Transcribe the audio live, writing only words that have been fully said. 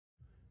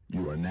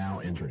You are now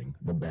entering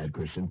the Bad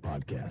Christian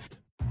Podcast.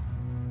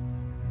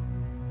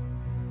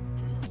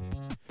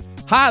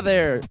 Hi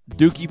there,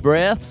 Dookie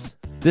Breaths.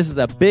 This is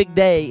a big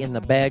day in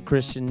the Bad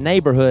Christian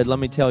neighborhood. Let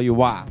me tell you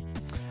why.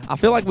 I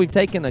feel like we've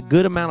taken a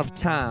good amount of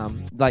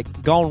time,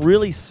 gone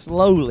really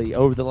slowly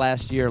over the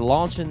last year,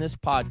 launching this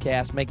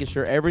podcast, making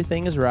sure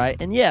everything is right.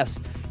 And yes,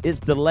 it's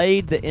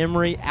delayed the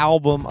Emery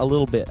album a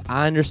little bit.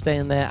 I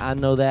understand that. I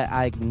know that.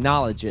 I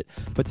acknowledge it.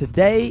 But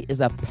today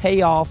is a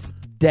payoff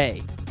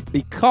day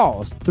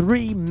because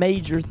three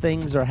major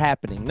things are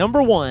happening.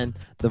 Number one,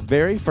 the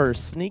very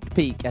first sneak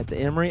peek at the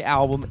Emery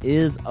album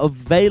is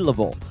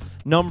available.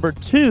 Number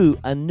two,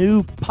 a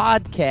new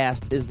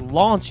podcast is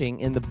launching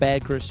in the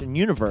Bad Christian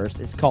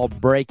universe. It's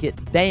called Break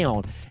It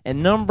Down.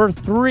 And number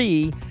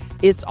three,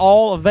 it's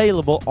all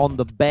available on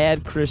the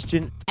Bad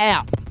Christian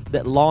app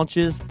that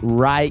launches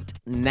right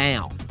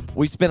now.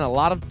 We spent a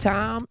lot of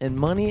time and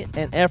money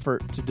and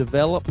effort to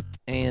develop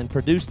and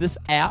produce this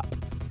app.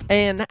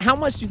 And how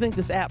much do you think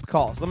this app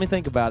costs? Let me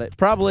think about it.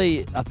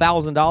 Probably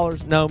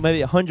 $1,000? No,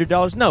 maybe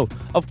 $100? No,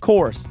 of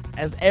course.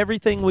 As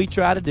everything we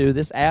try to do,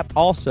 this app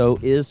also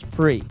is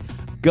free.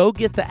 Go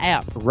get the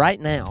app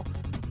right now.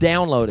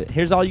 Download it.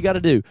 Here's all you got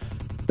to do.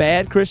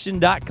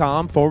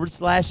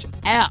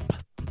 badchristian.com/app.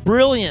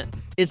 Brilliant.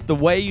 It's the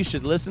way you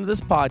should listen to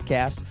this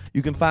podcast.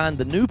 You can find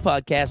the new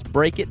podcast,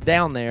 Break It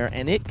Down, there,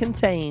 and it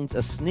contains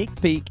a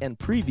sneak peek and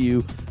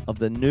preview of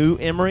the new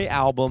Emery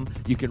album.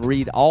 You can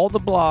read all the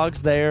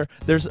blogs there.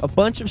 There's a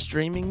bunch of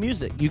streaming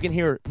music. You can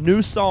hear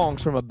new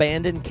songs from a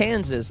band in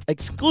Kansas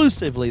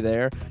exclusively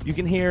there. You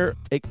can hear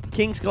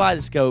King's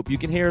Kaleidoscope. You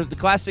can hear the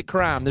Classic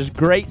Crime. There's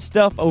great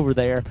stuff over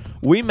there.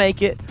 We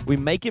make it. We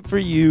make it for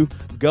you.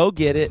 Go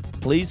get it.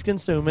 Please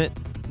consume it.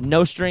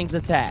 No strings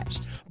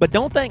attached. But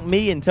don't thank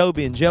me and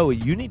Toby and Joey.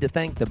 You need to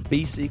thank the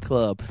BC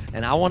Club.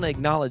 And I want to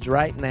acknowledge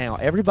right now,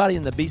 everybody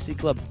in the BC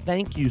Club,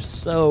 thank you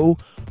so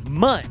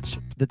much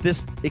that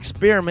this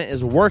experiment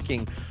is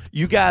working.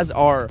 You guys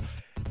are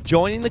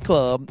joining the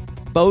club,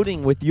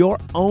 voting with your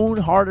own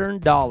hard-earned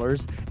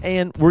dollars,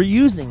 and we're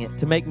using it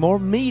to make more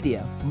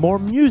media, more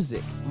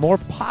music, more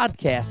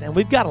podcasts, and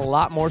we've got a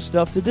lot more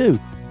stuff to do.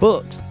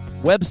 Books,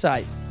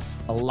 website,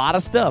 a lot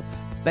of stuff.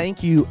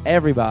 Thank you,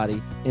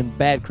 everybody in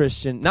Bad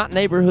Christian, not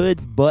neighborhood,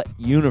 but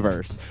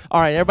universe.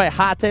 All right, everybody,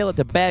 hightail it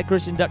to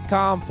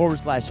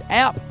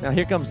badchristian.com/app. Now,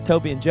 here comes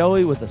Toby and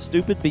Joey with a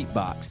stupid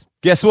beatbox.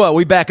 Guess what?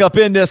 We back up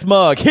in this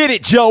mug. Hit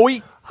it,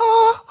 Joey.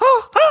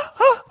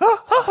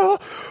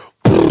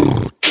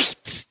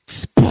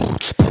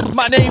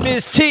 My name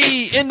is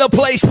T, in the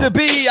place to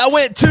be. I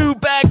went to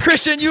Bad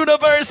Christian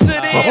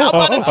University. I'm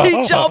going to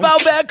teach y'all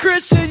about Bad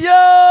Christian, yo!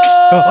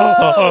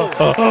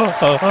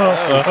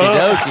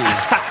 Okey-dokey.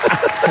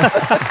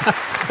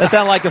 That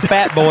sounds like a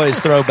Fat Boys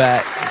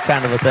throwback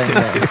kind of a thing.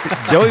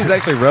 Joey's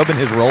actually rubbing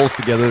his rolls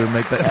together to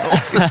make that.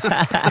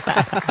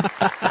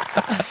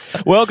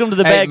 Welcome to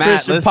the Bad Matt,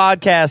 Christian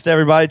Podcast,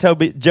 everybody.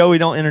 Joey,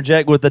 don't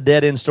interject with the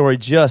dead end story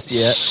just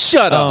yet.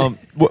 Shut up.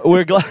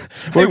 We're glad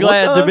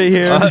to be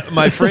here.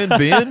 My friend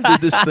Ben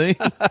did this thing.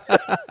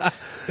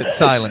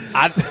 Silence.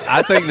 I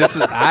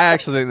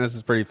actually think this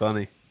is pretty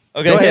funny.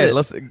 Okay, go ahead.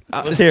 Let's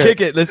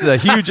kick it. This is a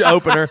huge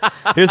opener.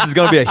 This is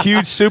going to be a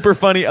huge, super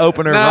funny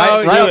opener.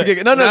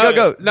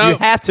 Go. You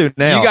have to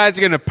now. You guys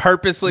are going to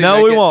purposely No,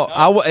 make we it? won't.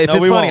 If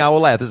it's funny, I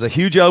will laugh. This is a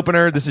huge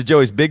opener. This is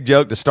Joey's big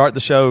joke to start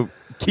the show.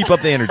 Keep up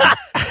the energy.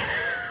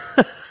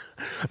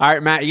 All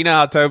right, Matt, you know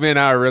how Toby and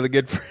I are really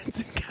good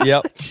friends in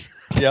college?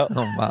 Yep.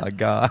 Oh, my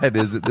God.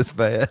 Is it this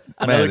bad?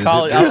 I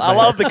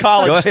love the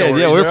college Go ahead.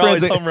 stories. Yeah, we're They're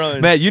friends. always home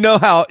runs. Matt, you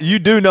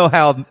do know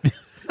how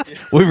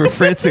we were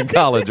friends in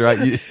college, right?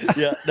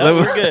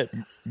 We're good.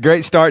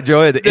 Great start,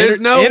 Joey. There's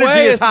no energy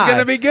way is it's going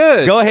to be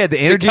good. Go ahead. The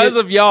energy because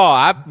of y'all.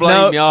 I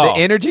blame y'all. The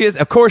energy is,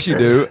 of course you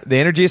do. The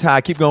energy is high.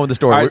 Keep going with the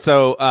story. All right,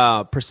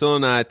 so Priscilla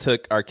and I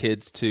took our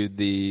kids to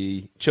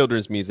the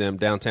Children's Museum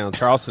downtown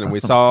Charleston, and we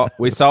saw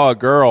a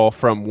girl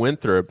from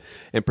Winthrop,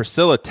 and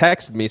Priscilla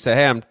texted me, said,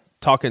 "Hey, I'm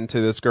talking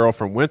to this girl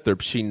from Winthrop.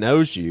 She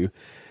knows you."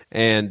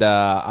 And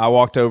I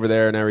walked over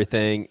there and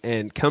everything,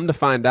 and come to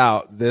find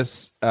out,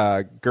 this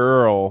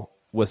girl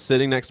was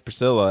sitting next to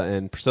Priscilla,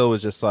 and Priscilla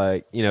was just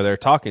like, they're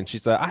talking.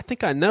 She's like, "I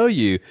think I know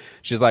you."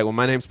 She's like, "Well,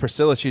 my name's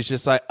Priscilla." She's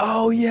just like,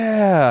 "Oh,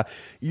 yeah,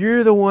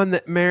 you're the one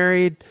that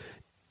married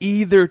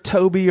either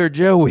Toby or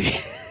Joey."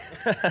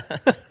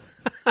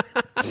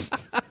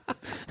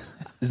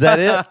 Is that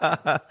it?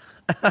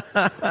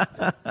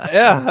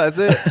 Yeah, that's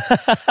it.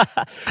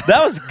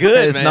 That was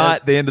good, It's man.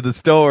 not the end of the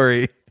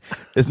story.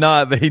 It's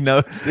not, but he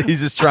knows. He's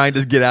just trying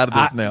to get out of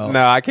this now.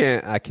 No, I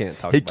can't talk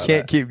He about can't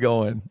that. keep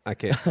going. I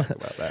can't talk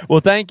about that. Well,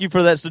 thank you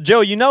for that. So,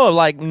 Joe,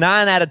 9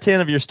 out of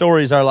 10 of your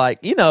stories are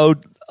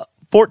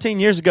 14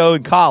 years ago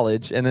in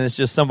college, and then it's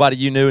just somebody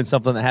you knew and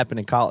something that happened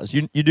in college.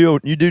 You do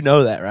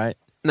know that, right?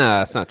 No,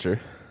 that's not true.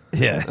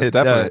 Yeah, That's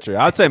definitely not true.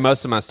 I'd say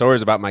most of my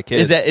stories about my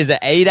kids. Is it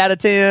 8 out of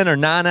 10 or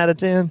 9 out of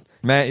 10?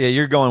 Matt, yeah,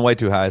 you're going way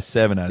too high.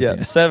 7 out of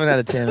 10. 7 out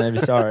of 10, maybe.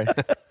 Sorry.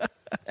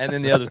 And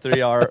then the other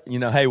 3 are,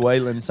 hey,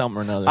 Waylon, something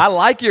or another. I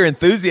like your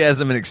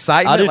enthusiasm and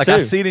excitement. I do I too.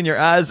 see it in your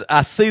eyes.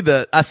 I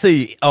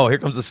see, oh, here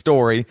comes the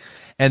story.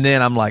 And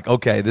then I'm like,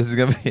 okay, this is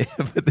going to be it.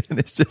 But then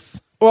it's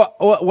just... Well,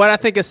 what I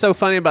think is so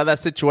funny about that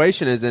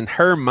situation is in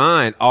her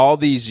mind, all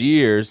these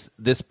years,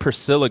 this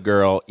Priscilla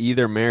girl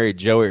either married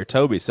Joey or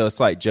Toby. So it's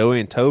like Joey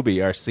and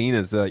Toby are seen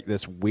as like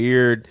this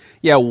weird,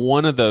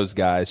 one of those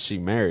guys she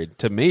married.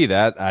 To me,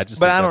 that I just.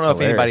 But think I don't that's know if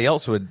hilarious. anybody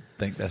else would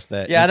think that's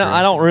that. Yeah,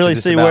 I don't really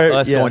It's see about where-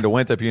 us yeah. going to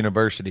Winthrop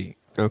University.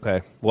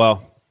 Okay,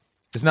 well,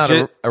 It's not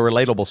Ju- a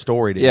relatable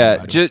story to yeah.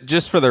 anybody.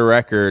 Just for the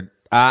record,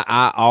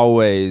 I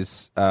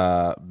always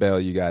bail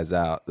you guys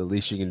out. The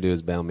least you can do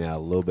is bail me out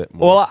a little bit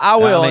more. Well, I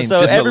will. I mean,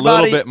 so just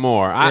everybody, a little bit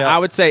more. Yeah. I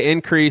would say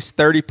increase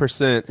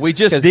 30%. We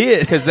just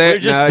did. Because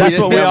that's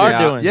what we are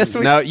doing. Yes,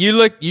 we- No,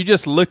 you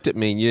just looked at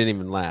me and you didn't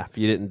even laugh.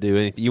 You didn't do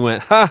anything. You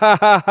went ha ha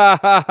ha ha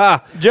ha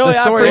ha. Joey, The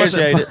I story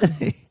appreciate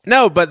wasn't it.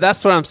 No, but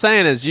that's what I'm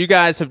saying is you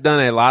guys have done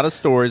a lot of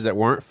stories that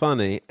weren't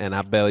funny, and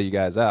I bail you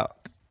guys out.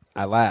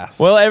 I laugh.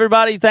 Well,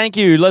 everybody, thank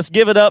you. Let's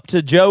give it up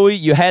to Joey.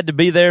 You had to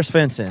be there,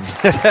 Svensson.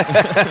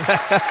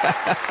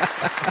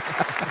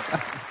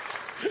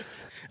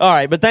 All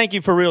right, but thank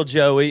you for real,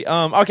 Joey.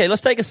 Okay,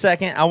 let's take a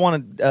second. I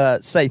want to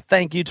say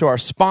thank you to our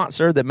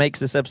sponsor that makes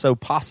this episode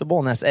possible,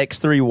 and that's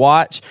X3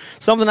 Watch.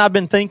 Something I've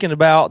been thinking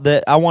about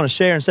that I want to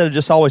share instead of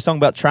just always talking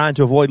about trying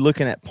to avoid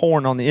looking at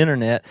porn on the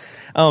internet.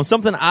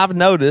 Something I've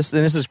noticed,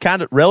 and this is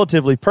kind of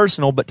relatively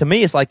personal, but to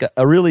me it's like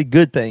a really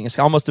good thing. It's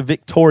almost a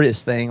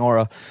victorious thing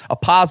or a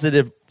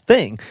positive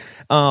thing.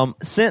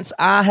 Since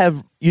I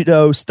have,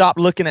 stopped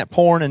looking at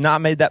porn and not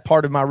made that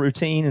part of my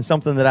routine and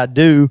something that I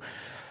do,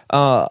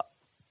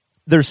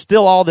 there's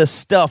still all this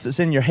stuff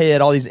that's in your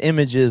head, all these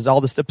images,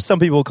 all this stuff. Some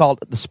people call it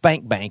the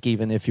spank bank,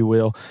 even, if you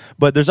will.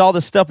 But there's all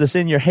this stuff that's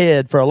in your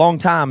head for a long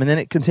time, and then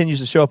it continues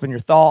to show up in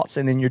your thoughts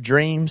and in your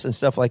dreams and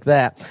stuff like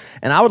that.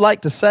 And I would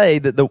like to say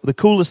that the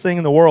coolest thing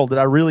in the world that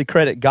I really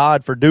credit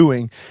God for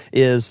doing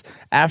is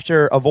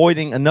after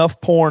avoiding enough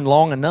porn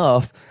long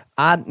enough,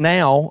 I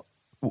now,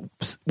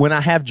 when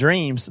I have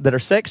dreams that are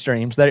sex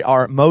dreams, they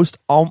are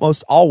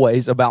almost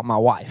always about my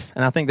wife.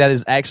 And I think that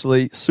is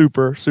actually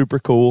super, super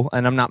cool.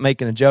 And I'm not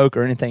making a joke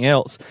or anything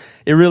else.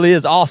 It really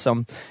is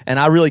awesome. And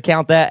I really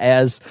count that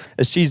as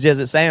cheesy as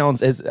it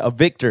sounds, as a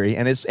victory.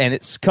 And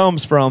it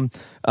comes from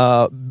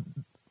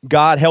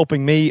God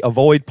helping me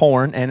avoid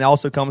porn, and it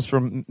also comes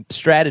from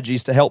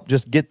strategies to help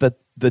just get the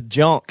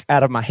junk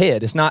out of my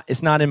head. It's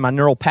not in my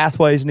neural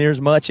pathways near as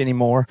much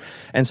anymore,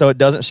 and so it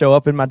doesn't show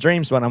up in my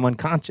dreams when I'm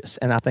unconscious.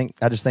 And I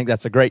just think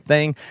that's a great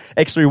thing.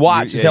 X3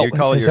 Watch has helped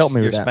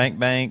me with that. Spank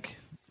bank.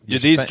 Do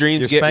these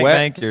dreams get spank wet?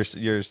 Bank, your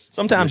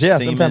Sometimes, your yeah.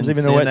 Sometimes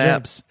even the wet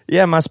synapse. dreams.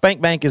 Yeah, my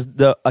spank bank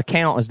the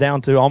account is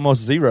down to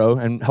almost zero,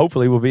 and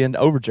hopefully we'll be into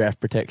overdraft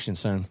protection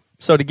soon.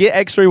 So to get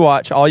X3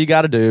 Watch, all you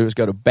got to do is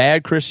go to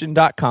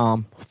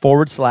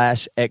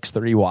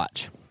badchristian.com/X3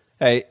 Watch.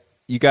 Hey,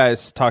 you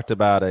guys talked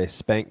about a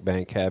spank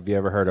bank. Have you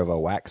ever heard of a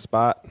wax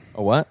spot?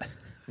 A what?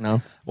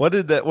 No. What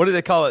did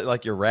they call it?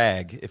 Like your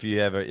rag? If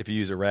you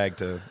use a rag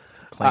to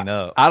clean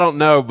up. I don't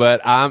know,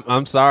 but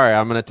I'm sorry.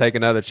 I'm going to take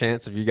another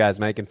chance of you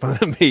guys making fun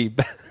of me.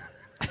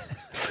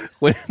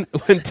 when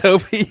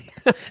Toby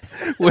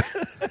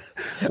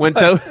when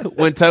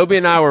Toby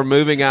and I were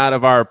moving out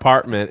of our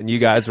apartment and you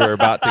guys were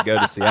about to go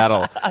to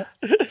Seattle.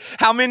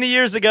 How many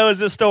years ago is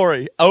this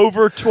story?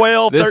 Over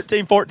 12,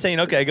 13, 14.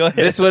 Okay, go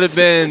ahead. This would have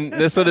been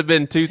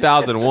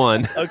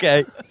 2001.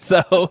 Okay.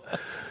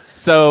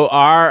 So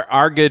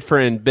our good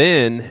friend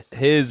Ben,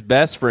 his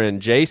best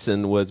friend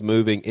Jason, was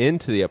moving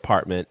into the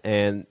apartment,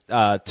 and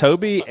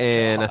Toby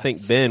and I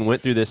think Ben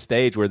went through this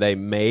stage where they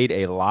made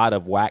a lot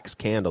of wax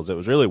candles. It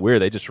was really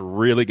weird. They just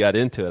really got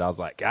into it. I was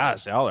like,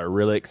 gosh, y'all are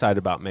really excited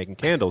about making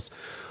candles.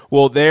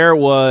 Well, they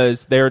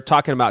were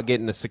talking about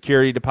getting a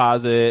security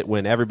deposit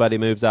when everybody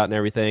moves out and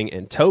everything,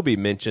 and Toby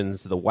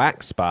mentions the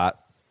wax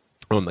spot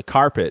on the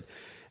carpet,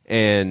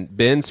 and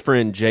Ben's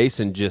friend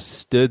Jason just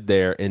stood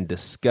there in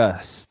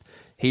disgust.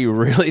 He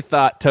really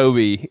thought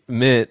Toby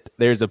meant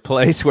there's a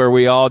place where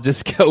we all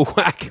just go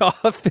whack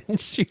off and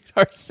shoot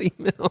our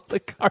semen on the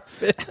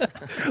carpet.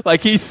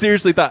 Like he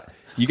seriously thought,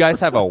 you guys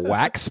have a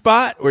wax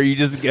spot where you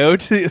just go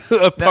to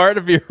a part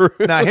of your room?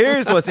 Now,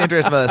 here's what's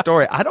interesting about that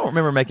story. I don't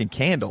remember making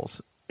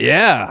candles.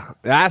 Yeah.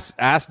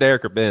 Ask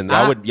Derek or Ben.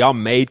 Y'all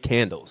made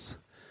candles.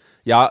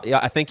 Y'all,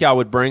 I think y'all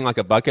would bring like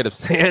a bucket of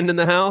sand in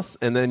the house,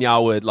 and then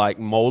y'all would like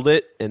mold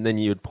it, and then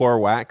you'd pour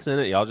wax in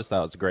it. Y'all just thought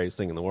it was the greatest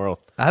thing in the world.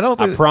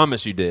 I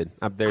promise you did.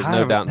 There's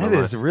no doubt in my mind.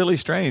 That is really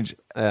strange.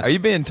 Are you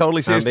being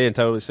totally serious? I'm being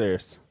totally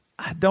serious.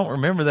 I don't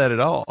remember that at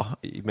all.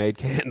 You made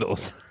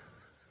candles.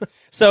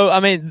 So,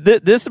 I mean,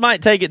 this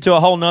might take it to a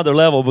whole nother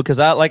level because,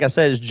 like I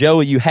said, it's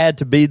Joey, you had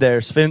to be there,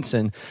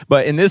 Svensson.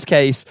 But in this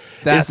case...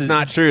 That's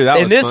not true. That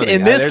was funny.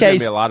 There's going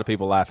to be a lot of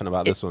people laughing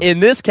about this one.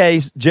 In this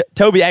case,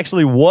 Toby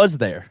actually was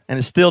there, and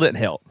it still didn't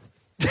help.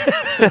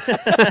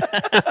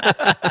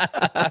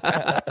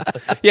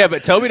 Yeah,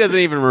 but Toby doesn't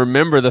even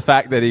remember the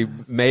fact that he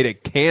made a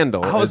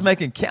candle.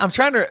 I'm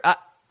trying to...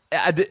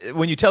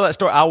 when you tell that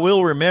story, I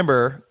will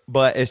remember,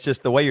 but it's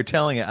just the way you're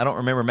telling it. I don't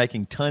remember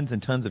making tons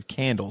and tons of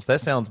candles. That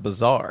sounds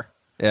bizarre.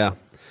 Yeah.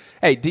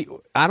 Hey,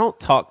 I don't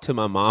talk to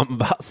my mom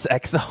about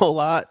sex a whole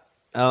lot.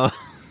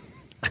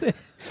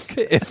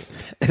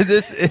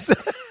 This is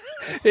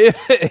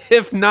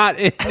if not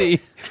any.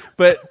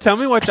 But tell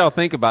me what y'all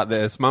think about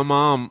this. My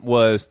mom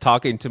was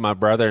talking to my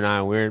brother and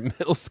I. We were in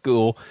middle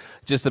school,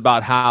 just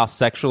about how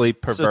sexually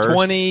perverse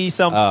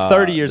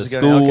 30 years the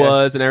ago school okay.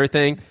 was and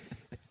everything.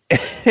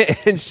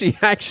 And she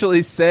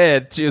actually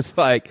said, she was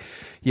like,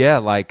 yeah,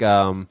 like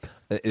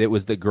it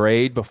was the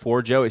grade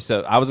before Joey.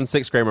 So I was in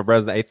 6th grade. My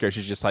brother's in 8th grade.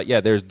 She's just like,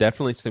 yeah, there's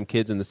definitely some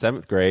kids in the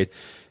 7th grade.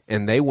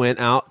 And they went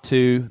out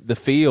to the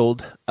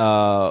field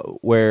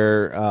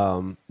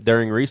where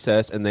during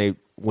recess, and they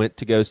went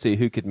to go see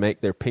who could make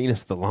their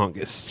penis the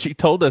longest. She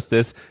told us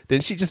this.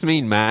 Didn't she just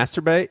mean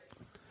masturbate?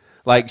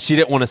 Like, she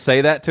didn't want to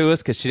say that to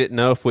us because she didn't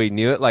know if we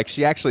knew it. Like,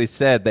 she actually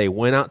said they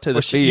went out to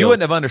the field. You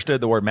wouldn't have understood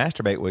the word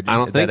masturbate, would you? I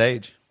don't at think that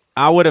age.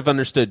 I would have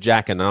understood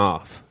jacking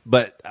off.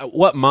 But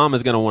what mom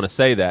is going to want to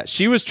say that?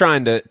 She was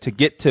trying to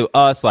get to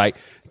us like,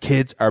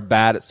 kids are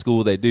bad at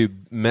school. They do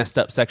messed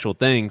up sexual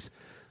things.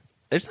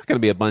 There's not going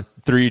to be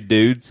 3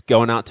 dudes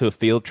going out to a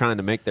field trying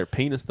to make their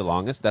penis the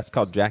longest. That's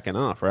called jacking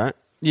off, right?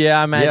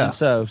 Yeah, I imagine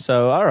so.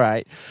 So, all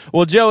right.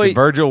 Well, Joey. Did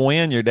Virgil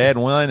win? Your dad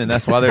won, and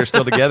that's why they're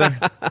still together?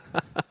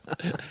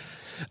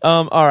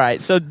 All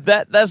right, so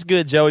that's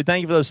good, Joey.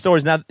 Thank you for those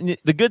stories. Now,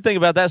 the good thing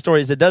about that story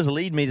is it does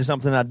lead me to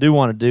something I do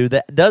want to do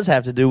that does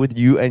have to do with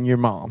you and your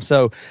mom.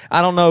 So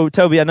I don't know,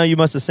 Toby, I know you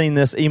must have seen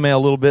this email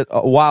a little bit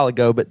a while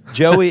ago, but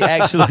Joey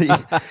actually,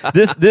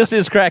 this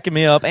is cracking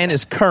me up and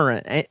is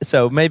current.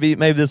 So maybe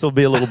this will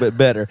be a little bit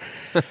better.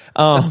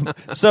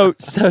 So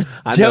I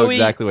know Joey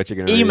exactly what you're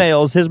gonna read.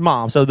 emails his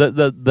mom. So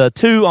the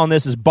 2 on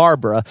this is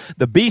Barbara.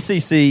 The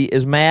BCC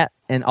is Matt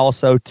and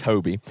also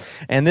Toby.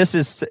 And this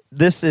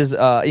is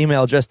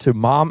email addressed to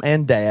mom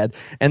and dad.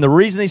 And the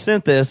reason he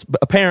sent this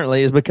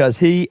apparently is because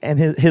he and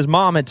his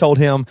mom had told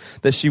him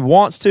that she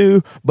wants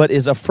to but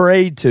is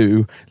afraid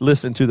to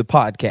listen to the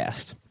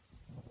podcast.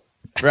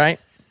 Right?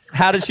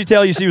 How did she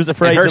tell you she was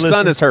afraid And to her listen?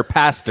 son is her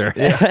pastor.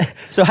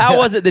 So how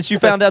was it that you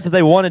found out that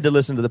they wanted to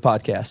listen to the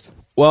podcast?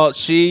 Well,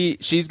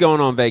 she's going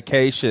on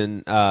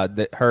vacation.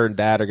 That her and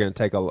dad are going to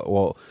take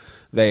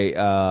they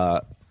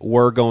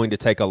were going to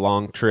take a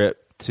long trip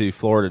to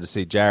Florida to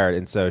see Jared,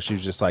 and so she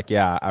was just like,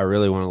 yeah, I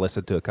really want to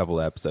listen to a couple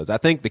of episodes. I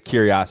think the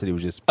curiosity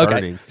was just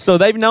burning. Okay. So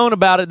they've known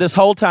about it this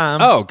whole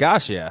time. Oh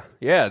gosh, yeah.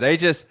 They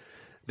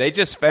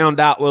just found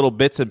out little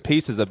bits and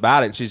pieces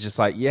about it, and she's just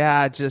like,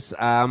 yeah,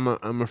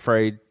 I'm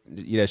afraid.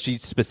 She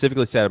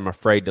specifically said, I'm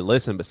afraid to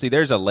listen. But see,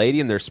 there's a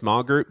lady in their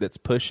small group that's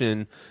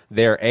pushing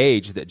their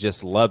age that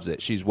just loves it.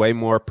 She's way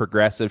more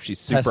progressive. She's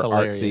super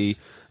artsy.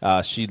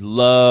 She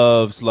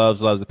loves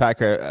the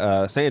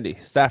Packer, Sandy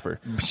Stafford.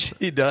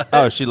 She does.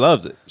 Oh, she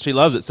loves it. She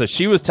loves it. So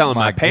she was telling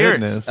my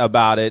parents goodness.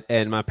 about it,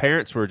 and my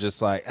parents were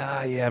just like,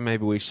 yeah,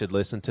 maybe we should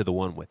listen to the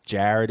one with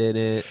Jared in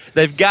it.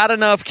 They've got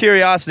enough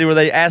curiosity where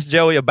they asked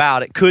Joey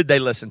about it. Could they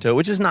listen to it?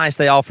 Which is nice.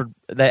 They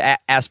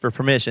asked for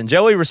permission.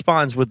 Joey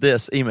responds with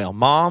this email: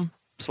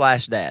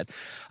 Mom/Dad,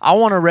 I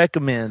want to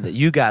recommend that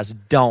you guys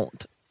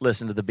don't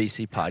listen to the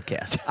BC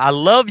podcast. I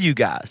love you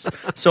guys,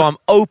 so I'm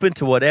open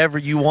to whatever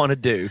you want to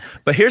do.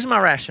 But here's my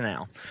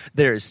rationale.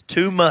 There is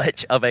too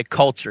much of a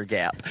culture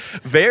gap.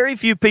 Very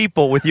few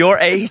people with your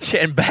age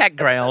and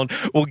background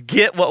will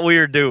get what we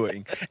are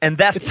doing. And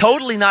that's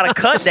totally not a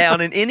cut down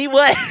in any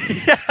way.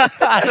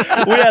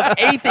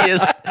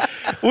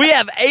 We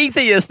have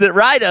atheists that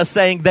write us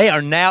saying they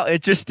are now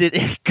interested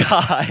in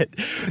God.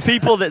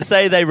 People that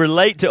say they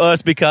relate to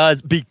us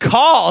because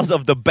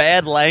of the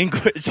bad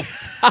language.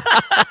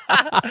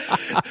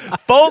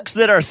 Folks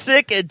that are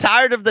sick and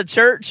tired of the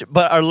church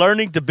but are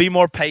learning to be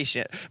more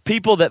patient.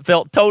 People that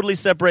felt totally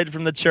separated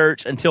from the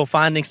church until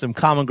finding some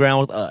common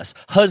ground with us.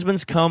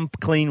 Husbands come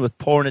clean with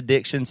porn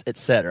addictions,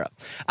 etc.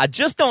 I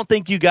just don't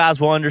think you guys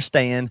will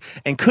understand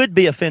and could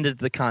be offended at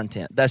the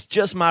content. That's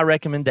just my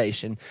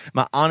recommendation,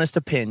 my honest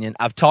opinion.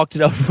 I've talked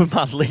it over with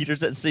my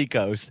leaders at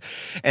Seacoast,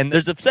 and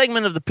there's a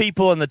segment of the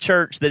people in the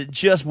church that it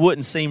just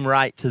wouldn't seem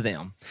right to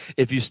them.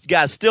 If you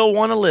guys still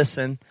want to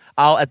listen,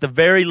 I'll, at the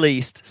very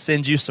least,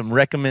 send you some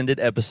recommended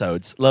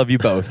episodes. Love you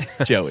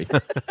both, Joey.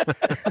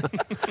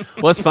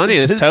 What's funny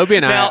is Toby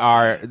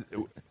and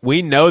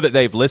we know that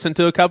they've listened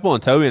to a couple,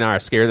 and Toby and I are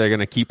scared they're going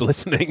to keep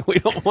listening. We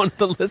don't want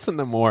to listen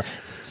to more.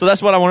 So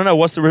that's what I want to know.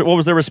 What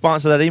was the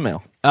response to that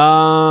email?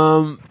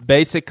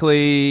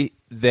 Basically,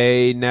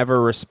 they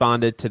never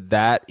responded to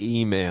that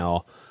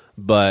email,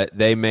 but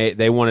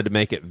they wanted to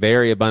make it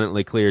very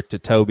abundantly clear to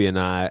Toby and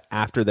I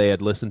after they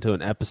had listened to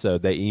an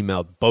episode. They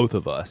emailed both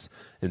of us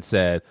and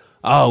said,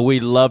 "Oh, we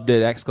loved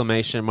it!" !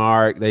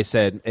 They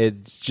said,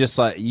 "It's just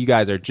like you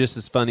guys are just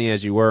as funny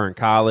as you were in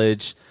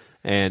college,"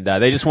 and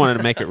they just wanted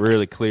to make it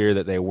really clear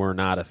that they were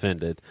not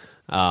offended.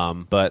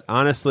 But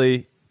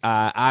honestly,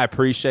 I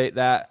appreciate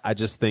that. I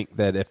just think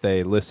that if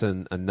they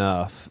listen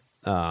enough,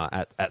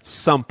 at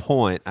some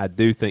point, I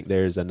do think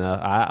there's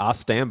enough. I'll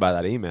stand by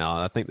that email.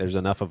 I think there's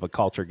enough of a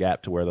culture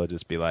gap to where they'll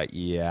just be like,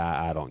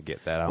 "Yeah, I don't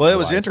get that." Well, it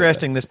was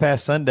interesting this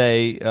past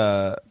Sunday.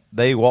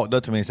 they walked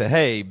up to me and said,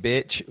 "Hey,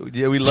 bitch,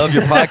 we love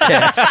your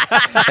podcast."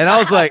 And I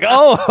was like,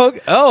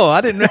 "Oh,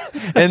 I didn't know."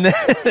 And then,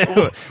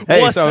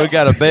 hey, so we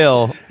got a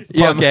bell.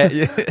 Yeah,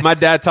 my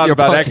dad talked Your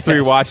about podcast.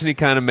 X3 Watch, and he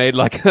kind of made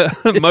like a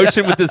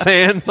motion with his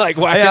hand, like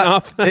whacking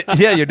off.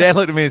 Yeah, your dad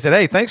looked at me and said,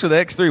 "Hey, thanks for the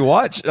X3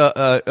 watch.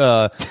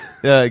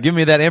 Give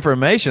me that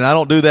information. I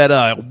don't do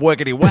that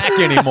whackety whack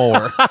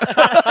anymore."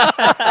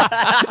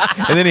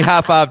 And then he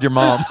high-fived your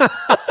mom.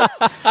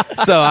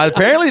 So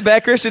apparently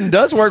Bad Christian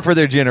does work for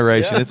their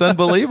generation. It's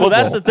unbelievable. Well,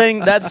 that's the thing.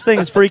 That's the thing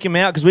that's freaking me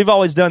out because we've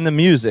always done the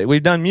music.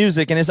 We've done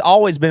music, and it's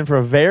always been for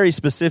a very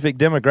specific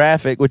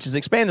demographic, which has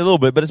expanded a little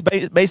bit, but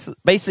it's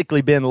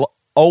basically been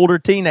older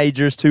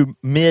teenagers to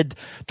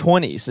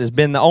mid-20s has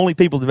been the only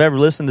people that have ever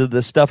listened to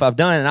the stuff I've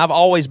done, and I've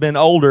always been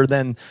older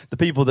than the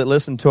people that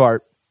listen to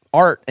our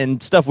art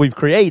and stuff we've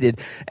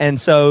created, and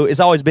so it's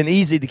always been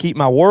easy to keep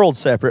my world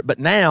separate. But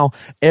now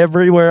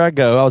everywhere I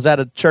go, I was at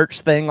a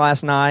church thing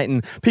last night,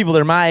 and people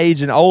that are my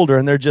age and older,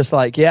 and they're just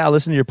like, "Yeah, I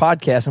listen to your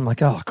podcast." I'm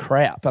like, "Oh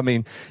crap!" I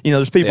mean,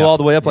 there's people all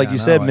the way up, like you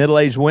said,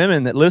 middle-aged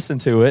women that listen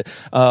to it.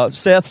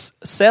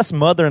 Seth's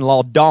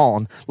mother-in-law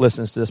Dawn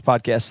listens to this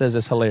podcast, says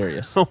it's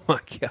hilarious. Oh my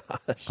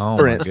gosh!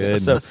 For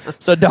instance,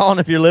 so Dawn,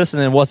 if you're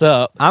listening, what's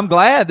up? I'm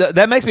glad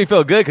that makes me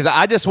feel good because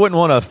I just wouldn't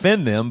want to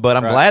offend them, but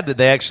I'm glad that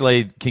they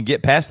actually can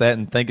get past that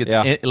and think it's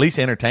at least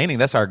entertaining.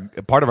 That's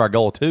part of our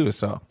goal too.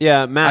 So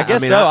yeah, Matt, I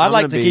guess so. I'd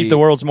like to keep the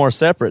worlds more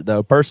separate,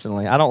 though.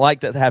 Personally, I don't like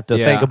to have to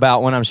think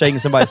about when I'm shaking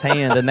somebody's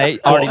hand and they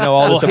already know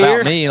all this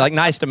about me. Like,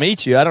 nice to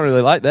meet you. I don't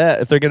really like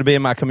that if they're going to be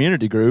in my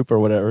community group or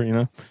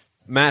whatever.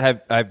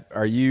 Matt,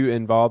 are you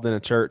involved in a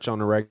church on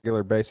a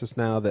regular basis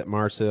now that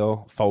Mars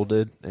Hill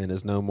folded and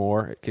is no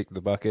more? It kicked the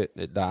bucket.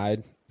 It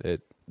died.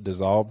 It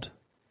dissolved.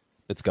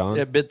 It's gone.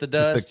 It bit the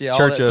dust. The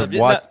church of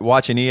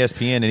watching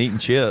ESPN and eating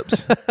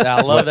chips.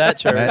 I love that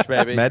church,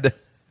 baby. That's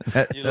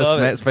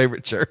Matt's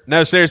favorite church.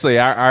 No, seriously,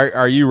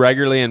 are you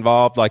regularly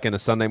involved, like in a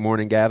Sunday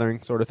morning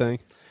gathering sort of thing?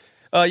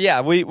 Yeah,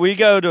 we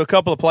go to a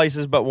couple of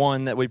places, but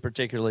one that we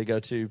particularly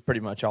go to pretty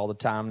much all the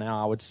time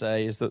now, I would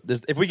say, is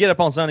if we get up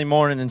on Sunday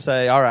morning and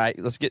say, "All right,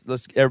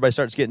 everybody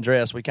starts getting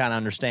dressed," we kind of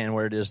understand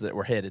where it is that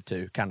we're headed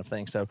to, kind of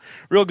thing. So,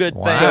 real good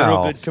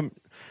thing,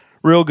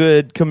 real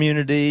good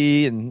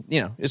community, and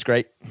it's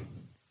great.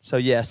 So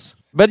yes,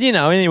 but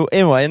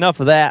anyway,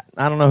 enough of that.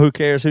 I don't know who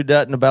cares, who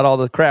doesn't about all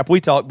the crap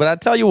we talk. But I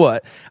tell you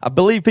what, I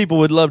believe people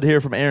would love to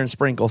hear from Aaron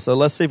Sprinkle. So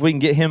let's see if we can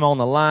get him on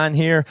the line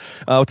here.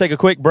 We'll take a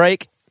quick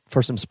break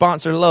for some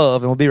sponsor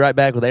love, and we'll be right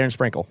back with Aaron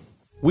Sprinkle.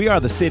 We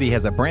Are the City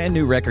has a brand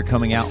new record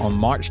coming out on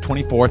March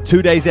 24th,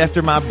 2 days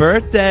after my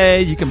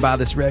birthday. You can buy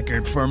this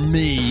record for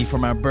me for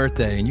my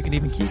birthday, and you can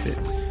even keep it.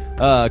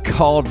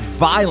 Called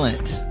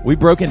Violent. We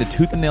broke into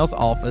Tooth and Nail's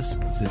office.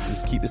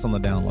 Keep this on the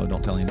download,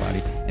 don't tell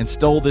anybody, and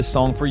stole this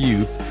song for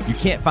you. You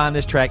can't find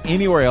this track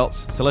anywhere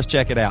else, so let's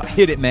check it out.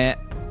 Hit it, Matt.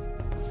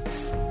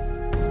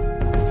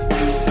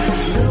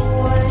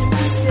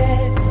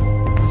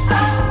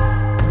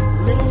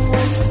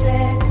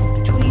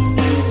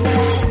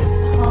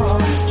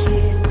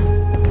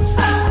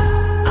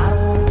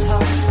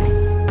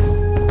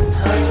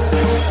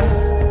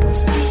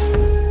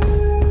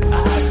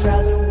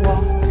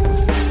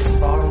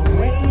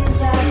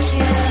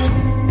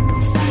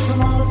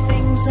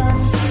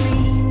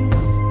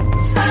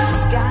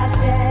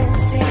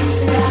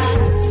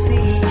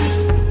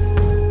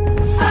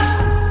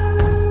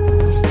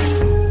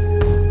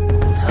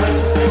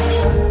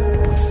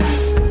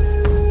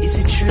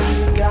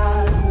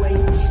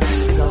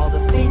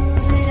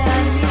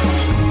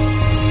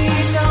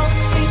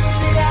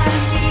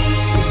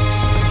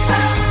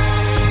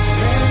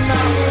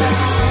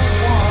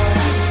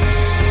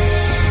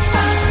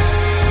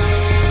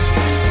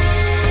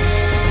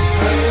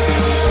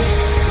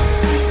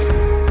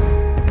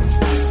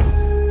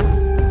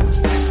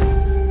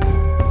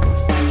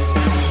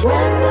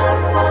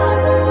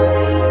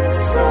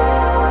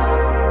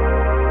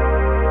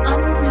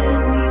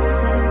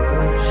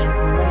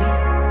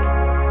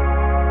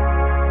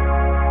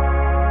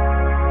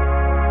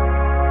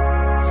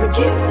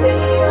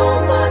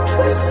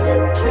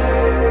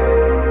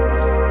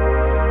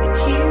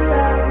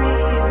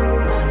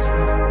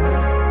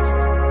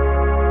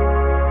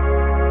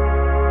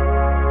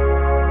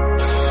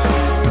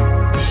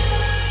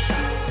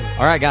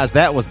 All right, guys,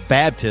 that was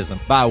Baptism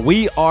by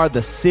We Are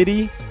the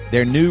City.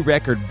 Their new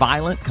record,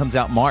 Violent, comes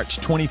out March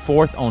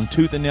 24th on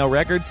Tooth and Nail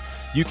Records.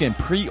 You can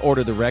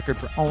pre-order the record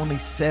for only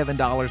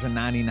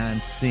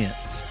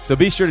 $7.99. So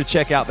be sure to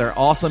check out their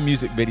awesome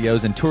music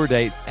videos and tour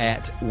date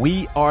at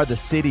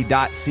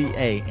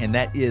wearethecity.ca, and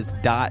that is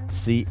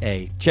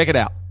 .ca. Check it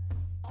out.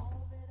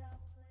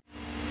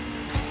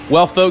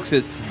 Well, folks,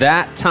 it's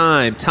that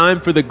time. Time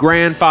for the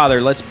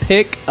grandfather. Let's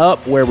pick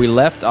up where we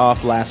left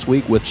off last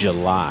week with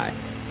July.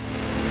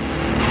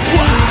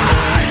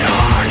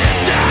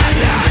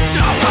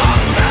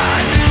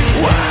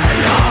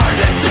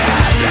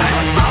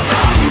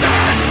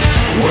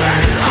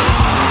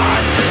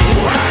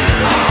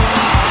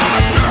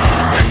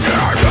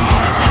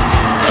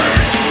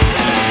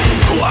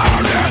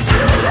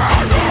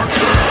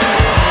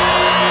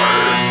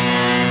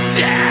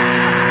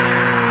 Yeah!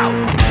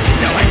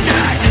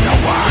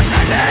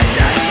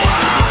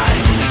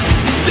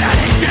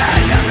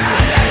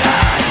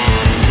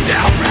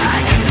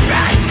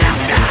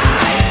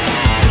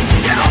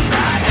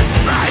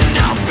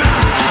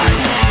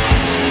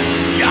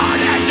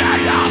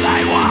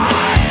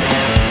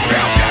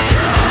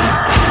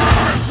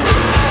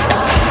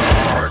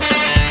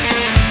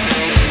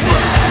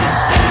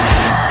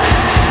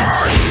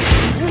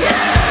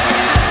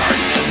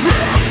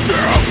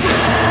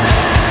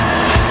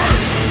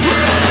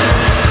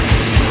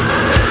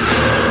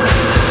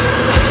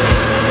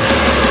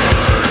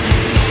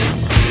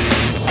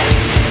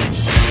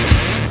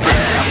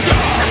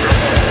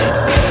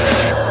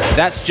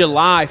 That's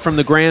July from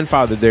The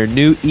Grandfather. Their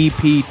new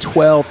EP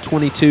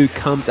 1222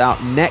 comes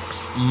out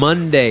next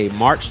Monday,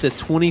 March the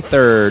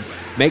 23rd.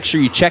 Make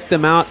sure you check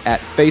them out at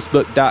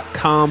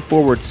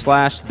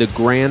facebook.com/The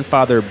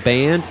Grandfather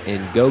Band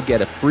and go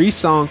get a free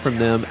song from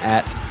them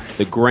at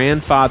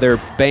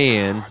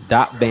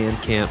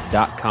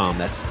thegrandfatherband.bandcamp.com.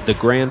 That's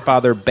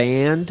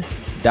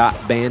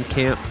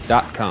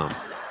thegrandfatherband.bandcamp.com.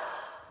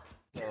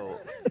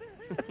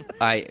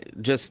 I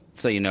just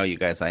so you know, you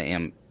guys, I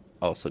am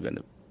also going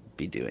to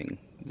be doing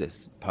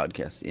this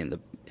podcast in the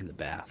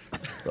bath.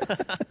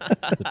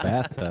 The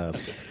bathtub.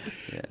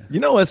 Yeah. You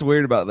know what's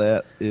weird about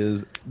that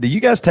is, do you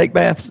guys take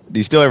baths? Do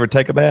you still ever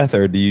take a bath,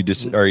 or do you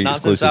just are you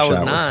Not since exclusive I was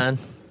shower? 9.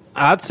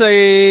 I'd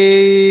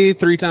say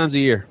 3 times a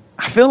year.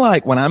 I feel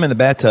like when I'm in the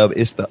bathtub,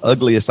 it's the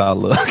ugliest I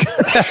look.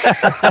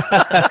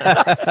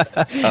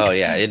 Oh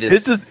yeah, it is.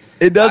 It's just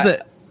it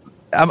doesn't.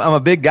 I'm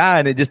a big guy,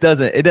 and it just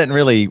doesn't. It doesn't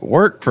really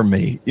work for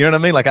me. You know what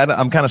I mean? Like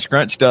I'm kind of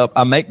scrunched up.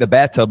 I make the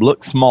bathtub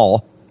look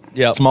small,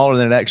 smaller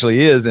than it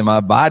actually is, and my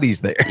body's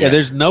there. Yeah,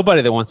 there's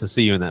nobody that wants to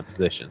see you in that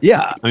position.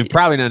 Yeah, I mean,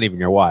 probably not even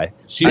your wife.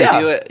 I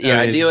do it.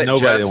 Yeah, I do it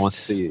nobody just that wants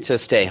to see you. to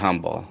stay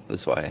humble.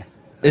 That's why.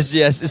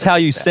 It's how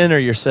you center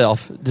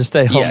yourself. Just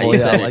stay humble.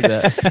 Yeah, like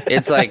that.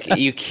 It's like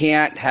you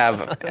can't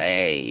have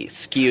a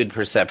skewed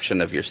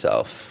perception of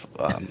yourself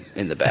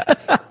in the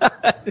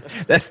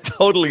bath. That's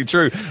totally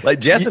true. Like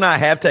Jess and I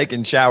have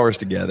taken showers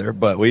together,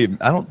 but I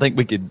don't think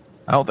I can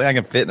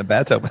fit in a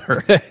bathtub with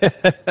her.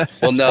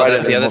 Well, no,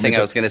 that's the other thing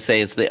I was going to say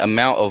is the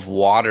amount of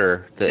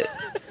water that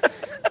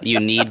you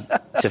need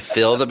to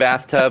fill the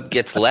bathtub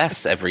gets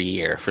less every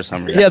year for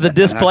some reason. Yeah, the I'm not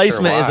sure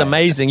displacement is why.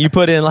 amazing. You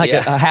put in like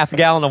a half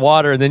gallon of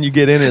water, and then you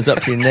get in, and it's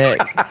up to your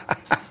neck.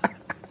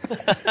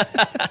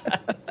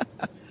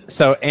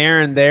 So,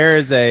 Aaron, there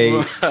is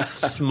a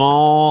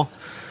small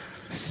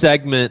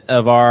segment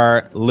of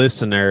our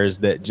listeners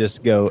that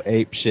just go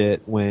ape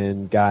shit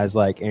when guys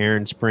like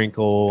Aaron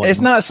Sprinkle.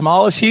 It's not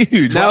small; it's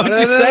huge. Why would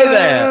you say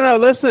that? No.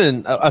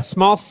 Listen, a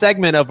small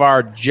segment of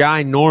our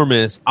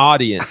ginormous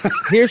audience.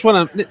 Here's what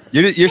I'm.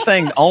 You're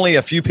saying only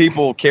a few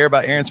people care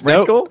about Aaron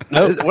Sprinkle?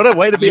 Nope. What a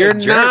way to be You're a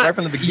jerk not. right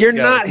from the beginning. You're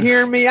not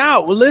hearing me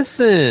out. Well,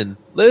 listen.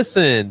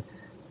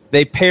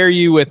 They pair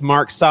you with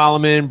Mark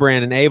Solomon,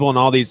 Brandon Abel, and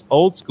all these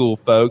old school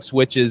folks,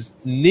 which is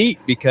neat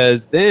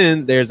because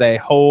then there's a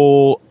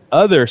whole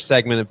other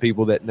segment of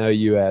people that know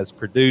you as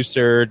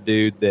producer,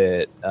 dude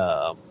that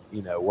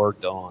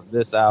worked on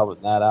this album,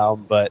 that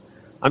album. But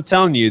I'm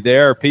telling you,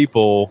 there are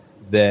people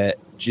that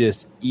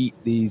just eat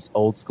these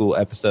old school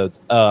episodes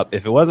up.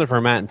 If it wasn't for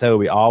Matt and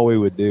Toby, all we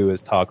would do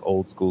is talk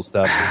old school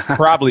stuff.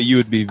 Probably you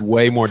would be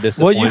way more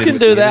disappointed. Well, you can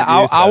with do the that.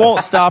 interview, I so-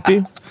 won't stop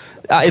you.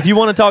 If you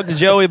want to talk to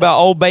Joey about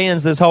old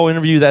bands this whole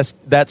interview,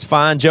 that's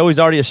fine. Joey's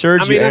already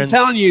assured I you, mean, Aaron. I'm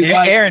telling you,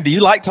 Yeah, Aaron, do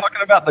you like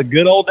talking about the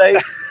good old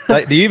days?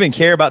 Like, do you even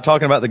care about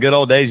talking about the good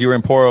old days you were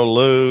in Port Old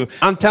Lou?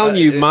 I'm telling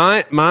you,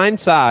 Mind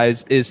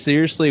Size is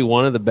seriously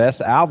one of the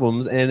best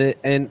albums,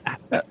 and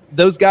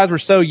those guys were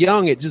so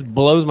young, it just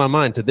blows my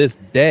mind to this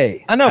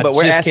day. I know, but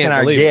we're just asking can't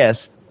our believe it.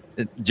 guest,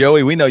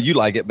 Joey, we know you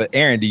like it, but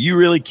Aaron, do you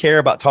really care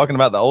about talking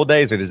about the old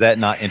days, or does that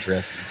not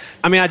interest you?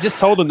 I mean, I just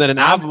told him that an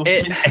album.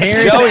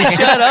 Joey,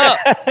 shut up.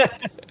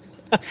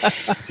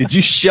 Could you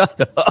shut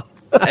up?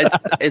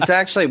 It's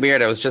actually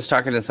weird. I was just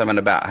talking to someone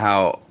about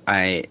how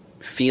I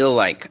feel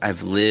like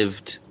I've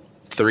lived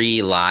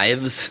 3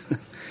 lives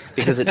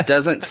because it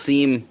doesn't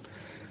seem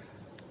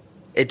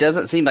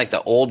like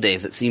the old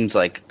days. It seems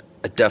like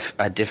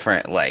a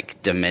different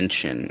like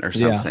dimension or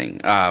something.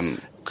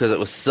 Because it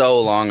was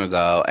so long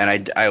ago,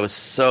 and I was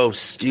so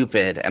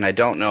stupid, and I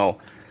don't know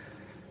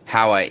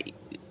how I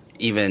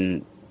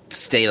even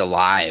stayed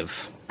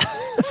alive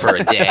for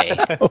a day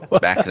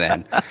back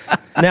then.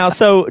 Now,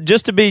 so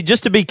just to be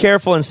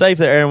careful and safe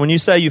there, Aaron, when you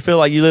say you feel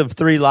like you lived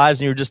 3 lives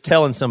and you were just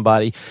telling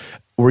somebody,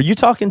 were you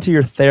talking to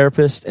your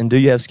therapist, and do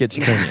you have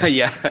schizophrenia?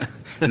 Yeah.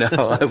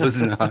 No, I was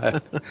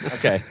not.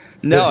 Okay.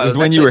 No, it was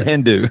when you were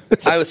Hindu.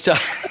 I was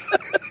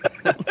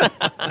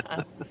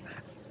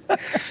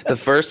the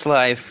first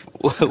life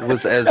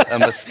was as a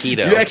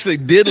mosquito. You actually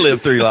did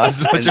live 3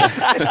 lives. Is what you're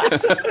saying.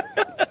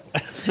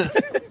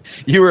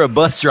 You were a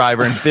bus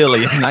driver in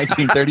Philly in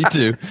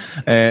 1932.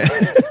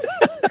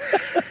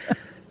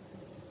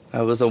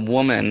 I was a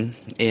woman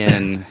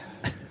in.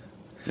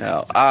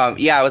 No,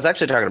 I was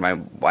actually talking to my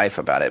wife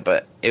about it,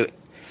 but it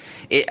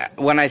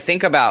when I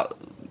think about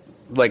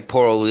like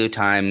Port Old Lou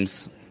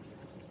times,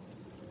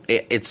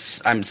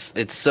 it's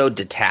so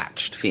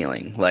detached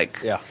feeling like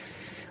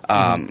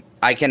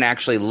I can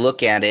actually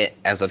look at it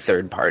as a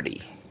third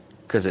party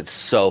because it's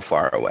so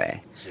far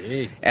away.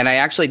 Gee. And I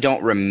actually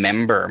don't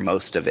remember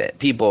most of it.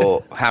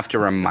 People have to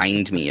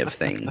remind me of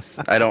things.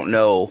 I don't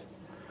know.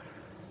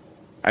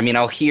 I mean,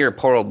 I'll hear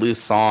Port Old Lou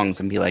songs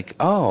and be like,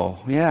 oh,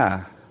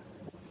 yeah.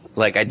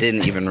 Like, I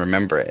didn't even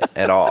remember it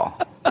at all.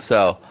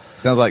 So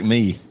sounds like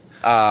me.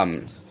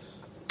 But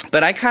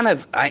I kind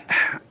of,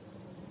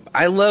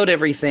 I load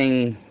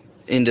everything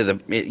into the,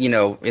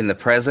 in the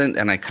present,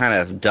 and I kind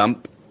of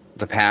dump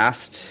the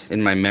past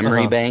in my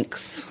memory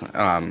banks.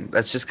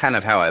 That's just kind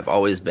of how I've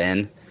always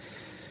been.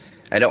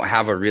 I don't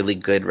have a really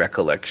good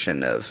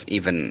recollection of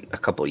even a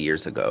couple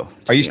years ago.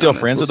 Are you still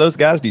friends with those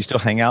guys? Do you still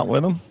hang out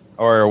with them?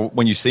 Or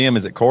when you see them,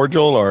 is it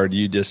cordial? Or do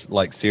you just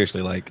like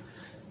seriously like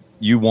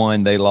you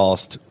won, they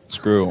lost,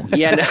 screw them?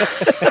 Yeah. No.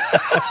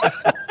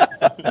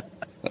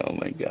 Oh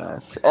my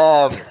gosh.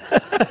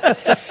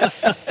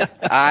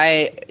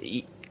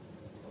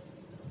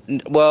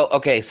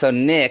 Okay, so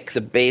Nick,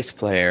 the bass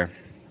player,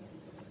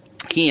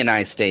 he and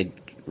I stayed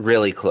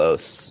really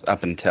close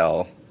up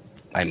until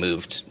I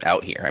moved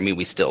out here. I mean,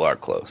 we still are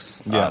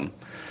close. Yeah.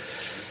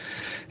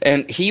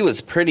 And he was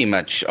pretty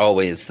much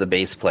always the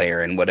bass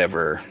player in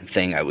whatever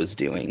thing I was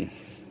doing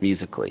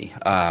musically.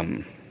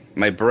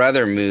 My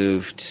brother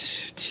moved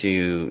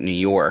to New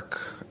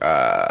York,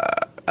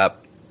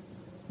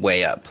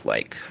 way up,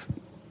 like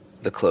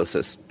the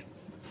closest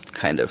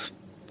kind of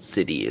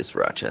city is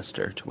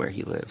Rochester to where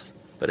he lives.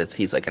 But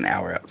he's like an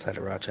hour outside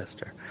of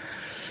Rochester.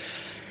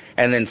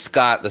 And then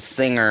Scott, the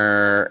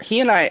singer, he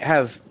and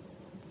I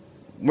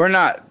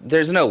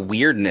there's no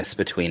weirdness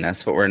between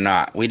us, but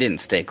we didn't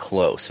stay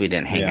close. We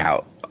didn't hang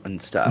out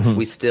and stuff.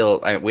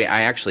 Mm-hmm.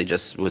 I actually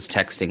just was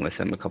texting with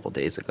him a couple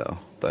days ago.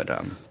 But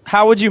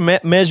how would you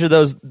measure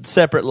those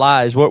separate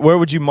lives? Where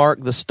would you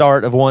mark the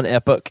start of one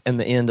epoch and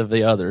the end of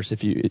the others?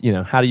 If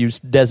how do you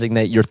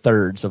designate your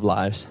thirds of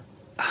lives?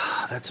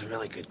 That's a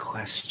really good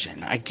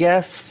question. I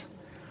guess,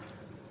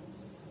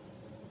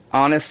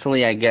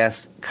 honestly,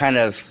 kind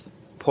of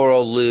Poor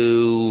Old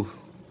Lou,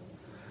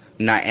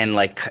 and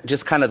like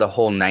just kind of the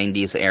whole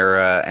 90s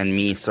era and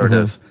me sort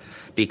of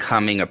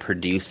becoming a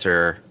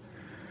producer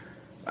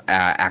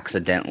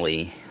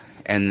accidentally.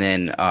 And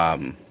then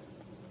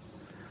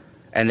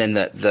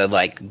the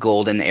like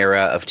golden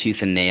era of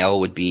Tooth and Nail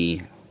would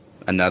be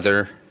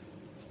another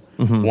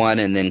one.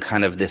 And then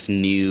kind of this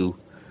new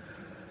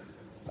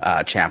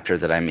chapter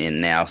that I'm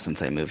in now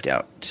since I moved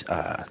out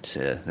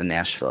to the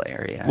Nashville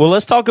area. Well,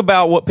 let's talk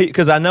about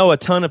because I know a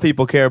ton of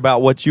people care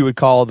about what you would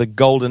call the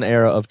golden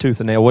era of Tooth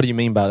and Nail. What do you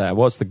mean by that?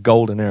 What's the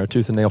golden era of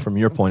Tooth and Nail from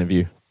your point of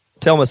view?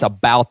 Tell us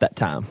about that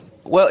time.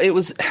 Well, it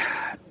was,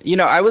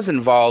 I was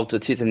involved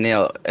with Tooth and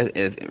Nail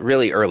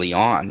really early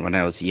on when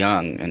I was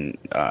young, and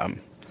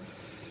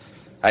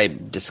I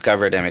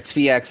discovered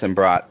MXPX and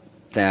brought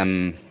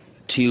them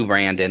to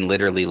Brandon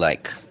literally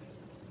like.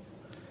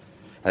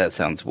 That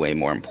sounds way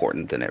more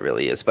important than it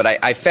really is. But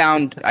I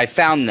found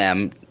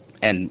them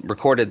and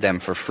recorded them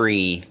for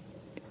free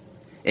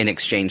in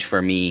exchange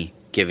for me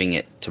giving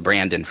it to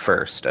Brandon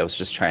first. I was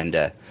just trying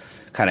to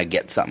kind of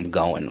get something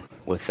going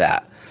with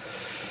that.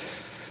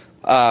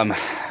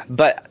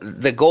 But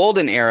the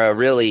golden era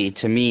really,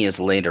 to me, is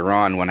later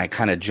on when I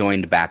kind of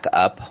joined back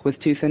up with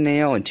Tooth and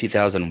Nail in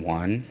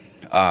 2001.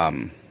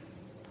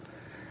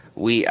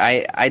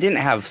 I didn't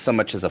have so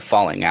much as a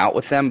falling out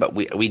with them, but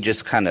we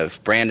just kind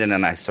of, Brandon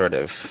and I sort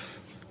of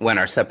went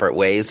our separate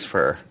ways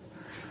for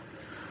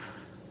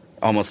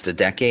almost a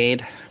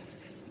decade.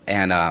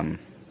 And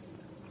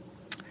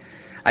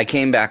I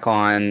came back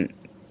on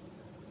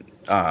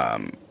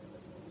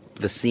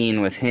the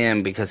scene with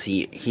him because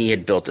he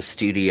had built a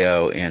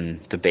studio in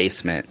the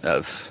basement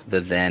of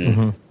the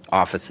then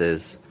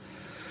offices.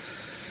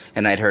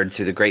 And I'd heard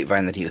through the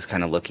grapevine that he was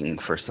kind of looking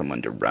for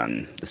someone to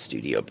run the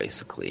studio,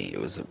 basically. It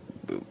was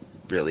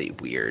really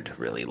weird,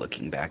 really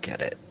looking back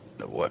at it,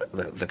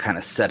 the kind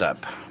of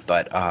setup.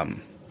 But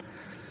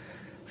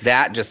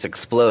that just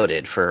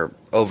exploded for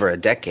over a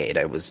decade.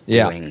 I was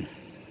doing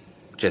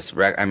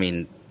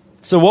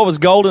So what was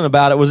golden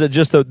about it? Was it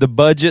just the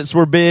budgets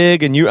were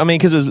big and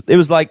because it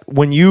was like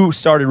when you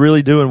started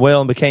really doing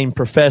well and became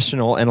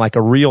professional and like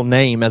a real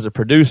name as a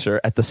producer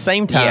at the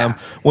same time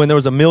when there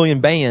was a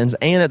million bands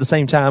and at the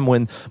same time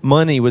when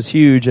money was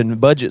huge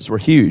and budgets were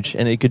huge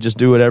and it could just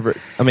do whatever.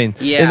 Isn't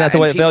that the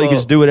way it felt? You could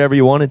just do whatever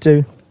you wanted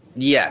to?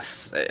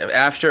 Yes.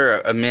 After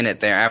a minute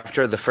there,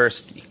 after the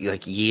first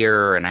like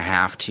year and a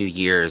half, 2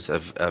 years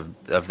of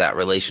that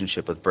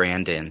relationship with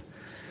Brandon,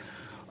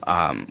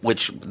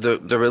 which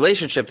the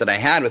relationship that I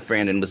had with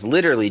Brandon was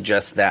literally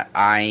just that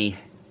I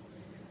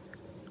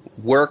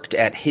worked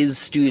at his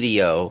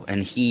studio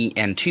and he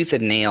and Tooth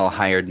and Nail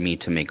hired me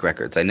to make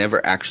records. I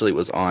never actually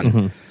was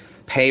on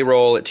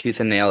payroll at Tooth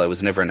and Nail. I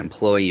was never an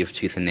employee of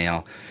Tooth and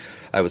Nail.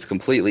 I was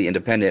completely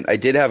independent. I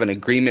did have an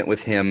agreement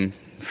with him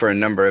for a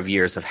number of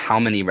years of how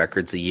many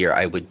records a year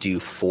I would do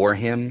for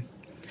him.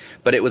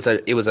 But it was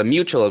a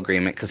mutual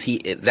agreement because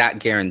that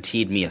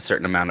guaranteed me a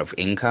certain amount of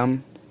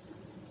income.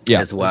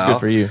 As well. That's good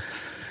for you.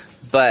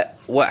 But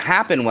what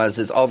happened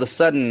is all of a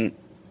sudden,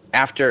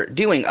 after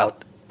doing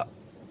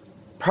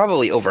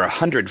probably over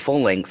 100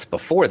 full lengths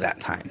before that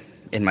time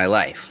in my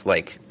life,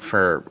 like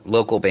for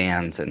local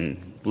bands and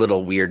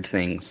little weird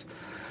things,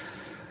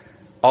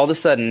 all of a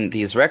sudden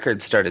these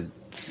records started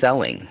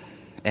selling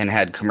and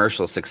had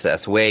commercial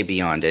success way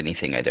beyond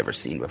anything I'd ever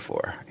seen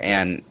before.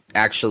 And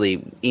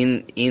actually,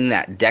 in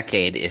that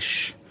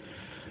decade-ish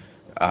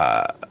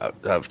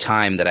of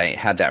time that I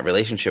had that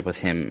relationship with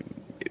him,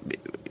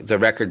 the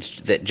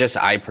records that just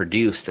I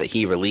produced that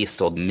he released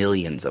sold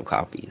millions of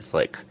copies,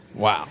 like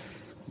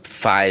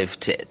 5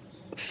 to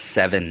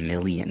 7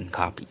 million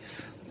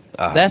copies.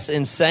 That's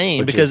insane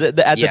which because is- at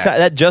the yeah. time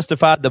that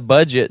justified the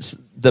budgets.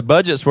 The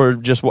budgets were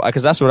just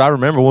because that's what I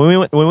remember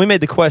when we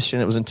made the question.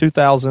 It was in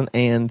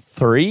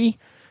 2003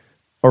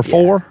 or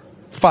 4,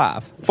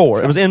 5,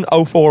 4. It was in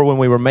 04 when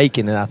we were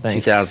making it, I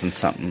think. 2000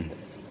 something.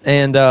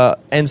 And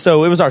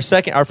so it was our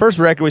first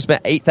record we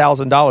spent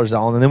 $8,000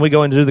 on, and then we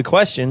go in to do the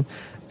question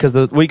because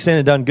the week's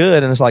ended done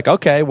good, and it's like,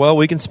 okay, well,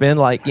 we can spend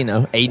like,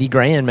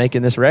 $80,000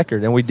 making this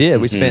record, and we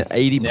did. We spent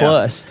 80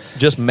 plus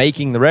just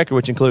making the record,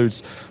 which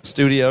includes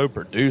studio,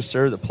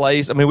 producer, the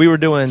place. I mean, we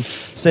were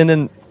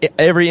sending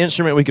every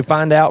instrument we could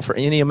find out for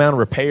any amount of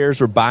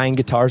repairs. We're buying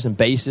guitars and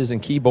basses and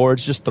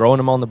keyboards, just throwing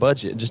them on the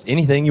budget, just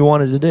anything you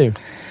wanted to do.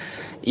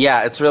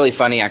 Yeah, it's really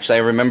funny, actually.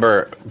 I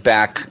remember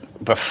back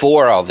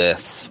before all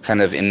this, kind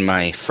of in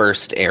my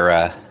first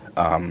era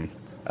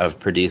of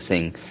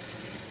producing,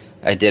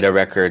 I did a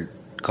record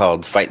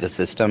called Fight the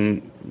System,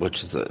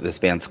 which is this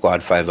band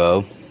Squad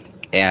 5-0.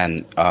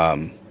 And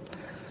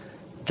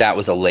that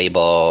was a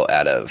label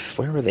out of,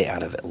 where were they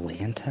out of?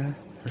 Atlanta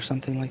or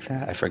something like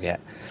that? I forget.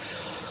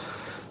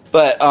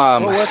 But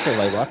what's the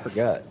label? I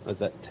forgot. Was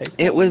that Take?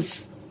 it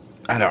was,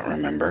 I don't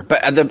remember.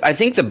 But I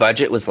think the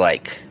budget was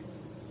like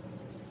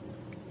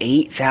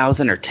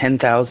 8,000 or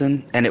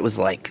 10,000, and it was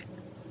like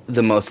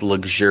the most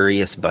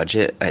luxurious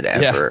budget I'd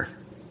ever.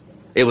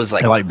 It was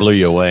like, It like blew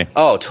you away.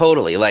 oh,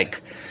 totally.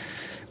 Like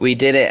we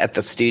did it at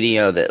the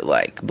studio that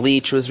like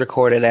Bleach was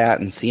recorded at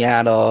in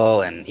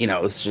Seattle, and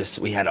it was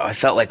just I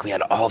felt like we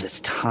had all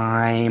this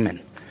time,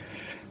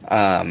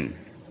 and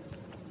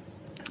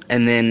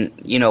then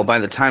by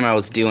the time I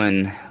was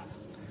doing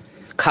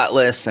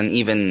Cutlass and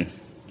even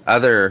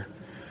other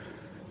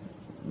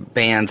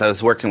bands, I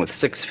was working with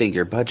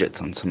 6-figure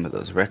budgets on some of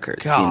those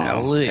records,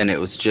 Golly. and it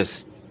was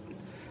just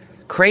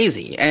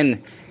crazy.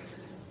 And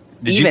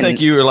Did you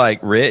think you were like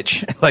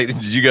rich? Like,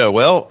 did you go,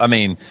 well, I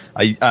mean,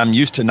 I'm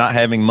used to not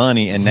having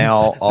money, and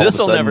now all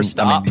This'll of a sudden, never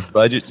stop. these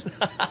budgets.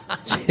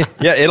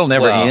 Yeah, it'll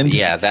never well, end.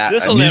 yeah, that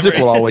This'll Music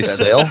never will always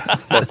sell.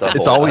 that's a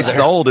It's whole always other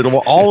sold. It will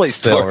always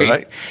sell, story.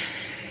 right?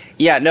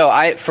 Yeah, no,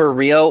 I for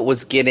real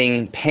was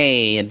getting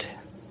paid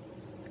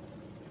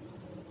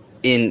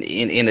in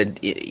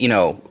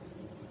a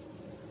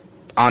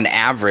on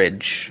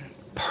average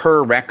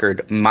per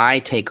record, my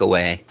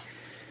takeaway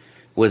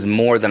was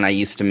more than I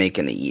used to make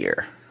in a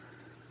year.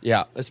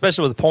 Yeah,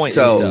 especially with the points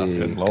So- and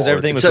stuff because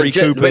everything was So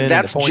recouping. but and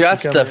that's the points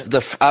just would the cover it. the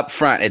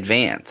upfront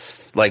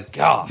advance. Like,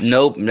 Gosh.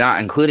 nope, not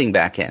including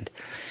back end.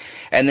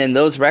 And then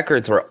those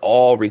records were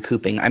all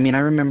recouping. I mean, I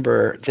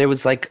remember there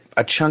was like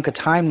a chunk of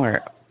time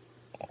where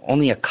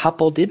only a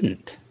couple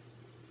didn't.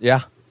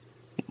 Yeah.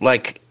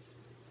 Like,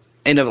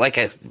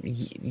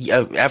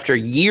 after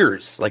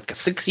years, like a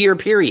 6-year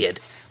period,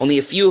 only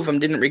a few of them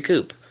didn't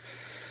recoup.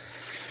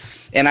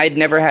 And I'd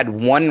never had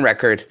one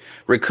record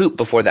recoup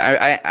before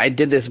that. I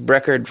did this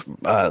record,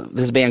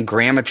 this band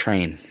Grandma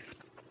Train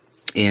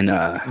in,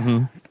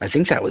 I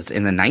think that was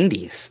in the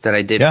 90s that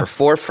I did Yeah. for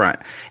Forefront.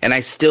 And I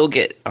still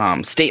get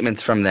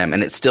statements from them,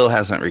 and it still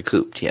hasn't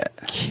recouped yet.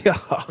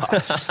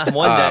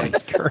 One day.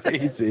 It's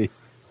crazy.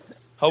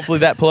 Hopefully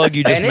that plug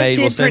you just And it made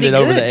did will send pretty it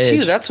over good, the edge.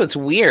 too. That's what's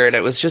weird.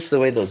 It was just the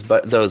way those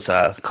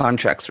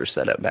contracts were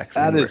set up back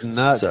then. That is were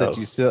nuts so- that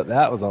you still.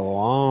 That was a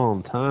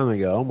long time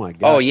ago. Oh my god.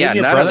 Oh, yeah. Didn't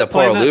your None of brother the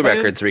play in Poor that Lou band?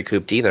 records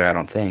recouped either, I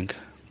don't think.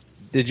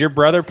 Did your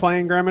brother play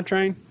in Grandma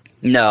Train?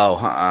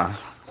 No,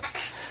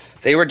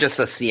 They were just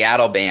a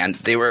Seattle band.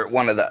 They were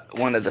one of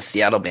the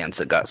Seattle bands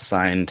that got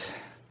signed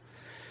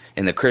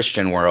in the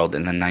Christian world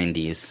in the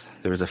 90s.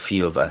 There was a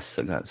few of us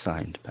that got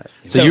signed. But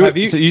So,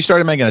 you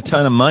started making a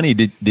ton of money.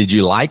 Did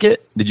you like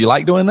it? Did you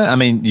like doing that? I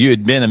mean, you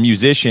had been a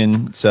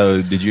musician,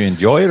 so did you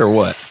enjoy it or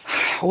what?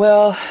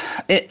 well,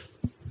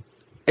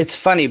 it's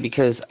funny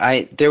because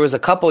there was a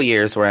couple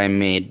years where I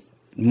made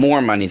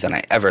more money than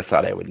I ever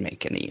thought I would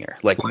make in a year.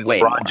 Like way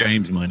more. LeBron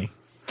James money.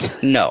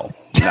 No,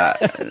 not.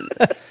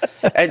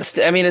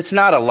 It's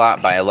not a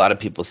lot by a lot of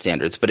people's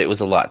standards, but it was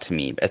a lot to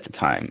me at the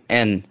time.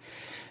 And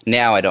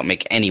now I don't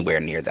make anywhere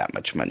near that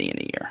much money in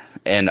a year.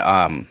 And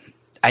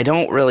I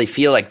don't really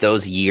feel like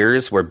those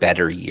years were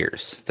better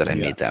years that I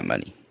made that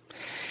money.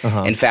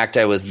 Uh-huh. In fact,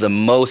 I was the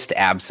most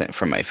absent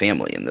from my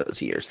family in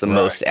those years, the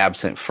most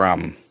absent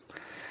from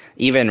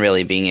even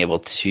really being able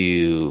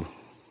to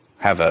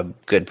have a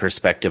good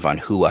perspective on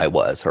who I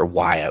was or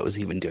why I was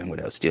even doing what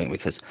I was doing,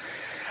 because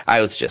I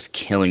was just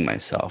killing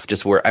myself.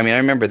 I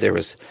remember there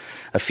was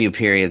a few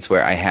periods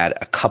where I had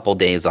a couple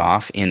days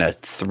off in a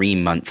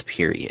 3-month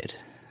period,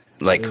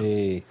 like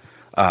Hey.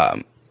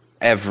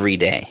 every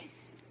day.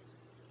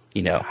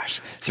 3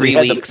 you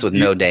had the- weeks with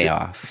no day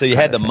off. So you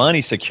had the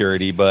money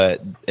security,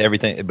 but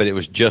it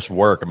was just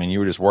work. I mean, you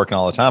were just working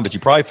all the time, but you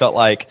probably felt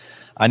like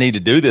I need to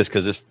do this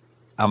because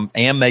I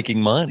am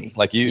making money.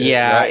 Like you,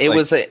 Yeah, right? it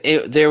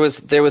Like, there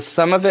was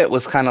some of it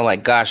was kind of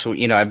like, gosh,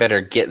 I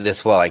better get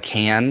this while I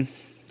can,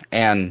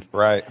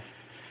 right.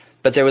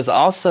 but there was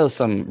also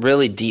some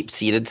really deep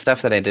seated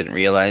stuff that I didn't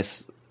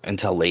realize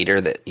until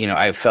later that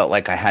I felt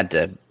like I had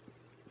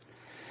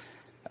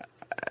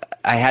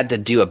to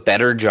do a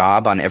better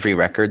job on every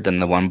record than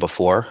the one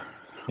before.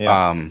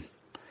 Yeah.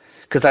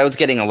 because I was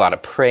getting a lot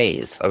of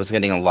praise. I was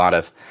getting a lot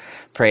of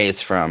praise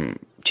from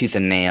Tooth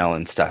and Nail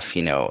and stuff,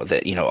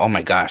 that, oh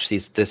my gosh,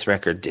 this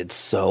record did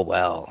so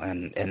well.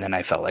 And then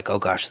I felt like, oh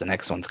gosh, the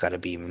next one's got to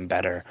be even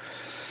better.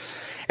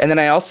 And then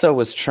I also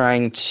was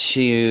trying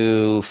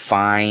to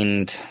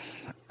find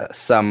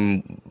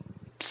some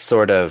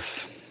sort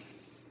of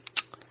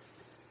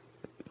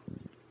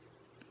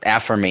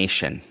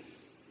affirmation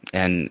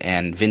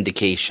and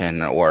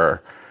vindication,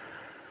 or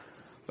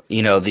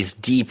these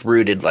deep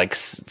rooted, like,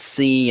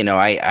 see,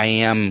 I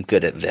am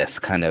good at this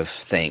kind of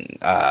thing,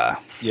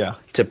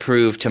 to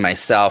prove to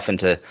myself and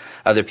to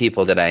other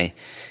people that I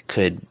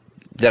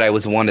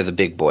was one of the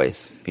big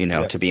boys,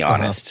 to be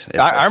honest.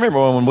 I remember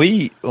when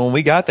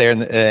we got there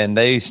and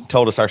they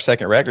told us our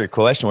second record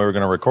question we were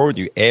going to record with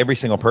you, every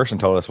single person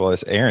told us, well,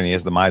 it's Aaron. He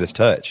has the Midas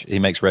touch. He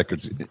makes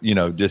records,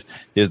 just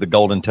he has the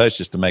golden touch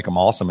just to make them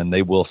awesome, and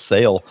they will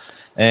sell.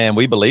 And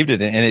we believed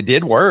it, and it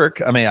did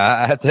work. I mean,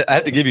 I have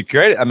to give you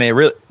credit. I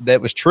mean,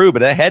 that was true, but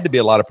that had to be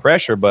a lot of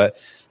pressure. But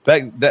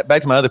back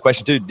to my other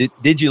question too.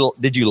 Did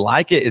you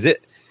like it? Is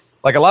it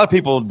like a lot of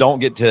people don't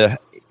get to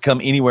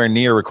come anywhere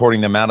near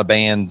recording the amount of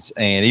bands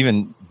and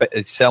even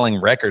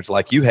selling records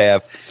like you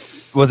have?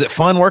 Was it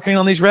fun working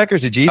on these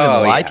records? Did you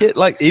even like it?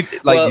 Like you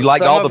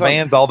liked all the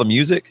bands, all the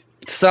music?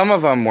 Some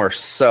of them were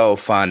so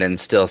fun, and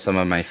still some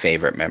of my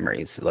favorite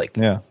memories,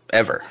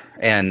 ever.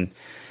 And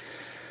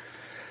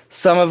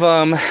some of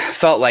them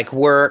felt like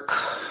work,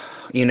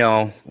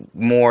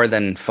 more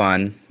than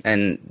fun.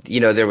 And,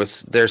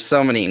 there's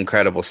so many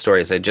incredible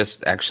stories. I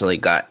just actually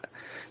got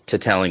to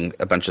telling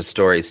a bunch of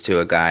stories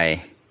to a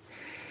guy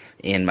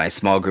in my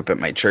small group at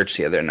my church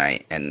the other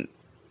night. And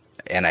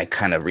I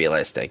kind of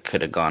realized I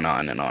could have gone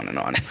on and on and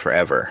on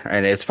forever.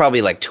 And it's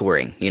probably like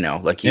touring,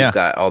 like you've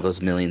got all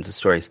those millions of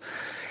stories.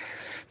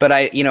 But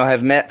I,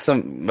 have met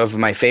some of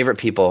my favorite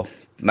people,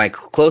 my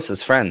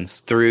closest friends,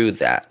 through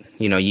that.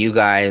 You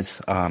guys,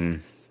 I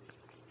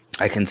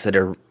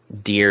consider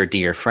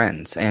dear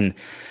friends, and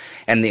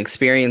the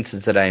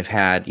experiences that I've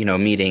had,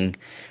 meeting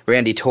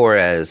Randy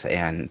Torres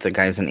and the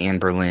guys in Anne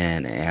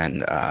Berlin,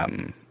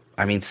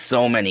 and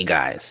so many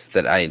guys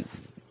that I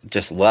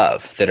just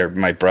love that are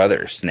my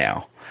brothers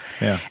now.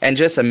 Yeah. And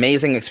just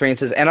amazing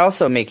experiences, and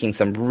also making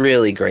some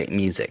really great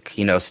music,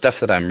 stuff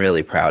that I'm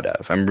really proud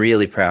of. I'm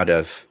really proud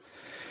of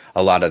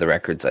a lot of the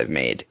records I've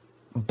made.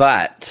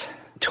 But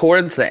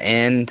towards the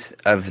end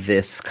of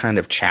this kind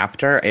of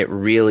chapter, it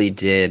really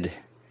did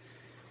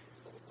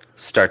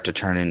start to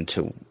turn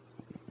into,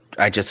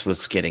 I just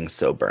was getting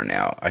so burnt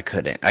out. I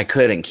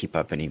couldn't keep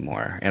up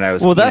anymore. And I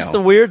was, that's the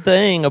weird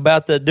thing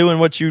about doing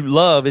what you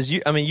love is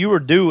you were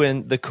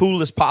doing the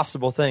coolest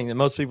possible thing that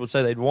most people would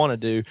say they'd want to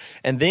do.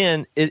 And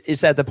then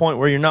it's at the point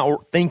where you're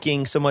not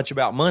thinking so much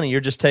about money. You're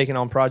just taking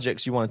on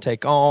projects you want to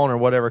take on or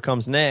whatever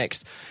comes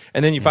next.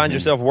 And then you find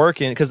yourself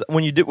working, because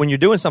when you're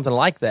doing something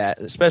like that,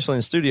 especially in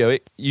the studio,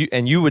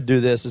 you would do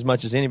this as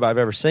much as anybody I've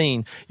ever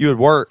seen. You would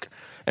work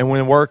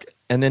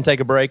and then take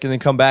a break and then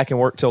come back and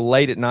work till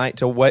late at night,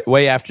 till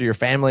way after your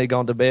family had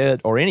gone to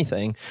bed or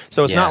anything.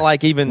 So it's not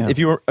like if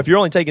you're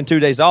only taking 2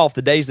 days off,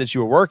 the days that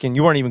you were working,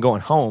 you weren't even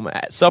going home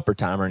at supper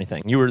time or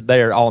anything. You were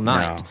there all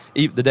night,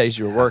 even the days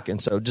you were working.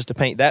 So just to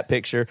paint that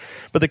picture.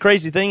 But the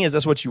crazy thing is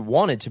that's what you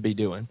wanted to be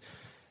doing.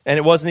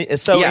 And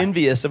it's so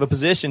envious of a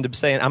position to be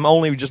saying, I'm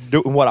only just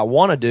doing what I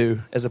want to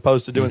do as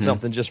opposed to doing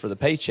something just for the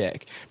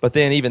paycheck. But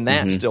then even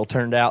that still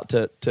turned out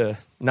to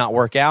not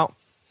work out.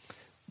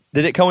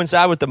 Did it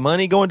coincide with the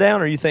money going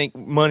down, or you think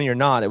money or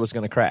not, it was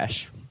going to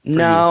crash?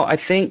 No, I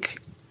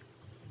think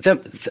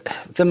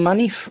the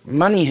money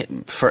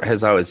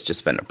has always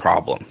just been a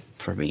problem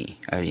for me.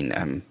 I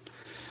mean,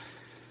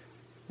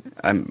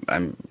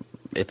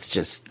 it's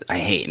just, I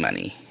hate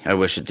money. I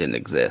wish it didn't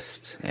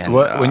exist. And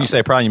when you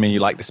say problem, you mean you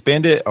like to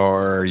spend it,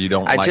 or you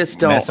don't? I'm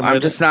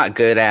just not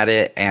good at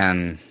it,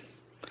 and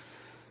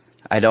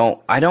I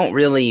don't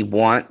really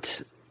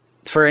want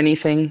for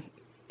anything.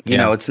 You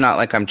know, it's not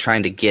like I'm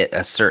trying to get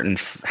a certain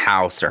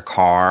house or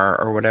car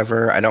or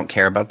whatever. I don't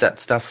care about that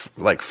stuff,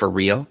 like, for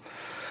real.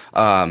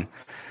 I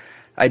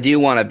do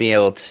want to be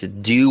able to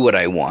do what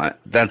I want.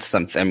 That's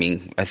something, I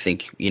mean, I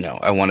think,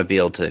 I want to be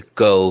able to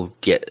go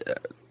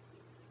get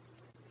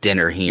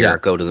dinner here,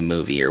 go to the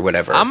movie or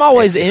whatever. I'm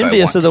always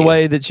envious of the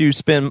way that you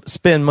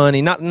spend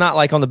money, not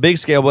like on the big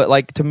scale, but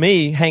like, to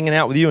me, hanging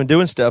out with you and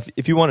doing stuff,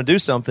 if you want to do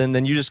something,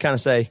 then you just kind of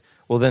say,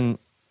 well, then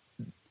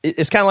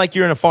it's kind of like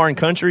you're in a foreign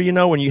country,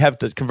 when you have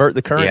to convert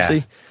the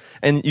currency,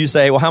 and you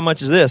say, well, how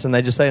much is this? And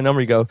they just say a number.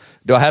 You go,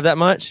 do I have that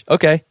much?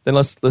 Okay, then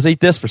let's eat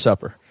this for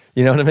supper.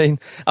 You know what I mean?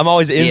 I'm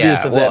always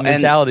envious of that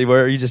mentality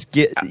where you just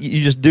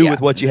do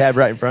with what you have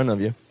right in front of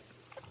you.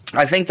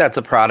 I think that's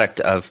a product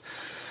of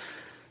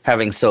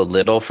having so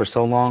little for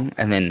so long,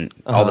 and then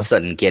all of a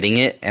sudden getting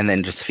it, and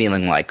then just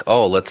feeling like,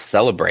 oh, let's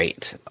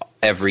celebrate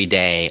every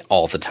day,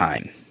 all the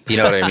time. You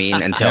know what I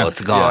mean? Until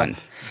it's gone.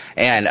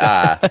 And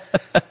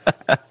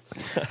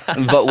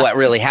but what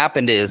really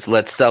happened is,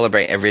 let's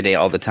celebrate every day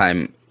all the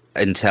time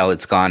until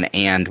it's gone,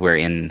 and we're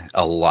in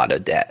a lot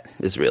of debt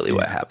is really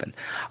what happened.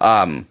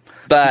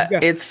 But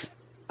it's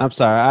I'm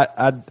sorry.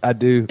 I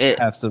do It-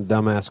 have some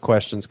dumbass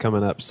questions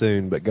coming up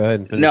soon, but go ahead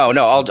and finish. No,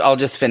 I'll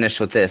just finish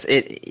with this.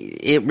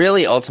 It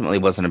really ultimately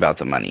wasn't about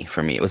the money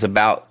for me. It was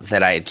about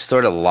that I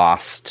sort of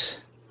lost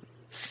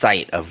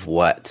sight of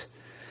what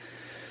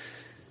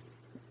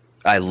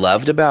I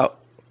loved about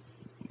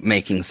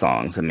making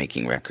songs and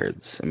making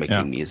records and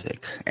making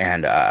music,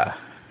 and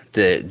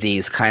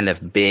these kind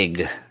of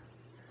big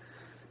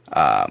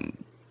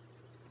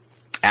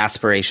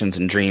aspirations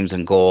and dreams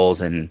and goals,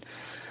 and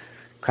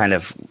kind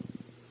of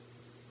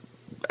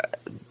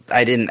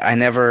I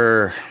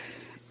never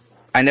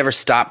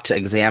stopped to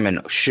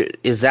examine,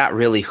 is that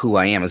really who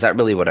I am? Is that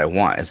really what I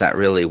want? Is that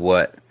really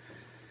what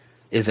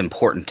is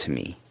important to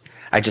me?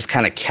 I just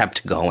kind of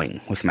kept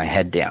going with my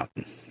head down.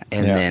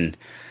 And then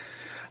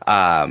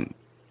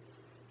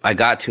I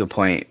got to a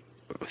point,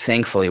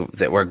 thankfully,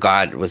 that where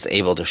God was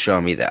able to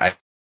show me that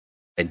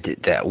I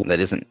did that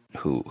isn't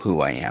who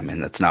I am,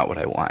 and that's not what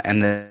I want.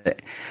 And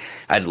that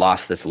I'd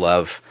lost this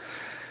love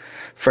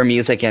for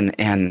music,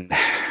 and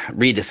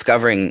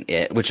rediscovering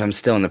it, which I'm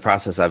still in the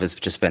process of, has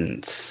just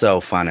been so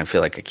fun. I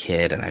feel like a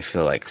kid, and I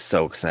feel like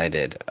so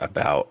excited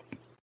about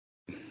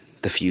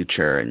the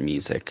future and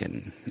music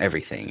and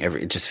everything.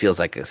 It just feels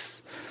like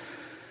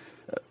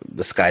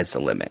the sky's the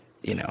limit,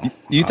 you know.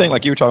 You think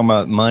like you were talking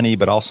about money,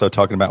 but also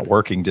talking about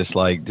working,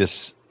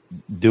 just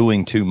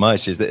doing too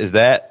much. Is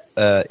that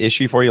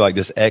issue for you? Like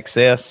just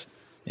excess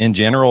in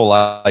general,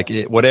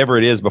 whatever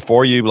it is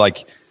before you,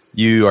 like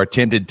you are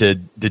tempted to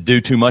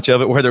do too much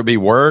of it, whether it be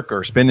work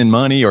or spending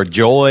money or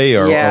joy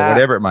or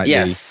whatever it might be.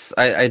 Yes,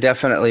 I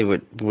definitely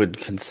would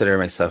consider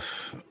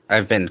myself.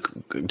 I've been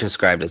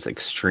described as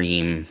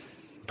extreme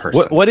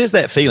person. What is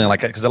that feeling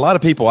like? Because a lot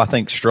of people I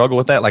think struggle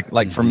with that.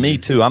 Like for me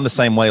too, I'm the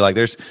same way. Like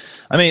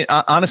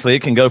honestly,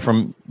 it can go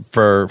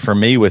for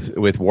me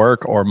with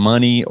work or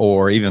money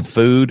or even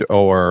food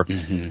or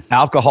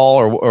alcohol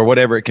or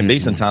whatever it can be.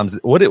 Sometimes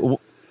what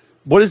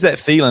is that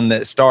feeling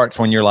that starts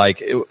when you're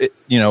like,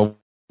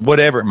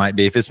 whatever it might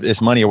be, if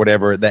it's money or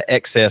whatever, the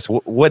excess,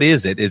 what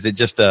is it? Is it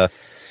just a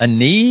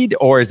need,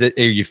 or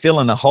are you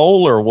filling a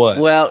hole, or what?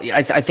 Well,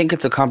 I think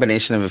it's a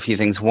combination of a few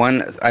things.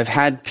 One, I've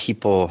had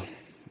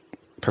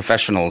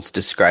professionals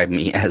describe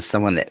me as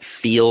someone that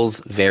feels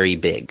very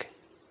big.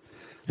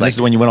 This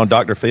is when you went on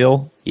Dr.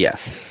 Phil?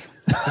 Yes.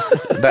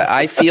 But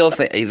I feel,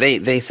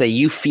 they say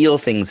you feel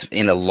things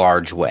in a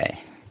large way.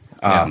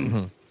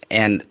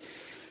 And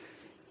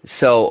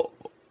so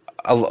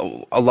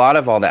a lot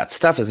of all that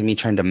stuff is me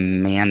trying to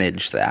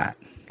manage that.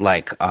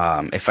 Like,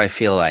 if I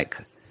feel like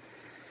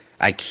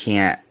I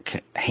can't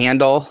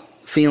handle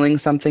feeling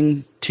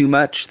something too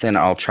much, then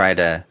I'll try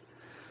to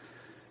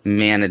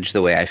manage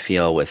the way I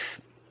feel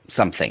with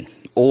something.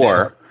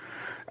 Or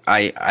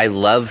I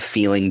love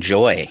feeling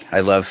joy. I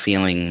love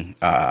feeling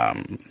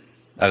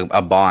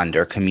a bond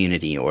or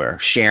community or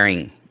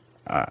sharing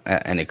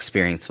an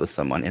experience with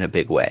someone in a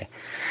big way.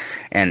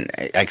 And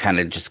I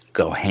kind of just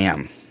go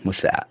ham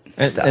with that.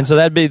 And so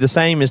that'd be the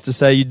same as to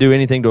say you'd do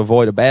anything to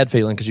avoid a bad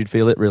feeling because you'd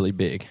feel it really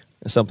big.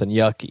 Something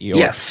yucky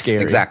or scary.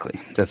 Yes, exactly.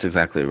 That's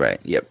exactly right.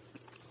 Yep.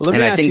 Well,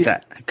 and I think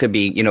that could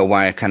be,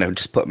 why I kind of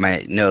just put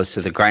my nose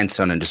to the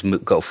grindstone and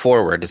just go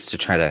forward, is to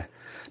try to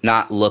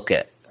not look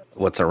at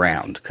what's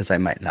around, because I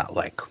might not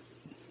like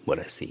what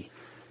I see.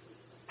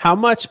 How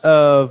much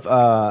of,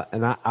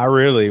 and I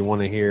really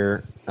want to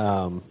hear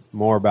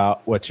more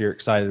about what you're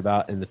excited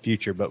about in the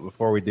future, but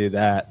before we do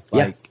that,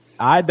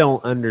 I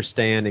don't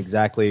understand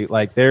exactly,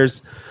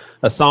 there's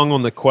a song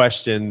on the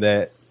question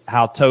that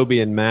how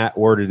Toby and Matt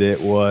worded it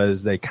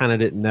was they kind of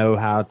didn't know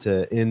how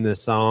to end the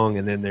song,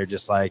 and then they're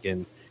just like,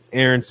 and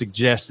Aaron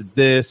suggested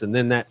this, and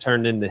then that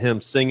turned into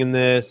him singing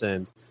this,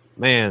 and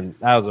man,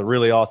 that was a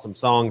really awesome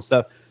song and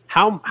stuff.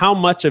 How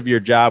much of your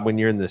job when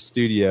you're in the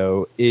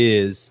studio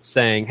is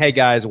saying, hey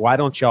guys, why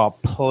don't y'all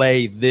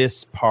play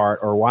this part,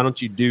 or why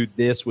don't you do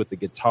this with the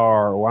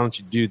guitar, or why don't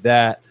you do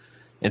that?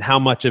 And how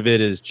much of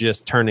it is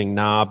just turning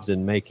knobs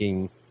and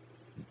making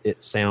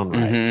it sound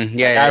right? Mm-hmm.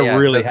 I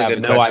really have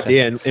no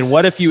idea. And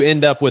what if you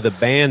end up with a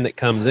band that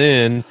comes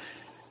in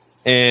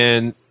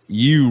and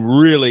you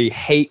really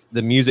hate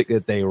the music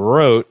that they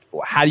wrote?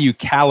 How do you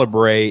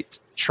calibrate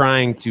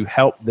trying to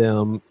help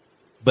them,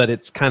 but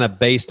it's kind of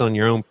based on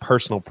your own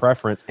personal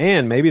preference,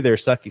 and maybe they're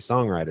sucky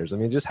songwriters? I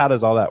mean, just how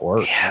does all that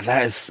work? Yeah,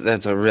 that's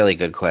a really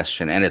good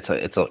question, and it's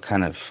a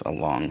kind of a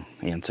long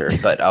answer,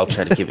 but I'll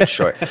try to keep it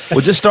short. We'll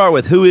just start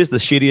with, who is the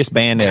shittiest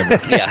band ever?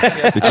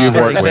 That you've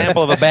An worked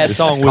example with? of a bad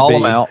song would Call be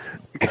them out.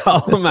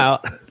 Call them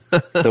out.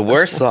 The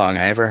worst song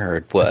I ever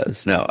heard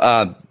was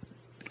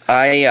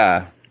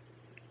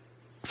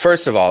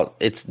first of all,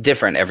 it's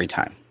different every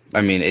time. I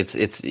mean,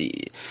 it's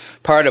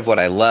part of what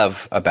I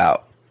love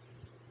about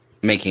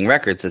making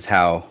records is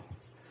how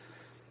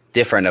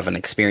different of an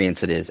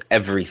experience it is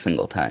every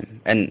single time.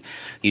 And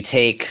you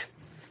take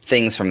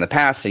things from the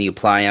past and you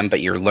apply them, but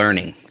you're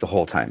learning the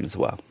whole time as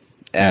well.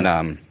 And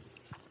I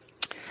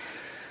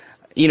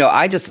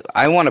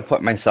want to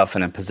put myself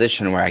in a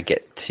position where I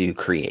get to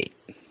create,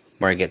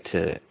 where I get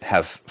to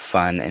have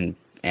fun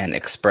and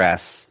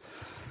express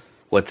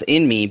what's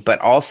in me, but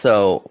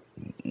also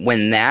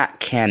when that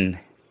can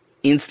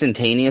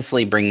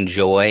instantaneously bring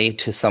joy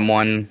to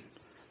someone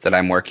that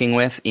I'm working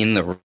with in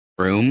the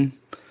room,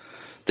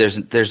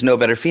 there's no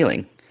better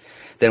feeling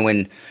than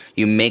when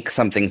you make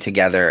something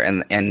together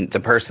and the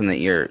person that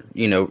you're,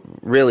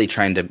 really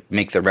trying to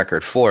make the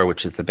record for,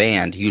 which is the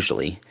band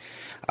usually,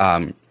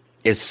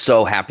 is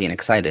so happy and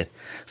excited.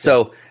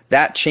 So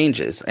that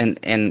changes.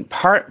 And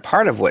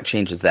part of what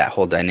changes that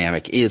whole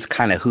dynamic is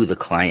kind of who the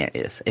client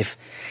is. If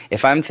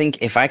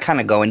I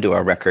kind of go into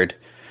a record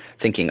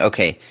thinking,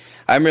 okay,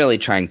 I'm really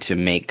trying to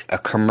make a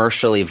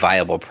commercially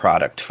viable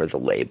product for the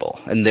label,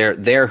 and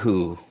they're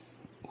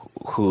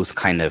who's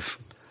kind of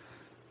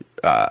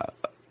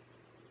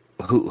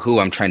who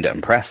I'm trying to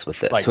impress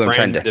with this. Like who I'm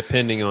trying to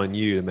depending on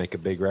you to make a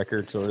big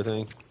record, sort of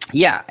thing.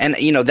 Yeah, and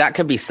that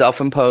could be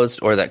self-imposed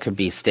or that could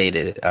be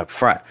stated up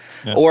front.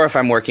 Yeah. Or if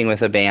I'm working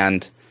with a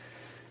band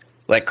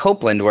like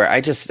Copeland, where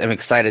I just am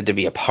excited to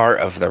be a part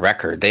of the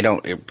record, they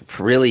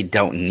really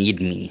don't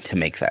need me to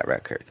make that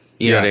record.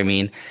 You know what I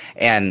mean?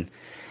 And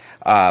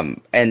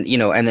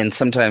then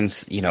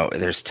sometimes,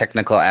 there's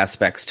technical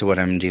aspects to what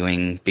I'm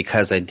doing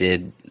because I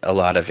did a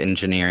lot of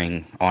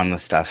engineering on the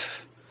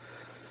stuff.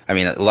 I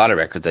mean, a lot of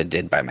records I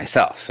did by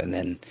myself, and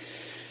then,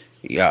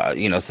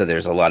 so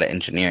there's a lot of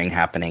engineering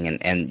happening,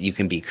 and you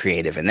can be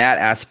creative in that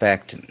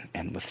aspect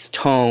and with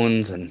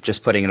tones and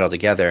just putting it all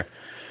together.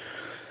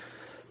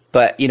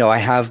 But, I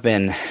have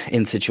been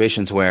in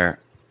situations where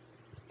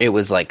it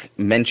was like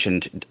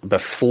mentioned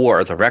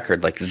before the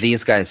record, like,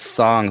 these guys'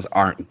 songs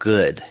aren't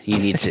good. You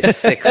need to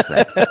fix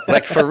them.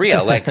 Like, for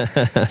real. Like,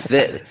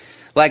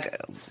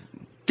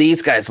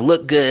 these guys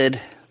look good.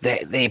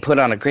 They put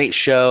on a great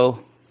show.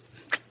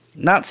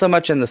 Not so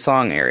much in the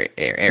song area.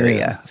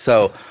 Yeah.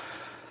 So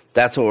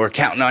that's what we're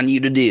counting on you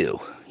to do.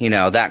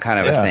 That kind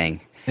of a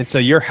thing. And so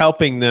you're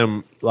helping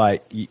them,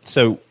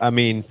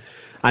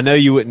 I know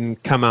you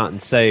wouldn't come out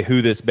and say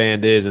who this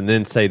band is and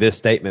then say this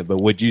statement, but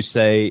would you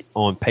say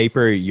on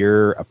paper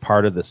you're a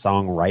part of the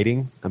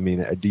songwriting? I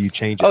mean, do you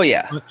change it? Oh,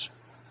 yeah. Much?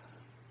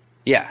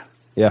 Yeah.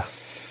 Yeah.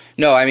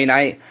 No, I mean,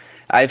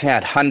 I've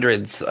had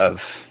hundreds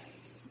of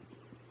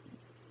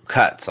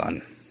cuts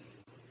on,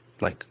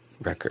 like,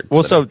 records.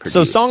 Well, that so I've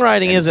produced.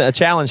 songwriting And- isn't a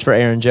challenge for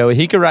Aaron, Joey.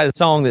 He could write a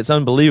song that's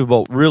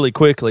unbelievable really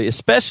quickly,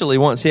 especially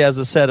once he has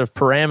a set of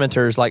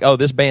parameters like, oh,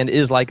 this band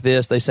is like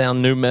this. They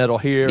sound new metal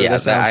here. Yeah, they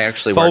sound I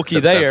actually folky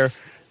worked there.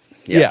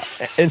 Yeah.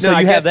 And so No,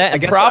 I you have guess- that, I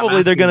and guess probably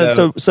I'm they're going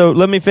asking to. So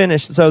let me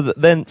finish.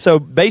 So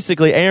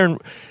basically, Aaron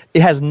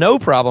has no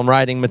problem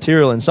writing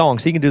material and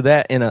songs. He can do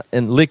that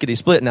in lickety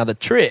split. Now the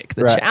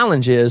Right.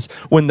 challenge is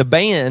when the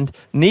band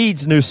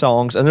needs new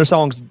songs and their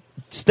songs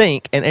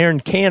stink, and Aaron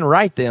can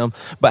write them,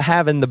 but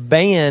having the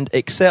band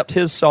accept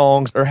his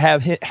songs or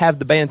have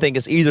the band think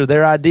it's either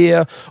their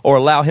idea or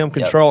allow him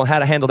control and how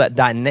to handle that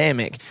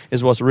dynamic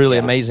is what's really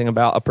amazing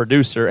about a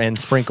producer, and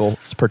Sprinkle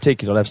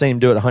particularly. I've seen him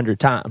do it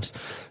 100 times.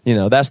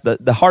 That's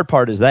the hard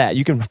part is that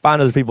you can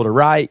find other people to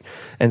write,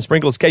 and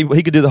Sprinkle's capable.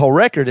 He could do the whole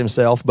record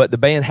himself, but the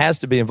band has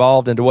to be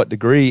involved, and to what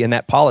degree, and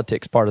that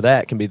politics part of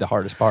that can be the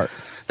hardest part.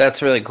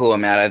 That's really cool,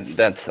 Matt.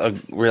 That's a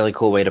really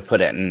cool way to put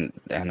it, and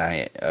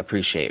I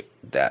appreciate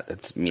that.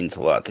 It means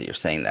a lot that you're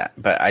saying that.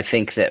 But I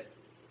think that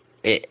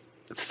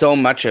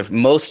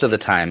most of the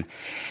time,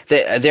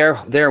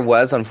 there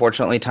was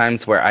unfortunately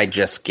times where I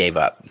just gave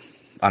up.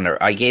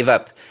 I gave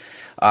up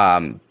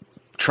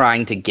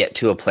trying to get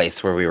to a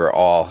place where we were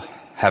all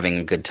having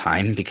a good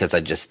time because I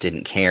just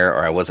didn't care,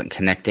 or I wasn't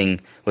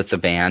connecting with the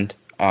band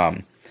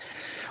on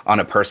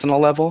a personal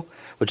level,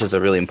 which is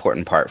a really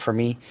important part for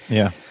me.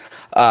 Yeah.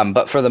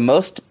 But for the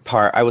most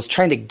part, I was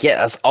trying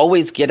to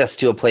always get us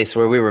to a place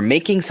where we were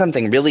making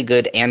something really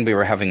good and we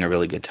were having a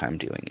really good time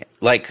doing it.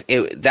 Like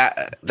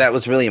that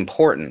was really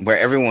important, where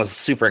everyone was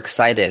super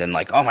excited and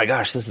like, oh my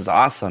gosh, this is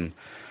awesome.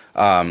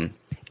 And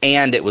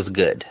it was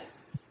good,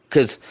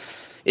 because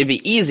it'd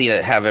be easy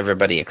to have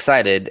everybody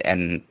excited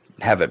and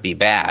have it be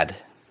bad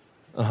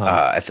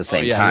at the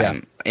same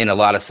time. In a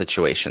lot of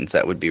situations,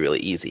 that would be really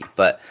easy.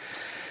 But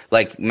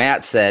like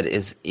Matt said,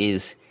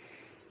 is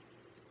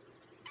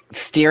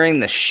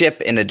steering the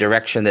ship in a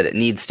direction that it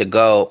needs to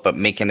go, but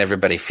making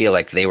everybody feel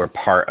like they were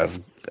part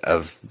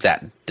of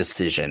that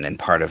decision and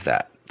part of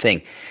that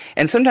thing.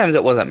 And sometimes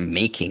it wasn't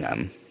making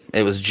them;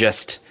 it was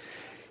just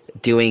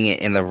doing it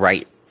in the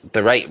right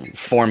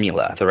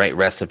formula, the right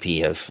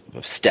recipe of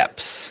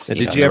steps.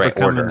 Did you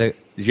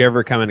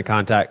ever come into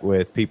contact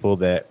with people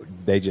that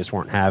they just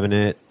weren't having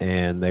it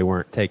and they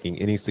weren't taking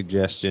any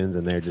suggestions,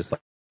 and they're just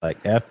like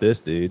F this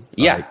dude?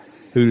 Yeah. Like,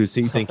 who does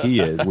he think he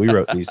is? We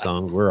wrote these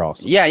songs. We're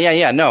awesome.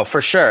 Yeah. No, for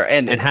sure.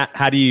 And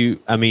how do you,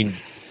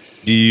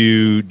 do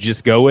you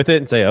just go with it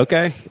and say,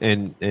 okay,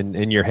 and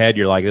in your head,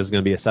 you're like, this is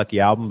going to be a sucky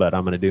album, but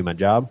I'm going to do my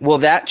job? Well,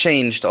 that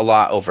changed a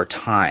lot over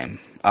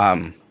time.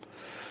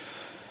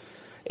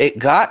 It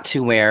got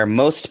to where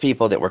most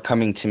people that were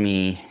coming to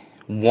me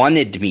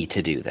wanted me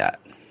to do that.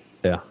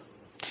 Yeah.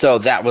 So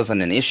that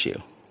wasn't an issue.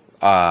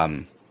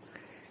 And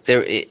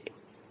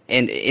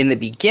in the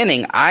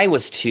beginning, I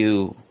was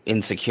too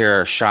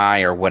insecure or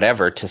shy or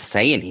whatever to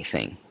say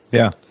anything.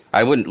 Yeah.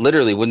 I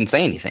wouldn't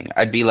say anything.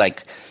 I'd be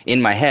like,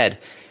 in my head,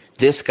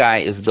 this guy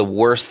is the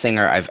worst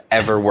singer I've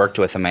ever worked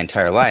with in my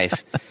entire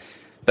life.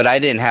 But I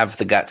didn't have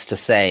the guts to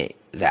say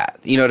that.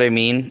 You know what I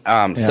mean?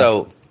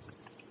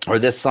 Or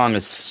this song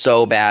is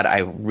so bad, I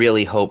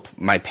really hope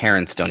my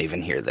parents don't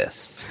even hear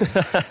this.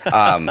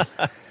 But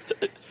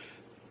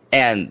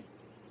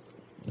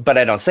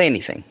I don't say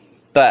anything.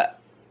 But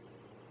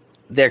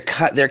there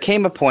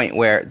came a point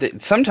where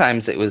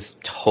sometimes it was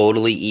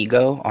totally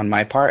ego on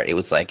my part. It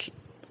was like,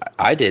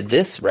 I did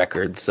this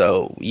record,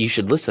 so you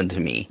should listen to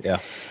me. Yeah.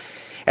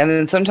 And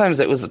then sometimes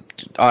it was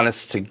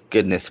honest to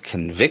goodness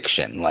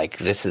conviction, like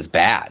this is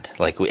bad,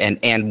 like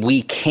and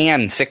we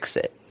can fix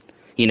it.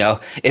 You know,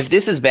 if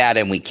this is bad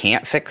and we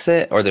can't fix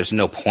it, or there's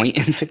no point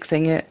in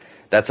fixing it,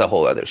 that's a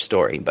whole other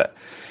story. But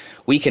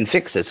we can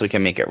fix it, so we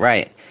can make it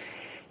right.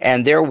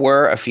 And there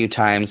were a few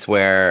times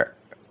where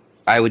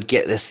I would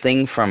get this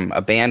thing from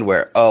a band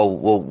where, oh,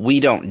 well, we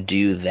don't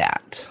do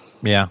that.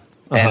 Yeah.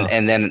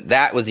 And then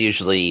that was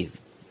usually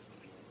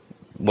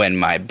when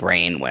my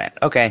brain went,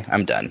 okay,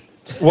 I'm done.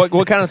 What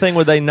kind of thing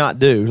would they not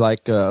do?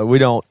 Like we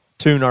don't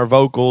tune our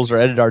vocals or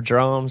edit our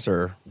drums,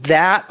 or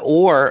that,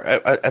 or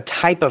a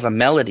type of a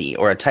melody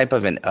or a type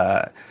of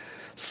a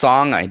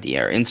song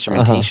idea or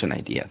instrumentation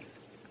idea.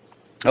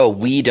 Oh,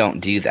 we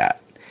don't do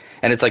that.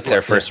 And it's like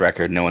their first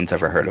record. No one's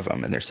ever heard of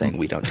them, and they're saying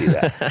we don't do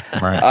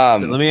that. Right.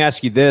 So let me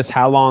ask you this: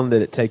 how long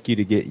did it take you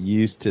to get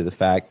used to the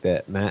fact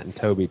that Matt and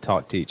Toby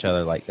talk to each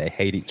other like they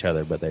hate each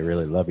other, but they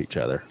really love each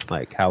other?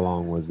 Like, how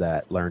long was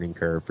that learning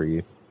curve for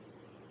you?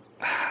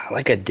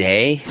 Like a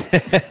day.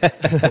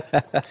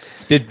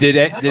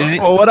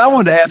 Well, what I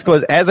wanted to ask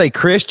was, as a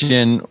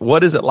Christian,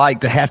 what is it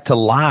like to have to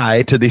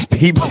lie to these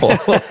people?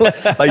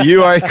 Like,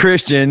 you are a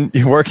Christian,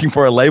 you're working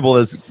for a label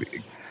that's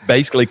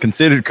basically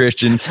considered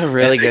Christian. That's a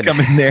really good.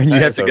 Come in there and you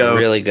have to go.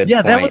 Really good. Yeah,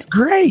 point. that was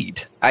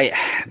great.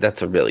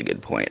 That's a really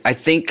good point. I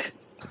think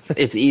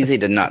it's easy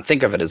to not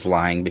think of it as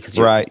lying because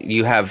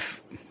you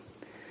have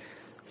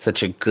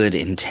such a good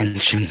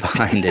intention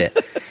behind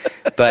it,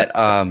 but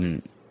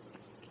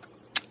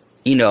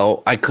you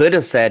know, I could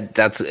have said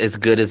that's as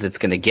good as it's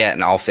going to get,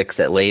 and I'll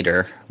fix it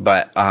later.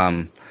 But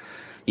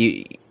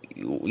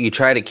you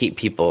try to keep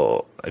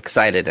people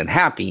excited and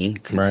happy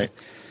because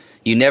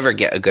you never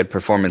get a good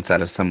performance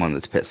out of someone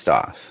that's pissed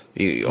off.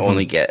 You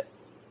only get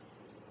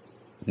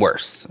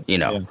worse, you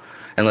know,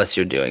 unless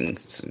you're doing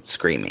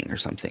screaming or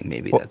something.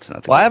 Maybe that's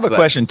not the Well, case. I have a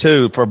question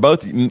too. For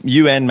both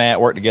you and Matt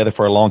worked together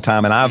for a long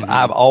time, and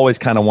I've always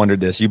kind of wondered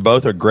this. You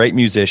both are great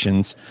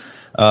musicians.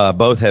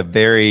 Both have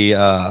very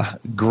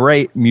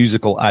great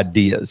musical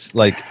ideas.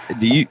 Like,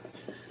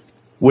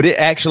 would it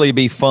actually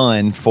be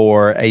fun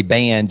for a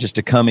band just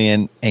to come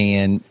in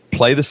and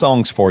play the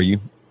songs for you?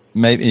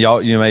 Maybe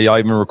y'all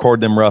even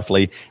record them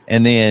roughly,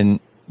 and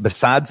then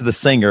besides the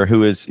singer,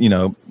 who is, you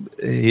know,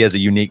 he has a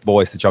unique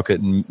voice that y'all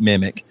couldn't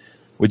mimic,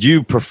 would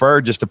you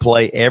prefer just to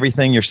play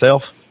everything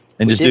yourself?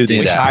 And just do the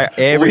entire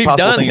every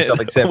possible thing yourself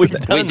except we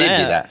did do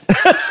that.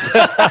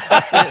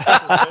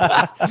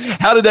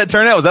 How did that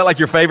turn out? Was that like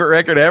your favorite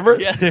record ever?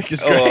 yeah,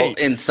 it's great. Well,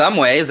 in some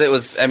ways, it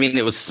was. I mean,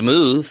 it was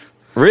smooth.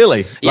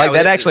 Really? Yeah, like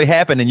that actually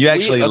happened, and you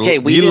actually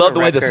you love the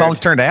way the songs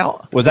turned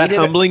out? Was that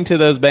humbling to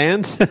those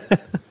bands?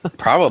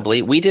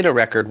 Probably. We did a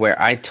record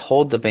where I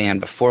told the band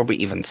before we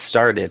even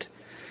started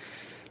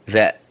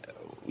that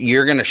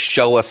you're going to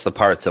show us the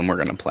parts and we're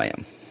going to play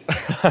them.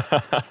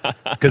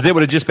 Because it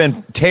would have just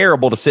been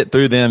terrible to sit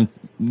through them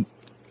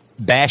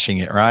bashing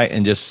it, right,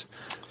 and just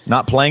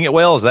not playing it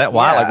well. Is that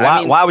why?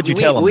 Yeah, why would you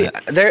tell them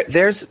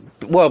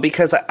that?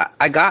 Because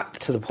I got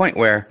to the point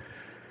where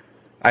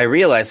I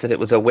realized that it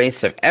was a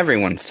waste of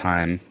everyone's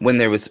time when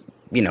there was,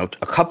 you know,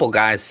 a couple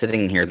guys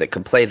sitting here that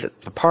could play the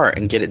part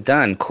and get it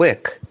done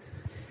quick.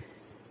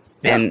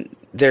 Yeah. And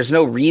there's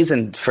no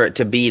reason for it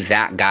to be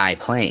that guy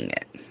playing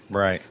it.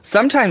 Right.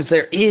 Sometimes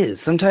there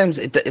is. Sometimes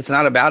it's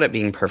not about it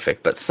being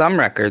perfect, but some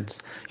records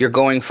you're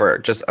going for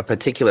just a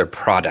particular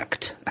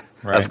product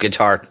of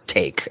guitar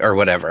take or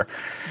whatever.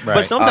 Right.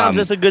 But sometimes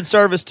it's a good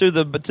service to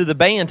the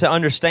band to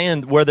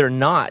understand where they're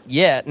not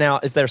yet. Now,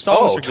 if their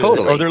songs are good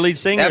or their lead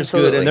singer is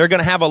good and they're going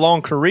to have a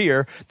long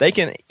career, they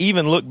can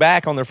even look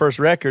back on their first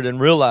record and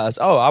realize,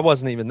 oh, I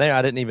wasn't even there.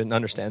 I didn't even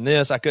understand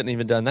this. I couldn't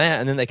even done that.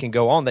 And then they can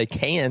go on. They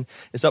can.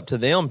 It's up to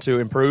them to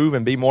improve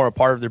and be more a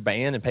part of their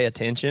band and pay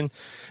attention.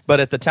 But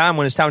at the time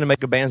when it's time to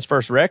make a band's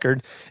first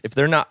record, if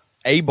they're not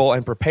able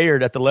and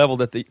prepared at the level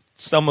that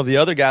some of the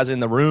other guys in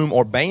the room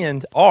or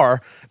band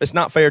are, it's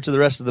not fair to the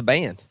rest of the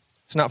band.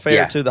 It's not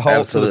fair to the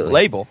whole to the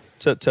label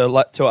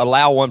to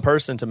allow one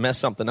person to mess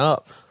something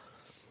up.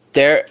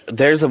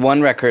 There's a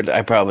one record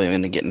I probably am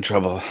going to get in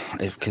trouble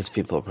because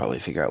people will probably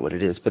figure out what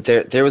it is. But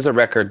there was a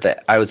record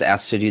that I was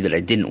asked to do that I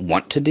didn't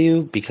want to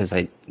do because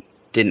I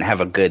didn't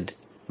have a good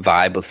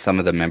vibe with some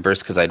of the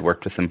members because I'd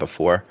worked with them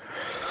before.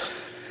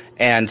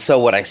 And so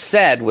what I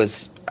said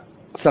was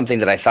something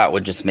that I thought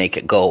would just make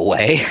it go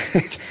away,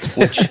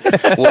 which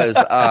was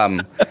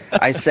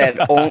I said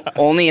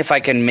only if I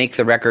can make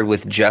the record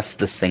with just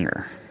the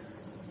singer.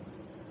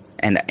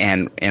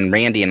 And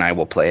Randy and I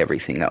will play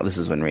everything else. This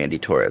is when Randy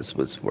Torres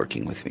was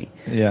working with me.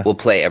 Yeah. We'll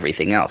play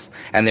everything else.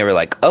 And they were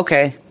like,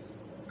 okay.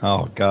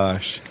 Oh,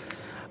 gosh.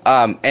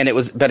 And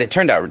but it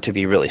turned out to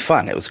be really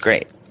fun. It was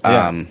great.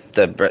 Yeah.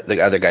 The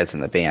other guys in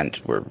the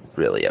band were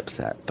really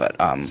upset, but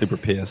Super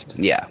pissed.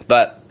 yeah,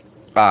 but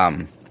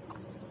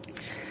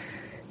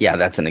yeah,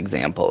 that's an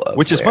example of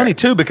Which is where- funny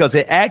too, because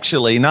it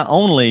actually not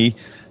only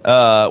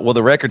will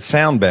the records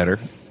sound better,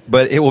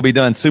 but it will be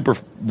done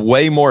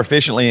way more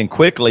efficiently and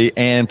quickly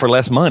and for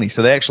less money.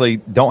 So they actually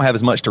don't have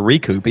as much to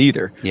recoup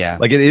either. Yeah.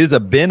 Like it is a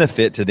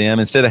benefit to them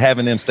instead of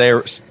having them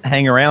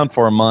hang around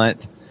for a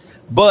month.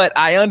 But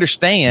I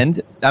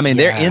understand. I mean,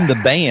 they're in the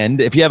band.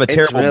 If you have a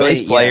terrible really-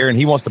 bass player and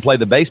he yes. wants to play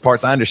the bass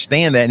parts, I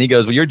understand that. And he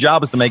goes, well, your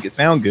job is to make it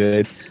sound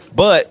good.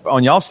 But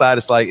on y'all side,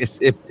 it's like,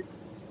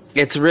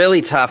 It's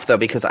really tough though,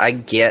 because I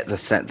get the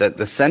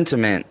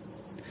sentiment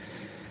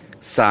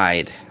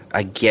side.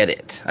 I get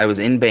it. I was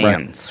in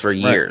bands for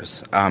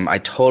years. I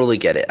totally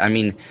get it. I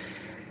mean,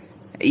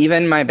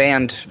 even my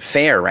band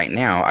Fair right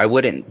now, I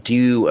wouldn't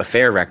do a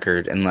Fair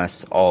record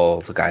unless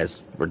all the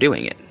guys were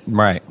doing it.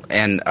 right.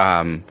 And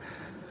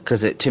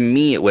because to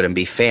me it wouldn't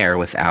be fair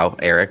without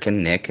Eric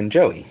and Nick and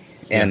Joey.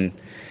 And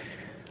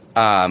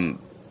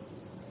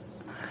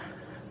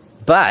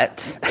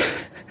but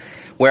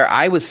where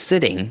I was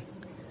sitting,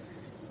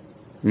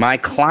 my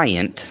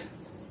client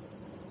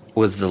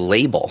was the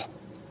label,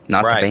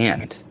 not Right. the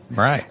band.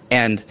 Right.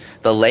 And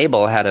the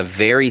label had a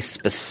very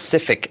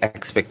specific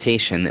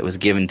expectation that was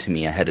given to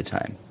me ahead of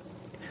time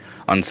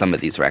on some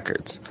of these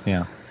records.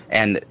 Yeah.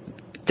 And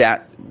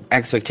that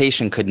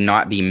expectation could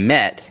not be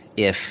met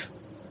if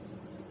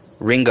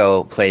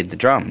Ringo played the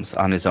drums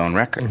on his own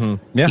record.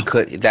 Yeah.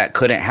 That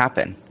couldn't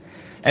happen.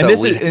 And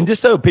So and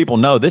just so people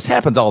know, this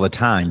happens all the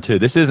time too.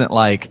 This isn't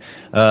like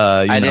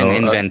I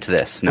didn't invent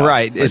this. No,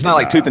 right. I It's did not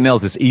like Tooth and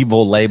Nail's this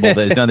evil label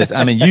that's done this.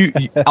 I mean, you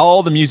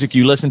all the music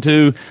you listen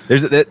to,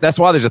 that's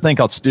why there's a thing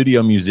called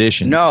studio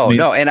musicians. No, I mean,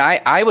 no, and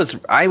I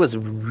was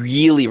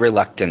really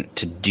reluctant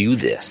to do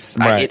this.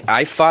 Right.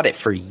 I fought it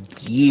for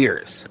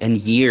years and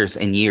years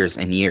and years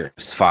and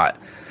years. Fought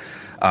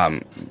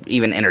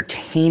even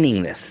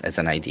entertaining this as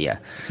an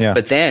idea. Yeah.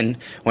 But then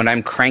when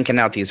I'm cranking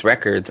out these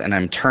records and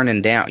I'm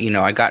turning down,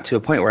 I got to a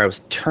point where I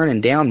was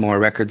turning down more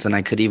records than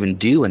I could even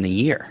do in a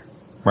year.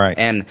 Right.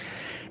 And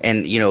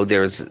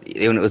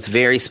it was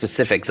very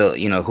specific.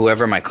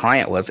 Whoever my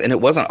client was, and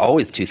it wasn't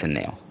always Tooth and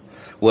Nail,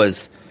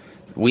 was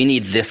we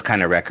need this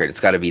kind of record.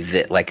 It's got to be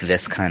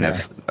this kind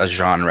of a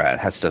genre. It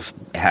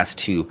has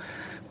to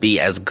be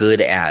as good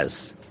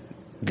as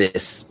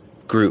this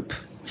group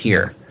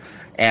here.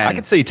 And I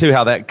can see too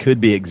how that could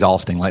be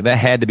exhausting. Like that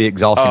had to be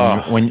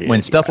exhausting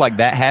when stuff like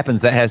that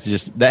happens. That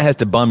has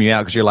to bum you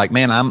out because you're like,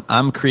 man,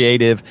 I'm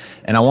creative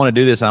and I want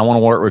to do this and I want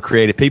to work with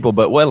creative people.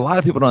 But what a lot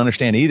of people don't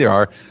understand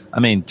either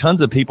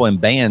tons of people in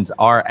bands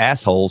are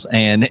assholes,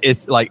 and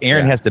it's like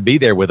Aaron has to be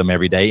there with them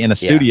every day in a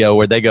studio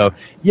where they go,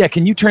 yeah,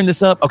 can you turn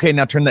this up? Okay,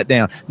 now turn that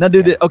down. Now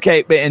do this.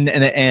 Okay, and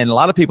a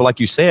lot of people, like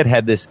you said,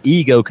 have this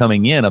ego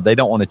coming in of they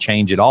don't want to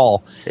change at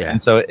all,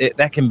 and so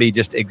that can be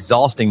just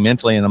exhausting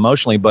mentally and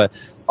emotionally. But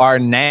are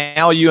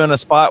now you in a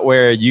spot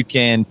where you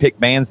can pick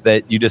bands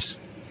that you just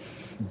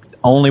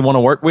only want to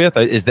work with?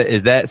 Is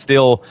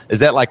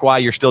that like why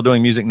you're still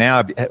doing music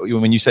now?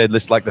 When you said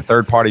this is like the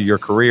third part of your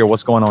career,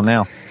 what's going on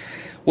now?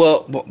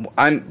 Well,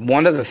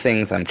 one of the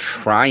things I'm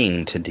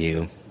trying to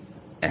do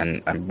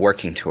and I'm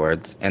working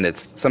towards, and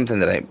it's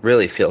something that I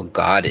really feel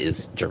God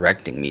is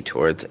directing me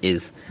towards,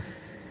 is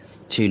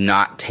to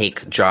not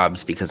take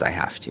jobs because I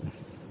have to.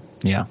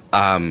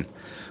 Yeah.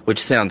 Which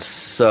sounds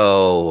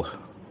so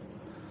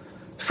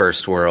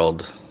first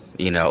world,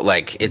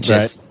 like it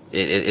just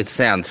it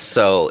sounds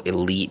so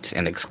elite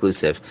and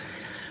exclusive.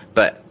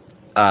 But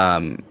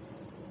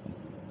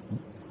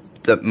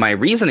my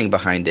reasoning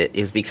behind it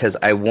is because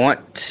I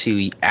want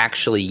to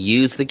actually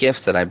use the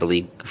gifts that I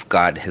believe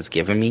God has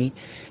given me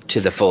to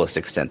the fullest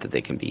extent that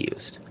they can be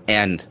used.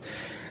 And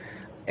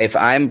if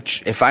I'm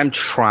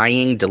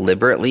trying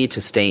deliberately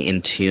to stay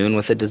in tune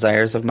with the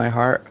desires of my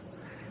heart,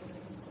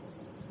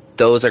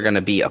 those are going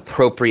to be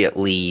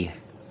appropriately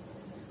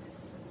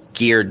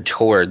geared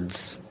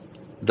towards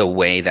the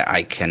way that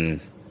I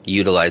can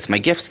utilize my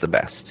gifts the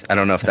best. I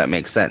don't know if that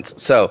makes sense.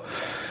 So,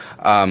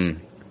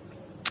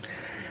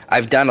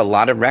 I've done a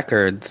lot of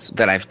records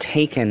that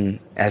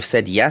I've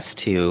said yes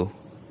to,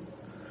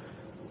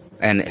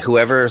 and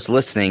whoever's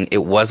listening,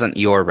 it wasn't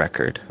your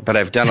record, but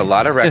I've done a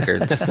lot of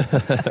records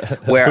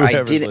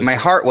where my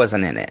heart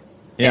wasn't in it.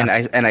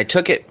 Yeah. And I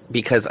took it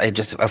because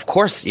of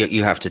course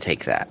you have to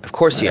take that. Of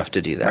course you have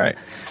to do that. Right.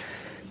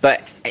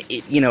 But,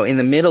 in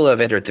the middle of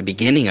it or at the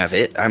beginning of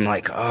it, I'm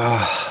like,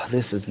 oh,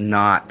 this is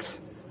not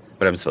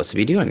what I'm supposed to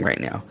be doing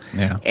right now.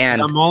 Yeah.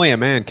 And I'm Only a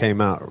Man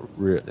came out.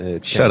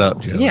 Shut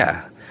up, Joe.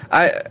 yeah.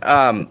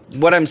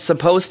 What I'm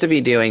supposed to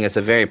be doing is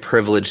a very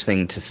privileged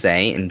thing to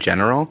say in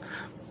general.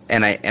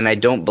 And I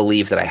don't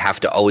believe that I have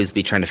to always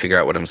be trying to figure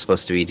out what I'm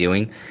supposed to be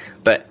doing.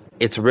 But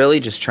it's really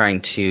just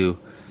trying to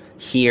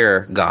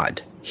hear God,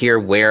 hear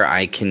where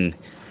I can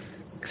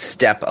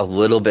step a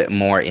little bit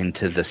more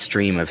into the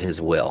stream of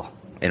his will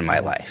in my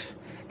life.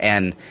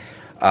 And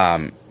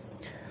I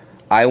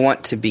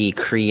want to be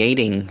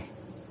creating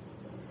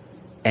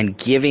and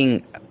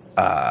giving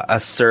a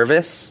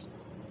service,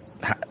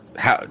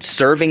 how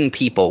serving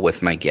people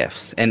with my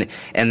gifts, and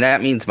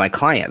that means my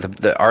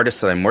client, the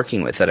artist that I'm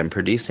working with, that I'm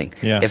producing.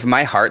 Yeah. If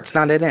my heart's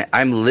not in it,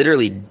 I'm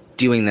literally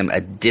doing them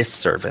a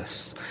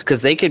disservice,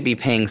 because they could be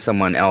paying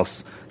someone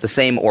else the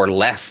same or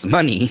less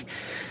money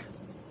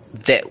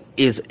that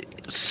is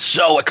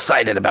so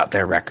excited about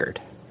their record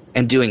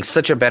and doing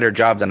such a better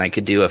job than I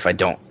could do if I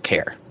don't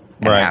care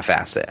and Right.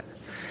 half-ass it.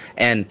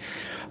 And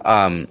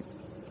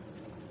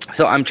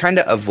so I'm trying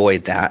to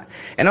avoid that.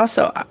 And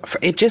also,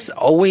 it just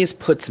always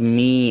puts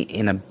me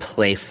in a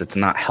place that's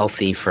not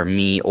healthy for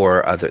me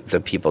or the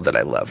people that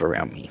I love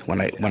around me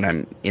when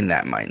I'm in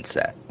that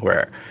mindset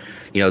where,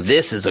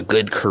 this is a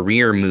good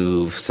career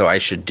move, so I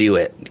should do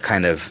it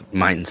kind of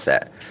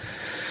mindset.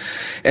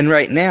 And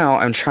right now,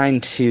 I'm trying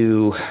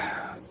to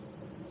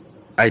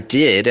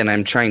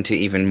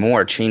even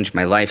more change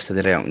my life so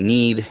that I don't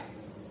need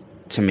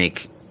to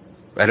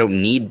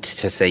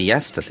say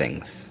yes to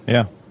things.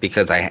 Yeah.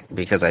 Because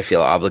I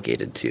feel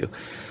obligated to.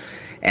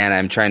 And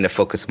I'm trying to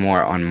focus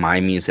more on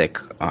my music,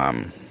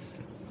 while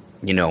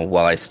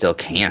I still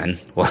can,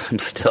 while I'm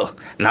still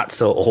not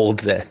so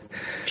old that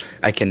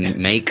I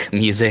can make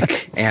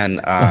music.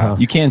 And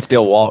You can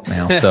still walk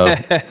now, so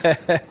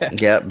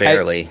yeah,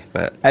 barely.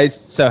 But Hey,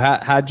 so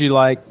how'd you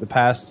like the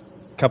past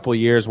couple of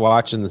years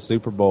watching the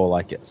Super Bowl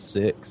like at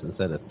 6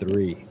 instead of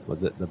 3?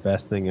 Was it the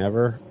best thing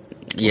ever?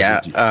 yeah,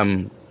 I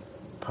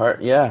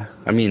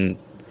mean,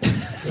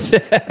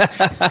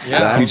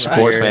 yeah, huge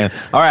sports fan.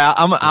 All right,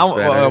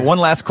 I'm one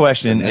last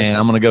question, and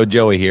I'm going to go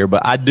Joey here.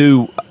 But I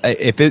do,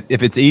 if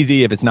it's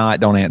easy, if it's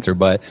not, don't answer.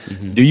 But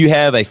do you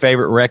have a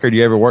favorite record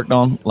you ever worked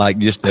on? Like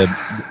just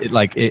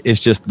it's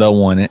just the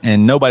one,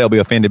 and nobody will be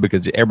offended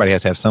because everybody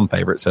has to have some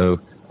favorite. So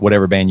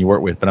whatever band you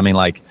work with, but I mean,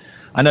 like,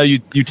 I know you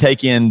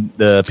take in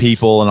the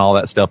people and all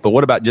that stuff, but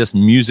what about just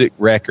music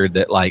record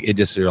that like it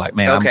just you're like,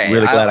 man, okay, I'm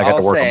really glad I got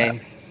to work on that.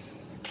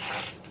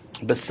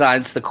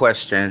 Besides the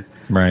question,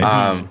 Right.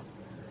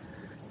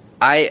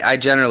 I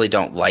generally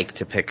don't like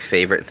to pick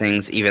favorite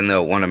things, even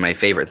though one of my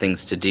favorite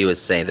things to do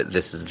is say that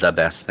this is the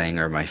best thing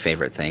or my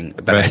favorite thing,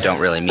 but Right. I don't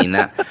really mean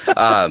that.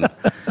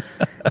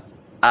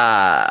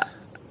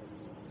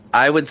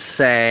 I would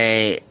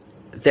say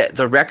that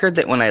the record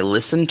that when I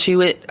listen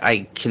to it,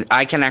 I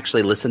can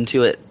actually listen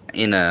to it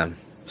in a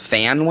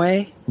fan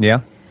way,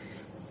 Yeah.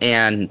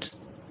 and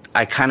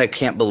I kind of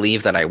can't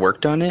believe that I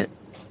worked on it,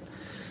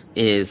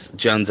 is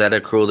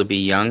Jonesetta Cruel to Be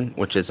Young,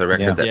 which is a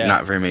record Yeah. that Yeah.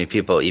 not very many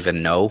people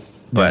even know.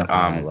 But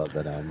I love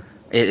that album.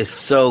 it is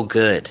so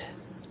good,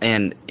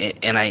 and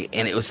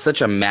it was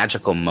such a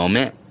magical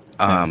moment.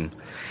 And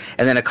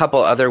then a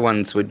couple other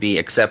ones would be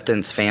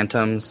Acceptance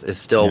Phantoms is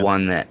still Yeah.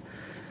 one that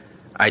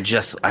I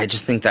just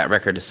think that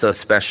record is so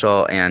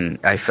special, and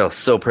I feel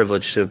so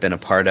privileged to have been a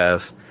part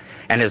of,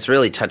 and has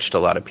really touched a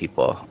lot of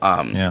people.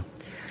 Yeah.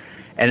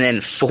 And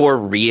then For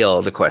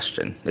Real, the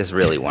question is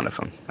really one of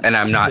them, and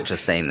I'm not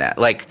just saying that.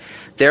 Like,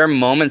 there are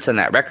moments in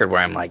that record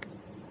where I'm like,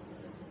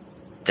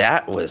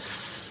 that was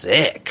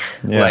sick.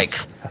 Yeah. Like,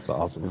 That's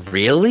awesome.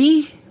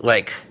 really?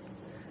 Like,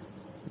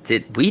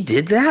 did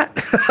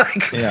that?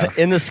 Like, Yeah.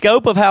 In the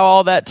scope of how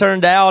all that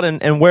turned out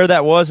and where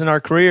that was in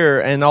our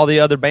career and all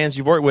the other bands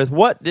you've worked with,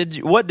 what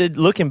did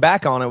looking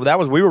back on it,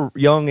 we were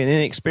young and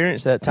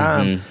inexperienced at that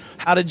time.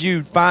 How did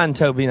you find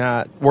Toby and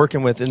I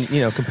working with, and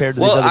compared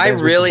to these well, other I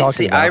bands we've been really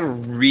talking about? I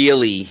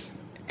really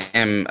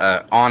am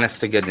a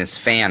honest to goodness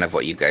fan of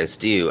what you guys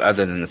do,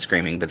 other than the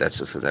screaming, but that's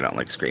just because I don't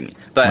like screaming.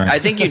 But Right. I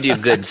think you do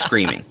good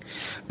screaming.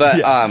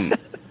 But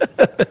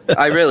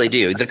I really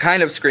do. The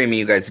kind of screaming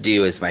you guys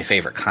do is my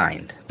favorite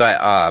kind. But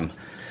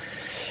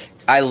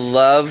I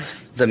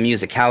love the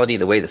musicality,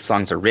 the way the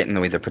songs are written,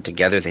 the way they're put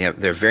together.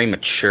 They're very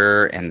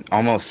mature and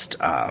almost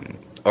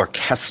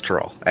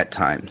orchestral at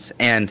times.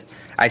 And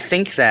I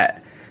think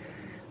that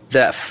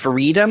the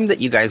freedom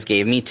that you guys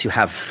gave me to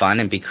have fun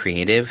and be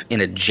creative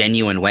in a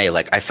genuine way,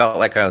 like I felt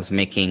like I was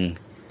making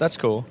That's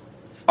cool.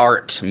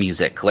 art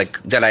music,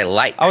 like that I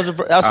like. That's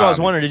what I was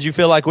wondering. Did you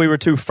feel like we were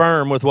too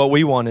firm with what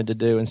we wanted to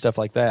do and stuff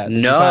like that? Did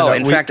you find No, out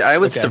in fact, I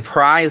was Okay.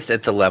 surprised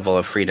at the level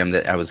of freedom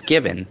that I was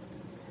given,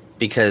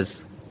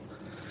 because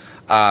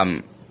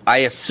I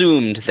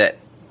assumed that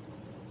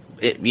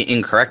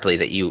incorrectly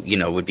that you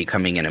would be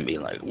coming in and be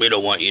like, we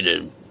don't want you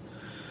to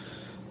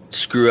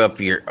screw up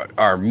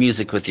our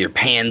music with your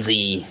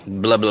pansy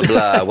blah blah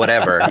blah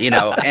whatever,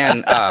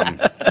 and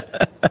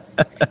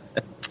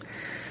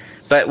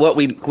but what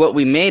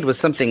we made was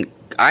something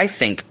I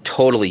think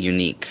totally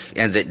unique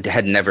and that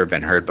had never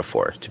been heard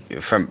before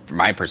from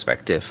my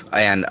perspective.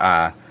 And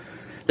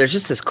there's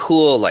just this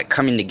cool like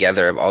coming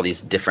together of all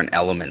these different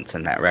elements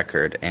in that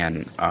record.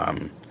 And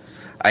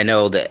I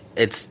know that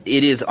it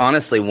is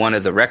honestly one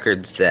of the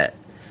records that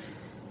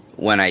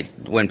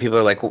when people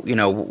are like,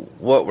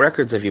 what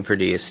records have you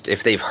produced?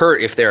 If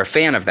they're a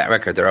fan of that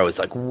record, they're always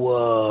like,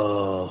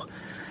 whoa.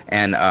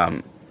 And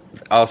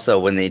also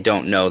when they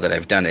don't know that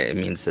I've done it, it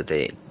means that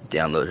they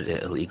downloaded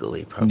it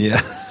illegally, probably.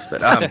 Yeah.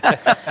 But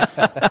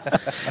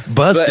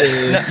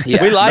Busted.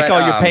 yeah, we like but,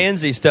 all your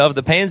pansy stuff.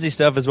 The pansy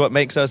stuff is what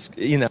makes us,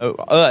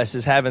 us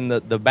is having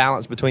the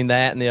balance between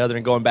that and the other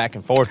and going back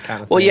and forth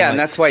kind of Well, thing. yeah, and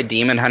that's why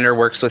Demon Hunter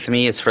works with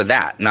me. Is for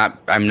that.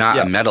 I'm not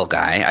Yeah. a metal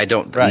guy. I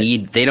don't Right.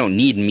 need. They don't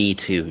need me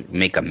to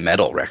make a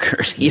metal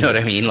record. You know what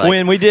I mean? Like,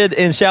 when we did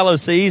In Shallow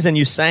Seas and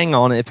you sang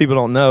on it, if people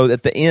don't know,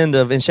 at the end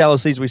of In Shallow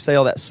Seas, we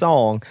sail that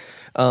song.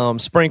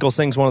 Sprinkle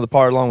sings one of the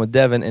part along with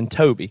Devin and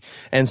Toby.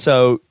 And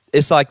so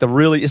it's like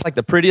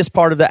the prettiest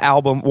part of the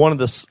album, one of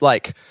the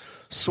like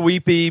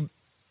sweepy,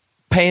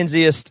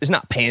 pansiest, it's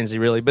not pansy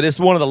really, but it's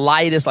one of the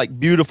lightest, like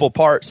beautiful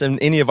parts in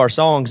any of our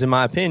songs, in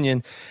my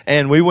opinion.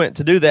 And we went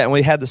to do that, and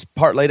we had this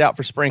part laid out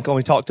for Sprinkle, and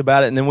we talked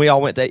about it, and then we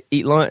all went to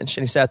eat lunch,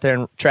 and he sat there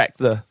and tracked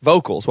the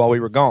vocals while we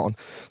were gone,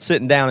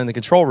 sitting down in the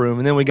control room.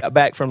 And then we got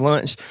back from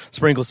lunch.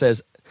 Sprinkle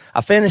says, I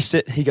finished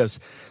it. He goes,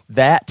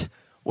 that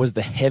was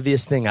the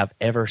heaviest thing I've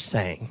ever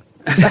sang.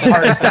 It's the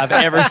hardest I've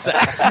ever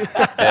sang.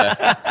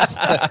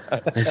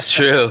 it's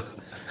true.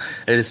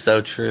 It is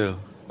so true.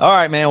 All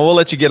right, man. We'll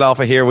let you get off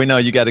of here. We know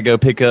you got to go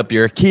pick up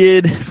your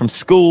kid from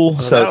school. Well,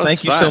 that so was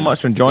thank you fun. so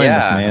much for joining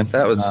us, man.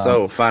 That was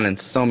so fun and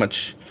so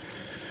much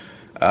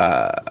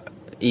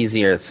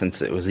easier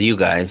since it was you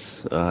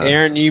guys.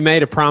 Aaron, you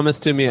made a promise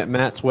to me at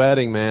Matt's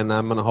wedding, man.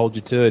 I'm going to hold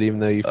you to it, even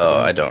though you. Oh,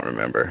 I don't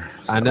remember.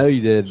 I know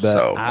you did, but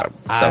So-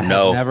 I've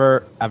no.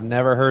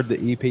 never heard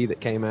the EP that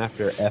came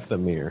after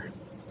Ephemer.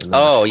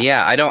 Oh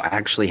yeah, I don't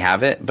actually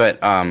have it, but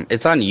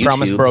it's on YouTube.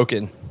 Promise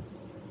broken.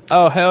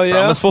 Oh hell yeah!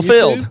 Promise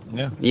fulfilled.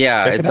 YouTube?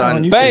 Yeah, Check it it's out on.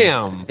 on YouTube.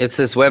 Bam! It's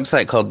this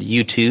website called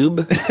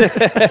YouTube.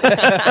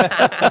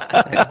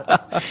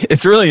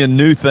 It's really a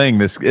new thing.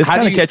 It's How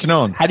kind do of you- catching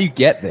on. How do you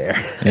get there?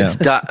 Yeah. It's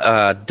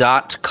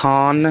dot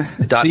con.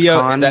 Dot C-O,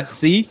 con. is that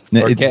C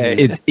No, or it's K?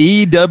 it's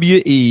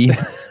EWE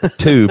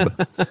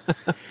tube.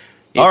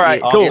 All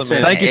right, cool. It's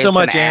an- Thank you so it's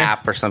much, an Aaron.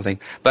 app or something.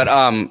 But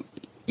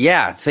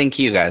yeah, thank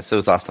you guys. It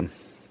was awesome.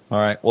 All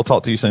right, we'll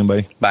talk to you soon,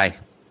 buddy. Bye.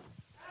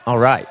 All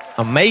right.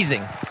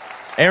 Amazing.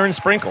 Aaron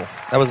Sprinkle.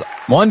 That was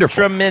Wonderful.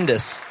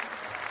 tremendous.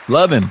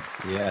 Love him.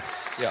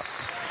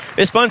 Yes.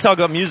 It's fun to talk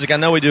about music. I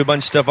know we do a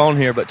bunch of stuff on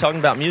here, but talking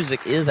about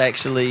music is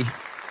actually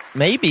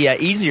maybe an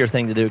easier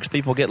thing to do because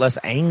people get less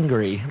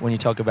angry when you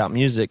talk about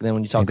music than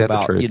when you talk Ain't that the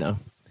about, truth?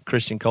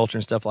 Christian culture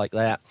and stuff like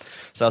that.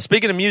 So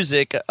speaking of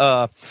music,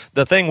 the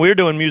thing we're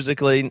doing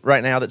musically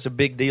right now that's a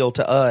big deal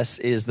to us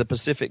is the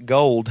Pacific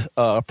Gold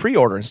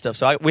pre-order and stuff.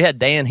 So we had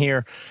Dan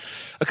here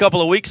a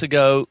couple of weeks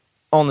ago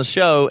on the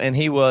show, and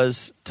he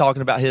was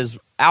talking about his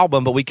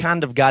album, but we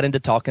kind of got into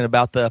talking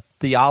about the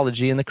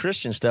theology and the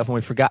Christian stuff, and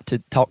we forgot to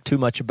talk too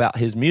much about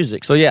his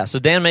music. So yeah, so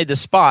Dan made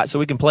this spot so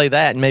we can play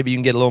that, and maybe you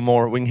can get a little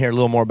more. We can hear a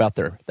little more about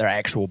their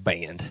actual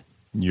band.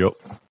 Yep.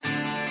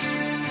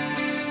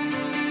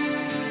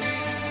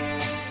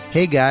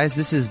 Hey guys,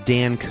 this is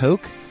Dan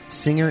Koch,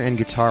 singer and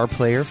guitar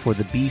player for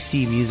the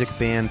BC music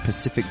band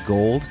Pacific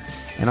Gold,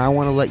 and I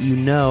want to let you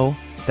know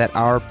that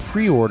our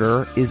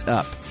pre-order is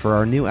up for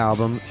our new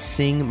album,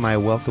 Sing My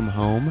Welcome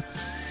Home.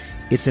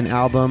 It's an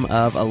album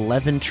of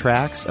 11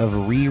 tracks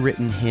of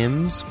rewritten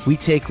hymns. We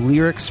take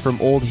lyrics from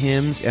old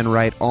hymns and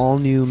write all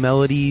new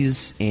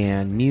melodies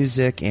and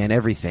music and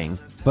everything.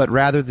 But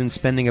rather than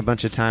spending a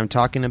bunch of time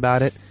talking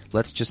about it,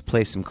 let's just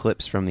play some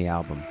clips from the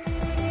album.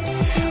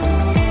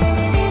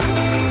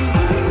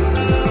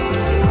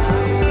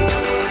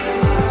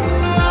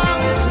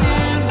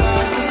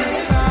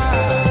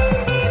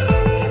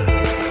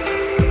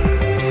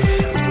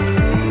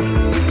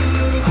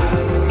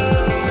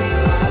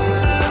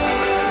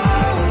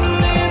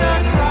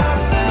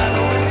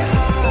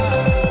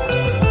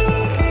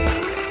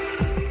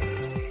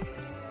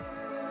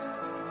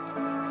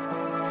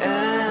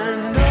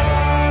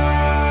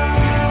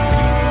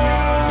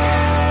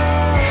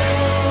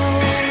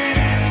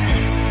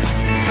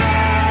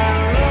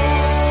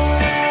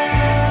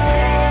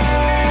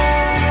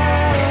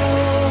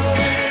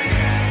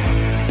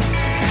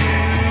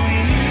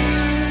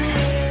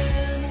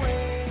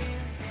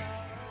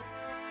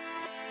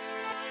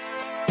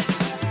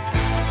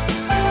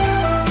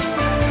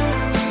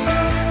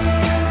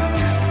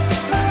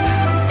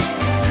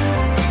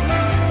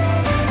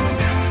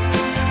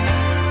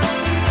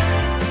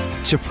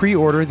 To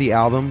pre-order the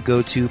album,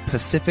 go to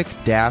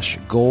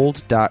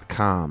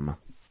pacific-gold.com.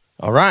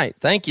 All right.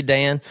 Thank you,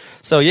 Dan.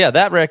 So, yeah,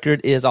 that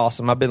record is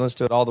awesome. I've been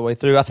listening to it all the way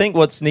through. I think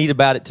what's neat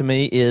about it to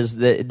me is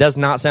that it does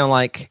not sound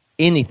like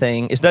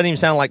anything. It doesn't even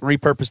sound like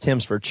repurposed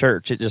hymns for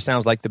church. It just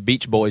sounds like the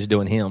Beach Boys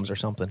doing hymns or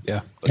something.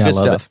 Yeah. Yeah, I Good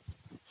love stuff.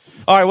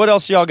 All right. What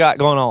else y'all got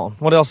going on?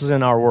 What else is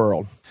in our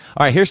world?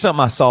 All right, here's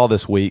something I saw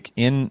this week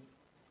in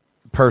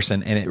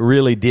person, and it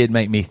really did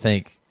make me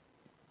think,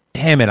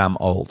 damn it, I'm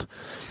old.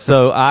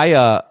 So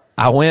I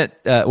went,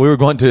 we were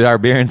going to our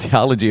beer and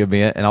theology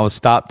event, and I was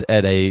stopped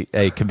at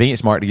a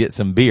convenience mart to get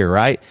some beer,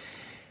 right?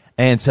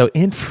 And so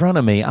in front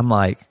of me, I'm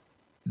like,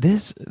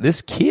 this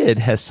kid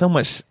has so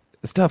much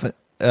stuff.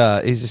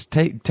 He's just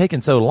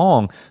taking so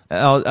long.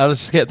 I was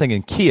just kept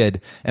thinking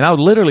kid, and I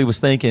literally was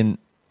thinking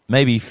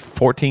maybe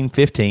 14,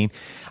 15.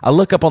 I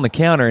look up on the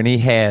counter and he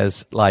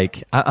has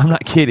like, I'm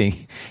not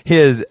kidding,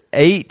 his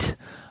 8.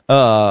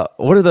 What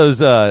are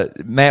those,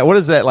 Matt? What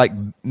is that like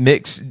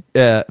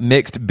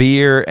mixed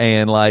beer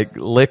and like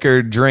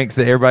liquor drinks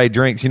that everybody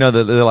drinks? You know,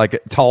 they're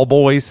like tall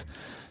boys.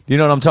 Do you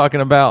know what I'm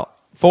talking about?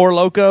 Four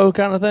Loko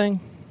kind of thing.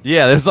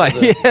 Yeah, there's like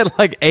he had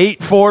like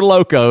 8 Four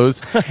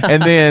Locos,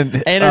 and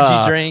then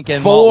energy drink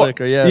and 4, malt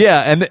liquor.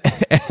 Yeah,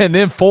 and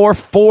then 4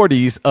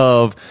 40s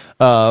of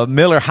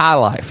Miller High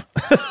Life.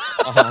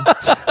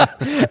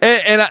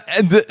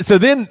 So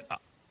then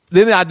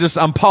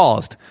I'm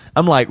paused.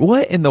 I'm like,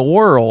 what in the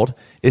world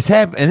is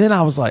happening? And then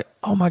I was like,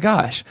 oh my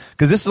gosh,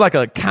 because this is like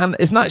a kind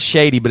of, it's not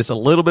shady, but it's a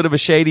little bit of a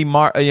shady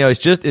it's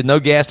just no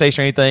gas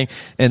station or anything,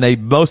 and they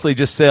mostly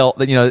just sell.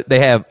 They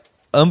have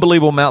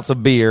unbelievable amounts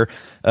of beer,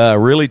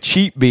 really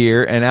cheap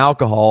beer and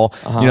alcohol.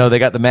 They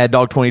got the Mad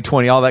Dog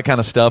 2020, all that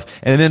kind of stuff.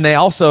 And then they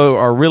also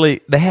are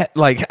they have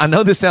like, I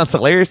know this sounds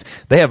hilarious,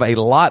 they have a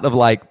lot of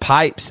like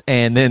pipes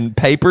and then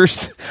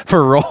papers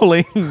for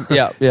rolling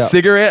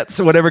cigarettes,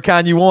 whatever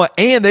kind you want.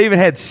 And they even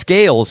had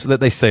scales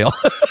that they sell.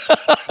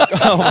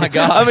 Oh my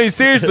god! I mean,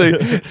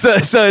 seriously. So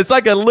it's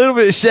like a little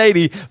bit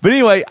shady. But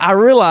anyway, I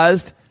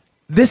realized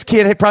this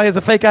kid probably has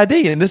a fake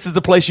ID, and this is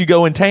the place you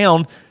go in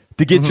town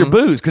to get your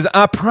booze. Because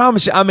I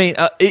promise you, I mean,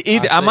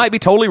 I might be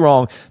totally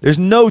wrong. There's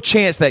no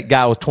chance that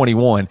guy was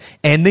 21.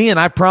 And then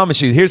I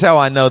promise you, here's how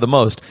I know the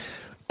most.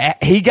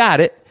 He got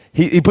it.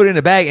 He put it in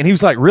a bag, and he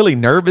was like really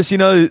nervous.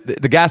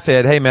 The guy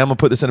said, "Hey man, I'm gonna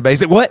put this in a bag." He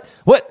said, "What?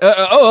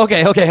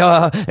 Okay."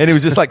 And he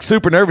was just like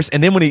super nervous.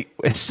 And then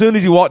as soon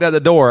as he walked out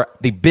the door,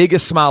 the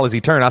biggest smile as he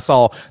turned, I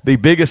saw the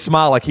biggest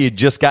smile, like he had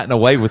just gotten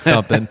away with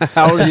something.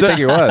 How old do you think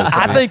he was?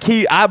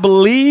 I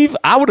believe,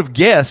 I would have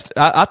guessed.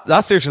 I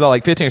seriously thought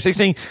like 15 or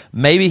 16.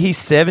 Maybe he's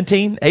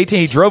 17, 18.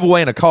 He drove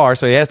away in a car,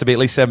 so he has to be at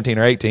least 17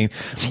 or 18.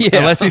 Yeah.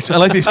 Unless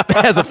he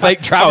has a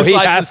fake driver's he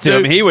license. Has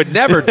to. He would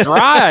never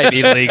drive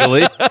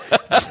illegally.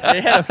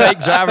 He had a fake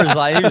driver's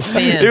license.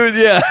 He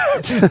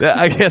was 10.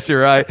 I guess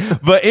you're right.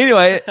 But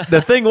anyway,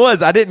 the thing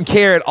was, I didn't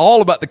care at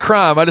all about the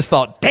crime. I just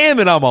thought, damn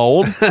it, I'm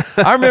old.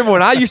 I remember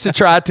when I used to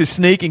try to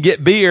sneak and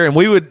get beer, and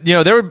we would,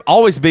 there would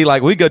always be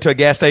like, we'd go to a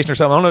gas station or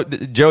something. I don't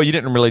know, Joe, you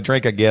didn't really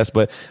drink, I guess,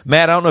 but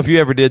Matt, I don't know if you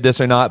ever did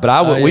this or not,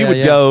 but we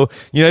would go,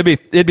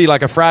 it'd be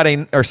like a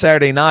Friday or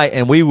Saturday night,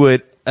 and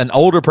an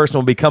older person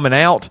would be coming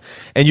out,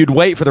 and you'd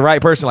wait for the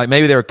right person, like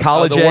maybe they were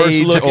college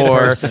age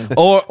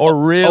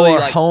or really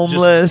like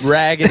homeless, just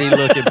raggedy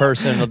looking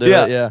person will do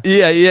it.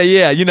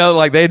 Yeah.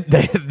 Like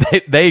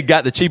they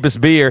got the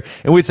cheapest beer,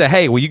 and we'd say,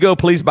 "Hey, will you go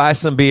please buy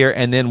some beer,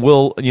 and then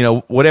we'll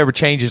whatever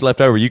change is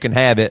left over, you can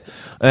have it."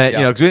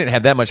 Because we didn't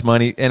have that much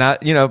money, and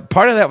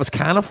part of that was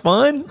kind of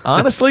fun,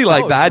 honestly.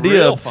 Like the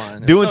idea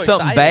of doing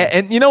something bad.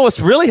 And what's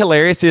really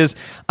hilarious is,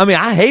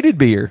 I hated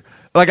beer.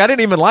 Like I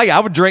didn't even like it.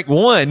 I would drink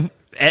one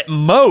at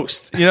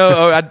most,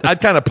 or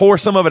I'd kind of pour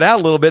some of it out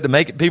a little bit to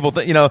make people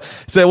think,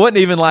 so it wasn't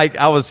even like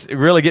I was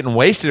really getting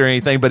wasted or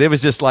anything, but it was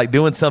just like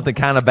doing something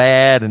kind of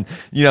bad and,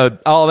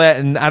 all that.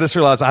 And I just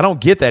realized I don't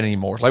get that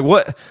anymore. Like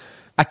what?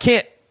 I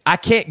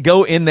can't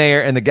go in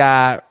there and the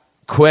guy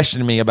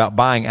questioning me about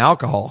buying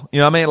alcohol.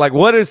 Like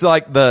what is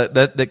like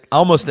the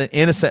almost an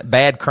innocent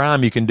bad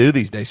crime you can do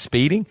these days?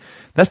 Speeding?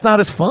 That's not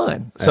as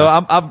fun. So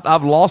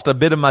I've lost a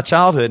bit of my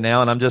childhood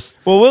now, and I'm just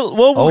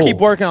we'll keep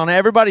working on it.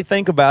 Everybody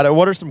think about it.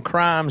 What are some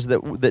crimes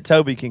that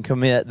Toby can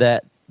commit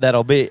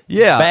that'll be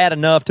bad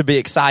enough to be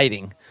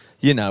exciting?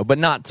 But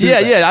not too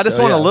bad. I just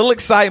want a little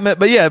excitement,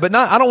 but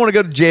not. I don't want to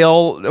go to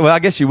jail. Well, I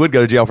guess you would go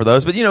to jail for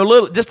those, but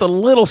just a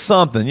little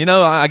something.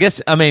 I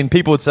guess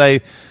people would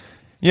say,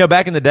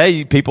 back in the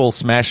day, people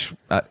smash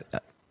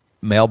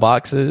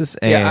mailboxes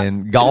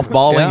and golf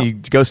balling. You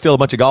go steal a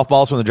bunch of golf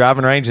balls from the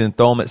driving range and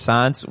throw them at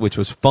signs, which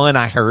was fun,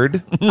 I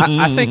heard.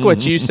 I think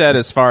what you said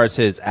as far as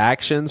his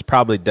actions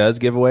probably does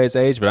give away his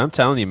age, but I'm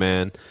telling you,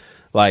 man,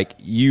 like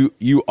you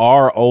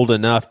are old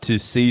enough to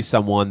see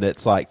someone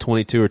that's like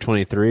 22 or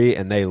 23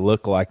 and they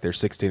look like they're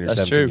 16 or that's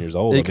 17 true. years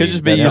old. It could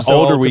just be the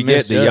older we get, the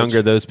misjudge.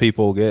 younger those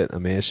people get.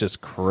 It's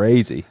just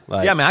crazy.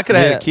 Like, I could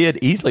have had a kid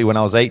easily when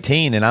I was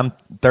 18, and I'm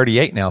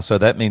 38 now, so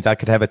that means I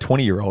could have a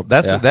 20-year-old.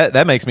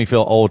 That makes me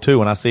feel old too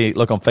when I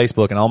look on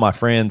Facebook and all my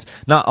friends,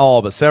 not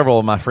all, but several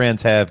of my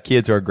friends have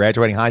kids who are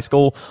graduating high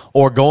school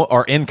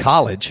or in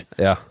college.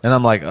 Yeah. And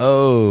I'm like,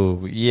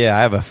 oh yeah, I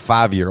have a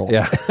 5-year-old.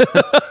 Yeah.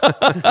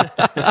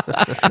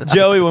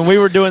 Joey, when we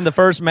were doing the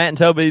first Matt and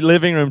Toby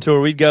living room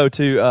tour, we'd go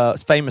to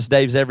Famous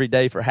Dave's every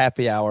day for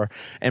happy hour.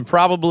 And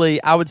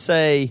probably, I would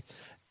say,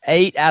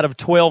 8 out of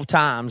 12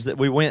 times that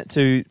we went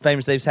to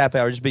Famous Dave's happy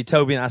hour, just be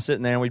Toby and I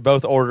sitting there, and we'd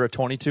both order a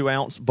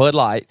 22-ounce Bud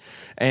Light.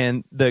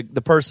 And the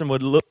person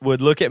would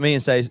look at me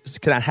and say,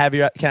 can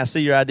I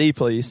see your ID,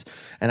 please?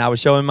 And I would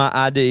show him my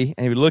ID,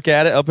 and he would look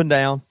at it up and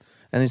down.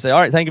 And he'd say, all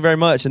right, thank you very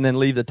much, and then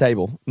leave the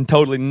table. And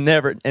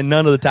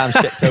none of the times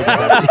check Toby's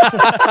ID.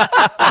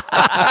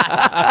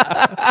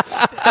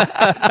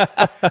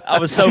 I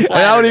was so flattered.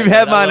 I don't even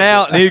have I mine loved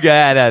out. it. And you go,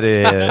 that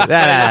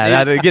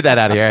is. Get that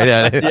out of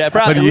here. Yeah,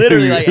 probably But you-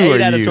 literally like who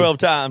 8 are out of you? 12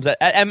 times.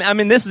 I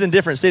mean, this is in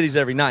different cities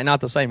every night,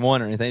 not the same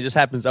one or anything. It just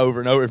happens over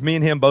and over. If me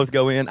and him both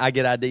go in, I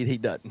get ID'd, he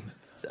doesn't.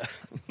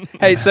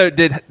 Hey, so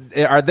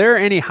are there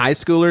any high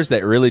schoolers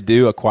that really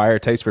do acquire a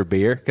taste for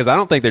beer? Because I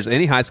don't think there's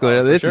any high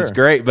schooler. This is sure.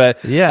 great,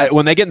 but Yeah.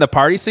 when they get in the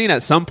party scene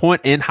at some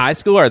point in high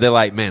school, are they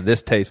like, man,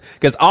 this tastes?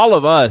 Because all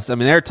of us, I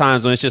mean, there are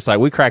times when it's just like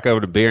we crack over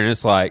to beer and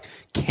it's like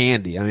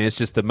candy. I mean, it's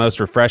just the most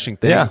refreshing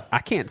thing. Yeah. I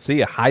can't see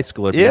a high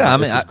schooler. being Yeah, like, I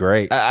mean, this is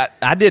great.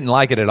 I didn't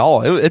like it at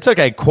all. It took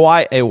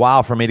quite a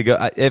while for me to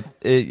go.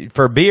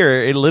 For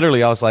beer, it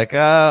literally, I was like,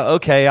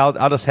 okay,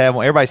 I'll just have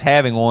one. Everybody's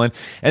having one,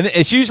 and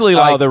it's usually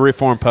like the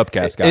Reformed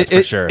Pubcast guys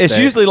for sure. It's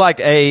usually like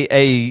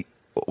a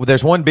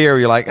there's one beer where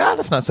you're like,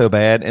 that's not so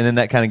bad, and then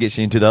that kind of gets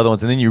you into the other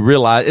ones, and then you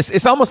realize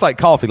it's almost like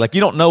coffee. Like you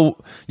don't know,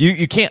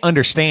 you can't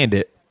understand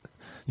it.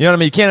 You know what I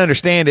mean? You can't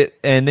understand it,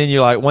 and then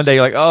you're like, one day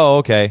you're like, oh,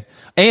 okay.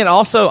 And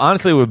also,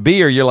 honestly, with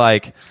beer, you're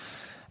like,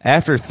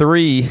 after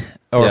 3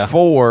 or Yeah.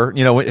 4,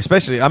 you know,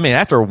 especially, I mean,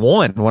 after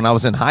 1, when I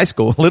was in high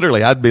school,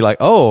 literally, I'd be like,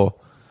 oh,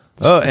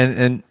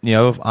 and you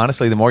know,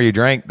 honestly, the more you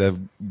drank, the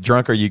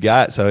drunker you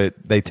got, so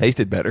they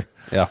tasted better.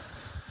 Yeah.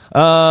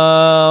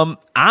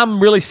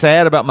 I'm really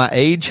sad about my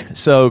age,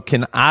 so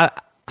I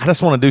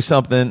just want to do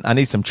something. I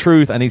need some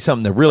truth. I need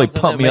something to really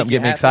Something pump that me up, make you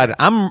get me happy.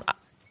 excited.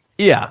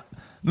 Yeah.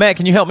 Matt,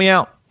 can you help me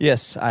out?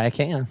 Yes, I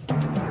can.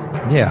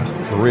 Yeah,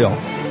 for real.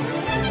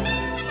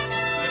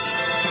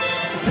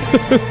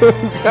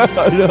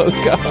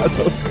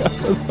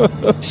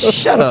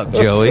 Shut up,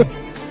 Joey.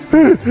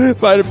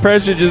 My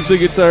depression just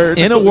took a turn.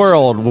 In a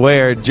world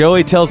where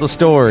Joey tells a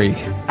story,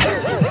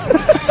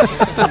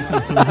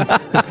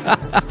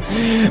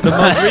 The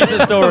most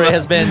recent story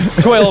has been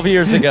 12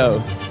 years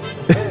ago.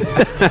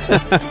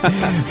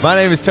 my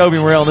name is Toby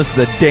Morrell, and this is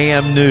the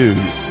Damn News.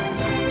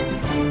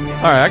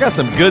 All right, I got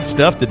some good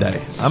stuff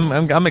today.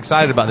 I'm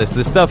excited about this.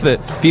 The stuff that.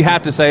 If you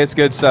have to say it's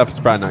good stuff, it's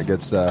probably not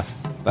good stuff.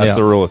 That's Yeah.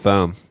 the rule of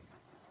thumb.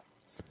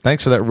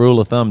 Thanks for that rule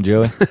of thumb,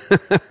 Joey.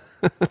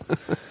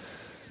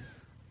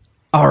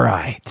 All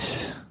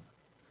right.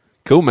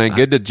 Cool, man.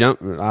 Good to jump.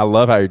 I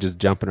love how you're just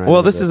jumping right Well,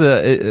 into this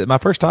is my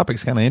first topic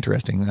is kind of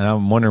interesting, and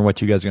I'm wondering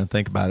what you guys are going to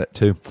think about it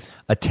too.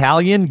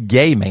 Italian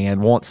gay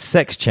man wants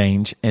sex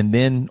change and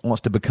then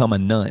wants to become a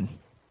nun.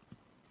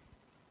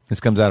 This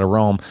comes out of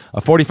Rome.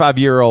 A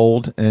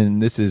 45-year-old, and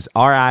this is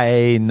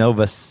RIA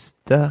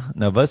Novasta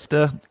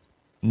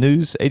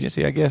News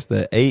Agency, I guess,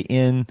 the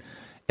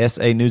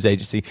ANSA News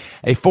Agency.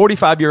 A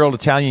 45-year-old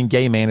Italian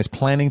gay man is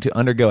planning to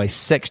undergo a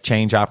sex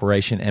change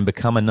operation and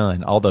become a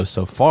nun, although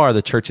so far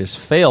the church has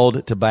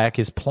failed to back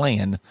his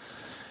plan,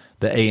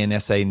 the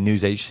ANSA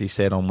News Agency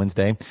said on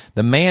Wednesday.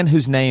 The man,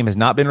 whose name has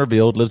not been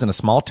revealed, lives in a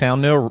small town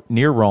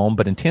near Rome,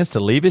 but intends to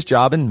leave his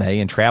job in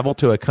May and travel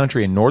to a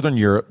country in northern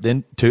Europe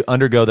then to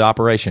undergo the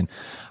operation.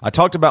 I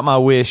talked about my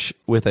wish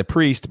with a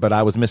priest, but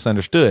I was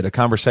misunderstood. A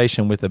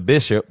conversation with a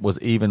bishop was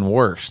even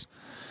worse.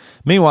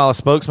 Meanwhile, a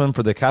spokesman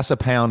for the Casa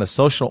Pound, a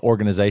social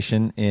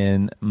organization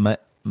in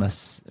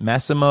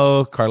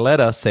Massimo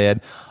Carletta,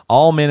 said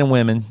all men and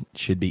women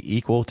should be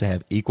equal to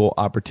have equal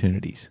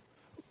opportunities.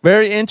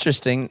 Very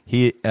interesting.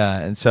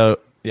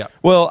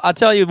 Well, I'll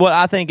tell you what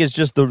I think is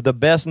just the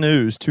best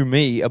news to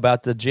me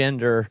about the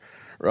gender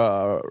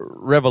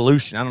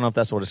revolution. I don't know if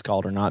that's what it's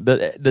called or not,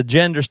 but the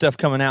gender stuff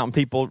coming out and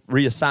people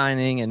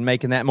reassigning and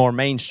making that more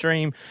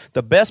mainstream.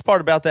 The best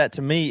part about that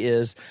to me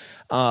is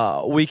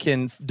we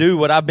can do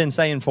what I've been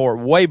saying for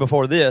way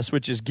before this,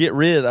 which is get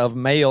rid of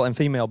male and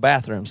female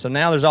bathrooms. So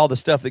now there's all the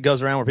stuff that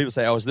goes around where people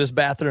say, oh, is this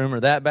bathroom or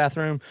that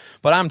bathroom?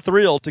 But I'm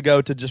thrilled to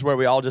go to just where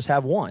we all just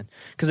have one,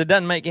 because it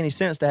doesn't make any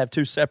sense to have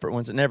two separate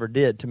ones. It never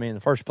did to me in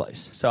the first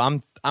place. So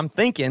I'm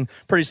thinking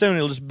pretty soon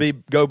it'll just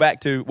go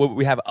back to what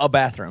we have, a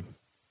bathroom.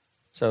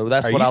 So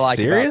that's Are what you I like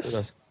serious?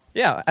 about it.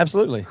 Yeah,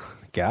 absolutely.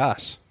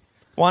 Gosh.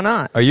 Why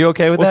not? are you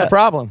okay with What's that? the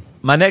problem?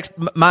 My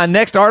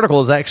next article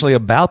is actually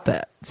about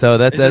that. So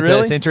that's Is it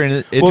really? that's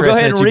interesting. We'll go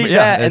ahead and read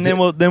that, and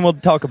that's then we'll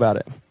talk about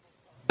it.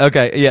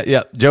 Okay,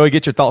 yeah. Joey,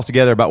 get your thoughts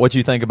together about what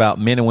you think about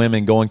men and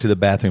women going to the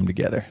bathroom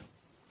together.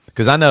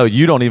 Because I know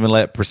you don't even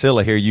let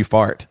Priscilla hear you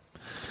fart.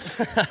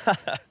 Go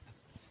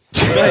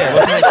ahead.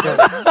 What's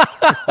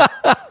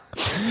the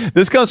next one?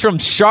 This comes from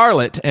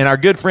Charlotte, and our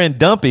good friend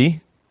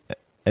Dumpy,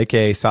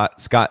 a.k.a.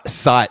 Scott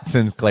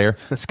Sinclair.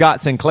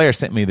 Scott Sinclair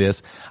sent me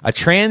this. A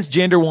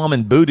transgender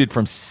woman booted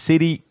from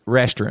city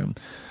restroom.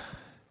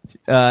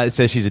 It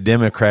says she's a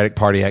Democratic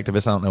Party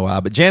activist. I don't know why.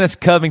 But Janice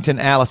Covington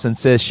Allison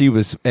says she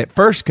was at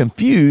first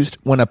confused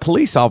when a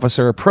police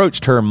officer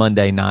approached her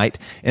Monday night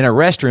in a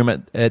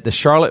restroom at the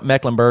Charlotte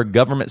Mecklenburg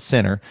Government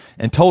Center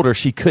and told her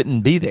she couldn't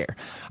be there.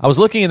 I was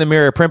looking in the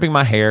mirror, primping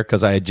my hair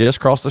because I had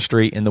just crossed the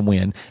street in the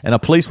wind, and a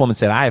policewoman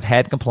said, I have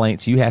had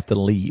complaints. You have to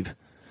leave,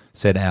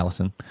 said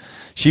Allison.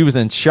 She was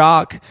in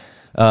shock.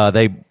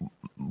 They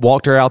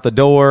walked her out the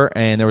door,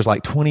 and there was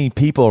like 20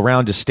 people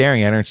around just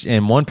staring at her,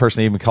 and one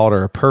person even called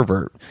her a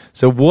pervert.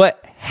 So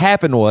what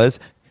happened was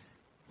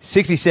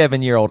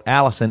 67-year-old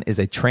Allison is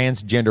a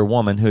transgender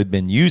woman who had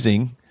been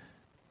using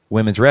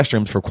women's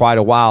restrooms for quite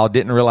a while.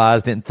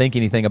 Didn't think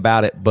anything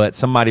about it, but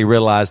somebody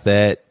realized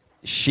that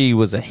she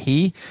was a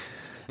he,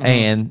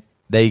 and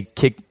they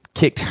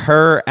kicked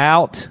her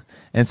out.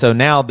 And so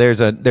now there's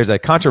a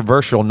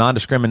controversial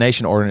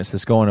non-discrimination ordinance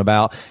that's going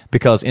about,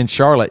 because in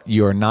Charlotte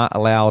you are not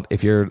allowed,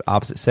 if you're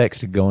opposite sex,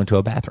 to go into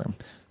a bathroom.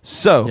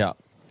 So, Yeah.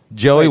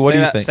 Joey, what do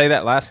you that, think? Say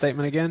that last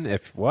statement again.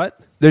 If what?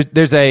 There's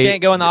You a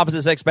can't go in the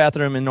opposite sex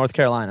bathroom in North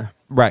Carolina.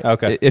 right.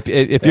 Okay.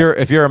 If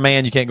you're a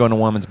man, you can't go into a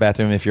woman's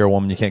bathroom. If you're a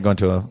woman, you can't go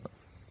into a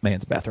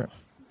man's bathroom.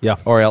 Yeah.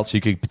 Or else you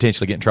could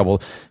potentially get in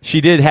trouble.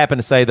 She did happen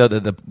to say, though,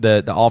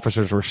 that the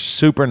officers were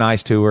super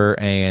nice to her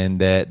and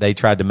that they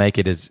tried to make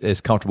it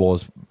as comfortable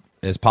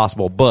as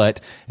possible.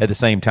 But at the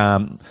same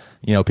time,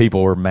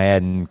 people were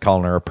mad and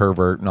calling her a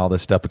pervert and all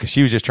this stuff because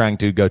she was just trying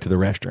to go to the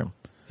restroom.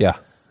 Yeah.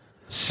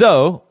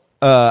 So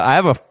I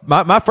have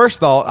my first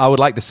thought I would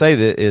like to say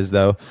that is,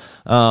 though,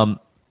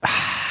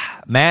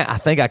 Matt, I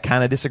think I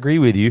kind of disagree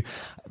with you,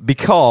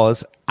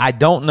 because I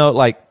don't know,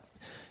 like,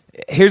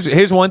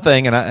 here's one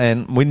thing, and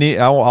I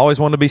always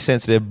want to be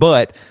sensitive,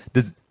 but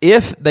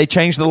if they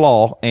change the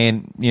law,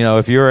 and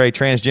if you're a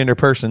transgender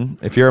person,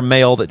 if you're a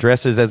male that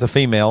dresses as a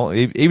female,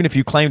 even if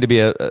you claim to be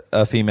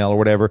a female or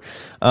whatever,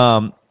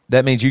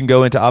 that means you can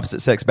go into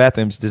opposite sex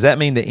bathrooms. Does that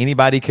mean that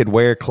anybody could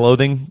wear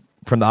clothing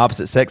from the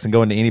opposite sex and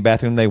go into any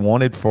bathroom they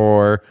wanted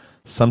for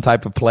some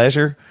type of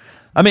pleasure?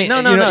 I mean,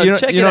 No.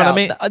 Check it know out. what I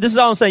mean? This is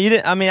all I'm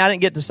saying. I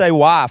didn't get to say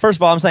why. First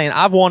of all, I'm saying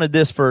I've wanted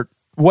this for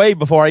way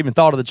before I even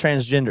thought of the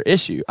transgender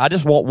issue. I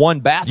just want one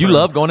bathroom. You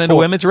love going into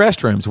women's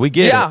restrooms. We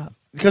get it. Yeah,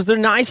 because they're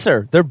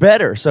nicer. They're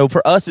better. So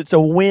for us, it's a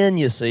win,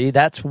 you see.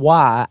 That's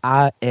why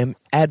I am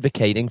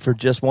advocating for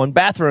just one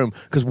bathroom,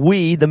 because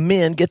we, the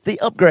men, get the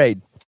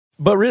upgrade.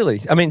 But really,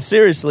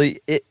 seriously,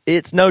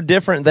 it's no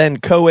different than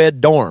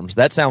co-ed dorms.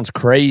 That sounds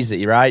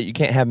crazy, right? You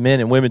can't have men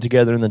and women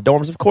together in the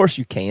dorms. Of course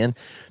you can.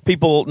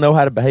 People know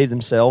how to behave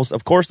themselves.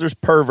 Of course there's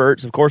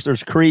perverts. Of course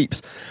there's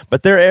creeps.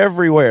 But they're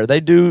everywhere.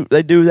 They do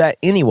that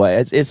anyway.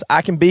 It's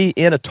I can be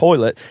in a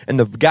toilet, and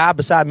the guy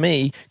beside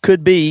me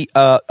could be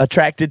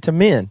attracted to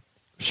men.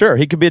 Sure,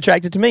 he could be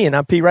attracted to me, and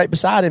I'd pee right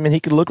beside him, and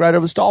he could look right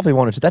over the stall if he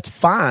wanted to. That's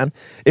fine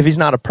if he's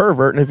not a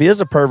pervert, and if he is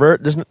a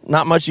pervert, there's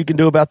not much you can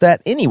do about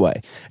that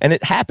anyway. And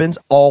it happens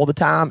all the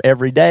time,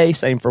 every day.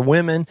 Same for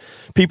women.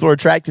 People are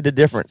attracted to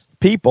different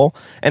people,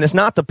 and it's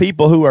not the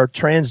people who are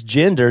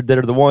transgendered that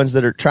are the ones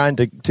that are trying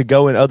to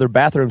go in other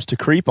bathrooms to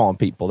creep on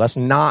people. That's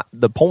not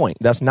the point.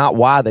 That's not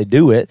why they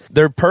do it.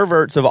 They're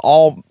perverts of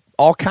all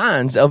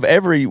kinds, of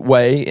every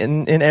way,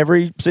 in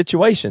every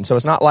situation. So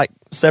it's not like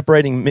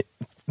separating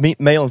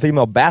male and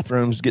female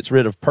bathrooms gets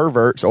rid of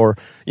perverts, or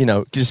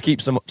just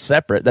keeps them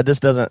separate.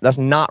 That's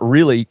not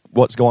really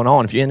what's going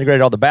on. If you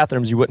integrated all the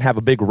bathrooms, you wouldn't have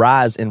a big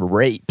rise in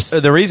rapes.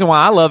 The reason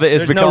why I love it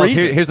is There's no because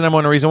reason. here's the number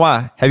one reason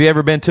why. Have you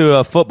ever been to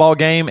a football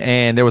game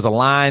and there was a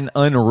line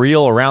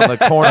unreal around the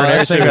corner and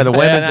That's everything true. of the Yeah,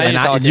 women's, now you're and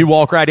talking. you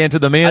walk right into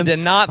the men's? I did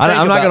not I'm think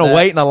not about going to that.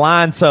 wait in a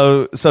line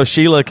so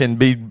Sheila can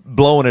be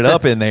blowing it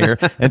up in there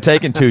and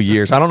taking 2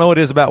 years. I don't know what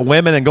it is about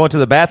women and going to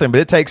the bathroom,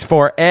 but it takes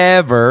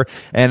forever.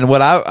 And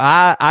what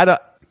I don't.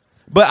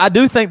 But I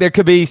do think there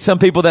could be some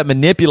people that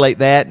manipulate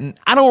that, and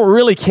I don't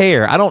really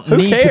care. I don't Who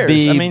need cares? to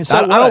be. I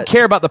don't what?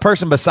 care about the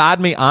person beside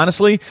me,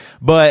 honestly.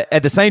 But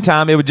at the same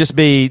time, it would just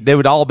be they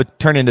would all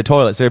turn into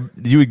toilets.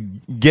 You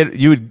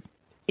would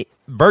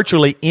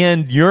virtually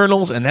end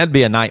urinals, and that'd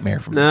be a nightmare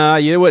for me. No,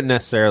 you wouldn't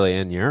necessarily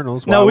in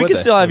urinals. Why No, we would could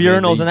they? still have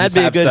urinals, you and that'd just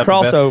be a have good stuff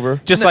about-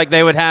 crossover. Just like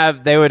they would have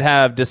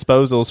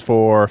disposals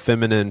for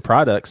feminine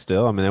products.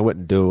 Still, they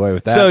wouldn't do away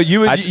with that. So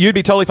you'd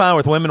be totally fine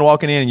with women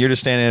walking in and you're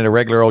just standing at a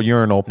regular old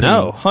urinal.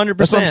 No, 100%.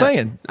 That's what I'm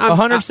saying.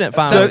 100%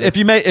 fine. So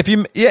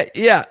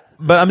yeah.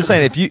 But I'm just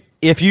saying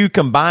if you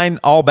combine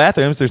all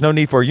bathrooms, there's no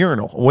need for a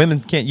urinal.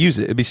 Women can't use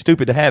it. It'd be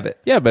stupid to have it.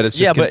 yeah, but it's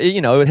just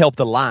it would help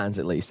the lines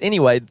at least.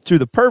 Anyway, to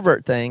the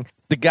pervert thing,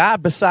 the guy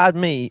beside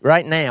me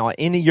right now at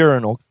any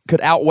urinal could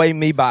outweigh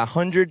me by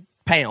 100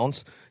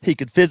 pounds. He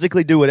could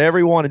physically do whatever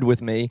he wanted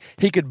with me.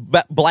 He could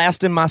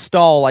blast in my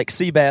stall like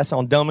Seabass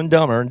on Dumb and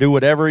Dumber and do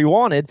whatever he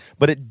wanted,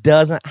 but it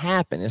doesn't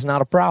happen. It's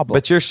not a problem.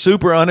 But you're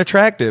super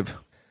unattractive.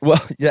 Well,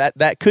 yeah,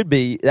 that could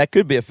be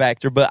a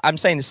factor, but I'm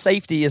saying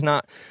safety is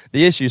not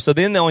the issue. So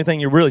then the only thing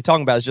you're really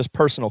talking about is just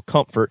personal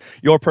comfort,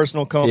 your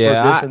personal comfort,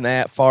 this and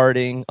that,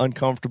 farting,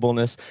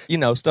 uncomfortableness,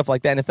 stuff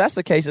like that. And if that's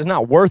the case, it's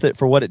not worth it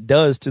for what it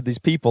does to these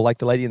people, like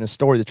the lady in the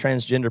story, the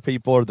transgender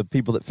people or the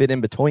people that fit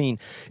in between.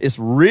 It's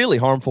really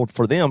harmful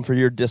for them, for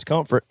your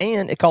discomfort,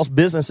 and it costs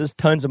businesses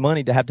tons of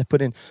money to have to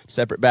put in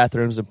separate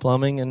bathrooms and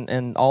plumbing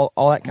and all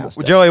that kind of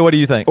stuff. Joey, what do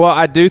you think? Well,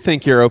 I do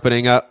think you're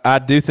opening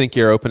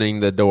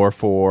the door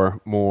for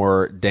more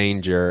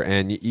danger,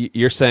 and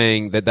you're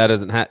saying that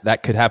doesn't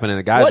that could happen in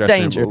a guy's What restroom.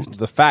 danger? Well,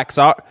 the facts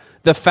are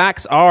the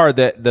facts are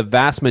that the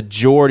vast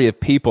majority of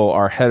people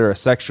are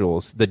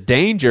heterosexuals. The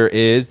danger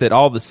is that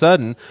all of a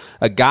sudden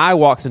a guy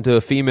walks into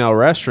a female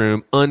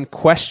restroom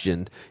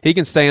unquestioned. He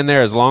can stay in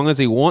there as long as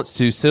he wants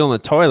to, sit on the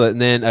toilet,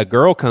 and then a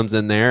girl comes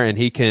in there and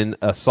he can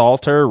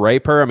assault her,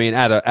 rape her. I mean,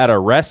 at a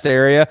rest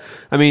area.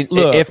 I mean,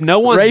 Look, if no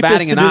one's rapists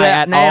batting an do eye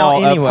that at now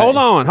all, anyway.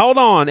 hold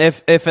on.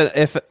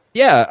 If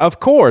yeah, of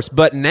course.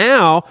 But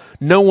now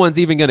no one's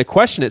even going to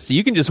question it. So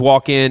you can just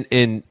walk in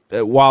and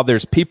while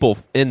there's people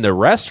in the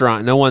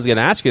restaurant, no one's going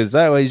to ask you, is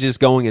that way he's just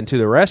going into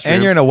the restroom?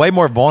 And you're in a way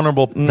more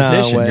vulnerable No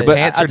position. way. Your But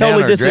pants I are down,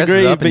 totally or dresses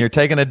disagree, up, but- and you're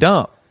taking a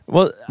dump.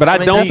 Well, But I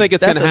don't think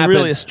it's that's gonna happen.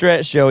 really a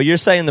stretch, Joe. You're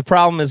saying the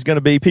problem is going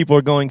to be people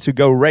are going to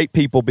go rape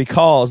people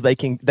because they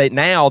can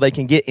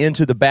get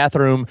into the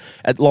bathroom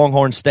at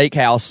Longhorn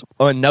Steakhouse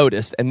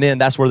unnoticed, and then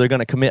that's where they're going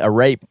to commit a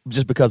rape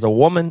just because a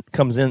woman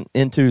comes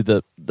into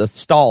the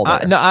stall there.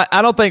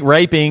 I don't think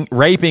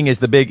raping is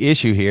the big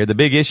issue here. The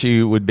big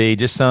issue would be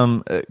just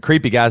some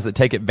creepy guys that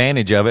take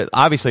advantage of it.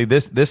 Obviously,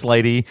 this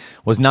lady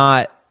was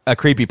not a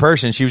creepy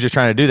person. She was just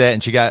trying to do that,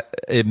 and she got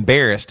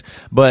embarrassed.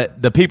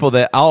 But the people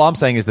that, all I'm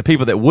saying is the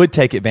people that would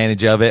take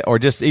advantage of it or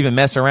just even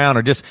mess around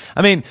or just,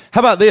 I mean,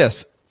 how about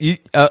this?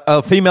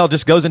 A female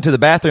just goes into the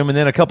bathroom and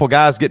then a couple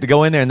guys get to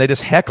go in there and they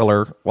just heckle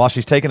her while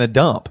she's taking a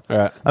dump.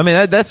 Right. I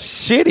mean, that's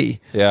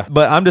shitty. Yeah.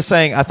 But I'm just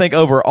saying, I think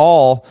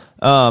overall,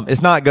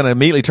 it's not going to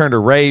immediately turn to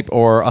rape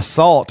or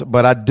assault,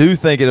 but I do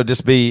think it'll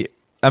just be,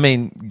 I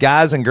mean,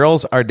 guys and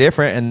girls are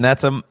different, and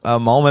that's a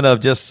moment of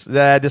just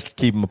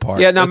keep them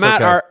apart. Yeah, now, That's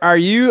Matt, okay. are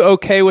you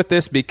okay with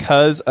this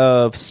because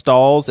of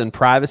stalls and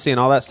privacy and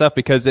all that stuff?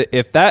 Because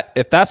if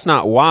that's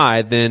not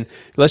why, then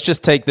let's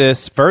just take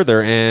this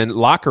further. And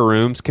locker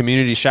rooms,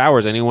 community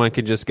showers, anyone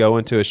can just go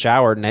into a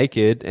shower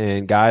naked,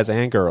 and guys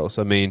and girls.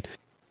 I mean,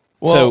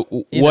 Well,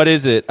 so you what know,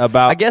 is it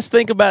about? I guess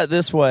think about it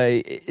this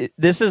way.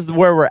 This is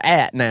where we're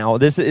at now.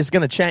 This is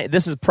going to change.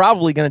 This is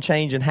probably going to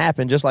change and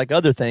happen just like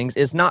other things.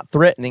 It's not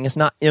threatening. It's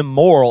not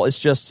immoral. It's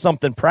just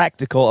something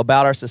practical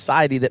about our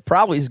society that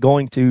probably is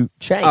going to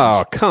change.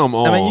 Oh, come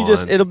on. I mean,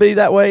 it'll be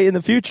that way in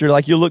the future.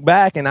 Like, you'll look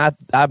back, and I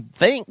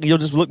think you'll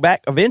just look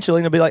back eventually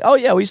and it'll be like, oh,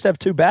 yeah, we used to have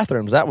 2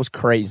 bathrooms. That was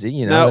crazy.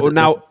 You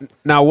know.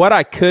 Now, what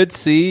I could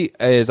see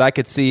is I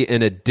could see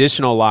an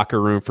additional locker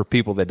room for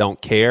people that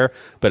don't care.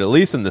 But at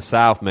least in the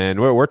South, man,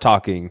 we're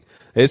talking.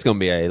 It's going to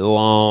be a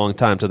long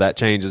time till that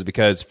changes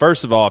because,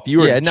 first of all, if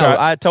you were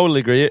I totally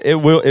agree. It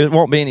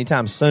won't be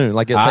anytime soon.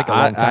 Like, it'll take a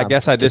long time. I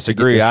guess I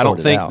disagree. I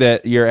don't think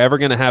that you're ever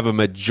going to have a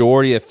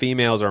majority of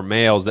females or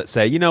males that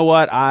say, you know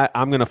what,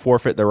 I'm going to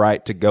forfeit the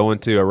right to go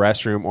into a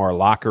restroom or a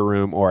locker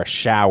room or a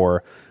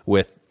shower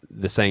with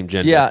the same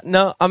gender. Yeah,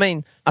 no, I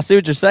mean, I see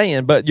what you're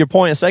saying, but your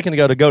point a second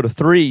ago to go to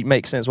 3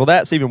 makes sense. Well,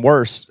 that's even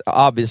worse,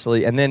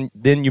 obviously, and then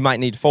you might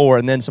need 4,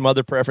 and then some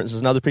other preferences,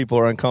 and other people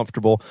are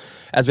uncomfortable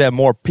as we have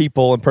more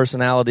people and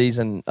personalities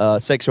and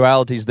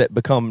sexualities that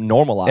become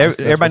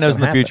normalized. Everybody knows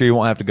in the future you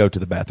won't have to go to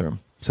the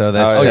bathroom. So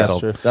that's yeah, settled.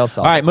 sure. That'll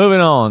solve All right,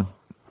 moving on.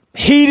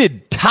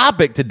 Heated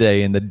topic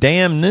today in the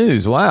damn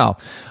news. Wow. All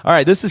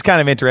right, this is kind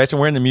of interesting.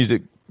 We're in the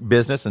music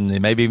business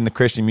and maybe even the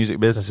Christian music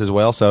business as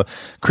well. So,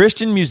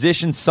 Christian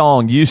musician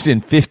song used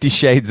in 50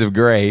 Shades of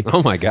Grey.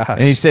 Oh, my gosh.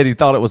 And he said he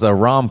thought it was a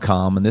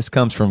rom-com, and this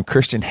comes from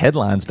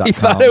ChristianHeadlines.com. He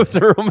thought it was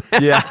a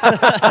romantic.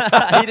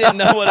 Yeah. He didn't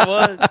know what it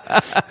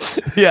was.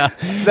 Yeah.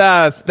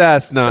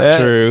 That's not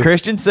true.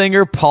 Christian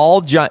singer Paul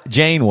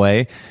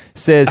Janeway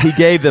says he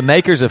gave the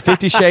makers of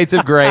 50 Shades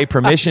of Grey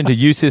permission to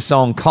use his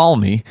song Call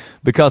Me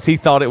because he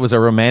thought it was a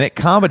romantic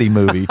comedy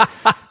movie.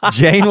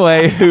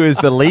 Janeway, who is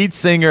the lead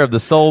singer of the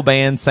soul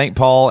band St.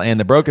 Paul and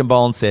the Broken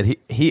Bones, said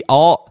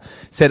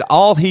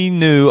all he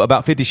knew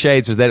about 50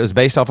 Shades was that it was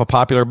based off a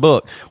popular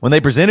book. When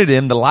they presented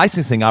him the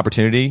licensing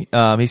opportunity,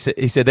 he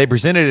said they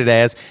presented it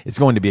as it's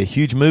going to be a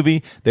huge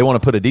movie. They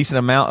want to put a decent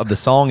amount of the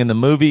song in the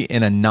movie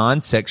in a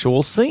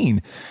non-sexual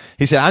scene.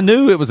 He said, I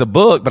knew it was a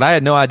book, but I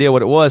had no idea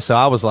what it was. So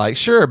I was like,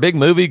 sure, big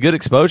movie, good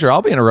exposure.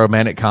 I'll be in a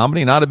romantic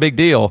comedy, not a big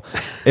deal.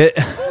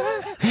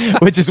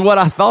 Which is what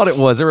I thought it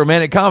was, a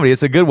romantic comedy.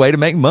 It's a good way to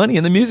make money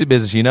in the music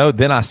business, you know.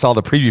 Then I saw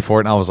the preview for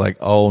it, and I was like,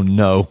 oh,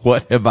 no,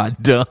 what have I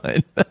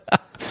done?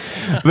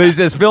 But he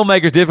says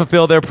filmmakers did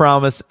fulfill their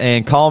promise,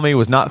 and Call Me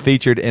was not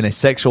featured in a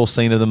sexual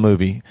scene of the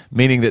movie,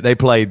 meaning that they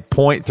played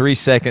 0.3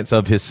 seconds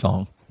of his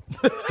song.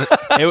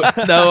 No,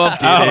 I'm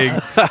kidding.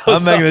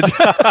 I'm making a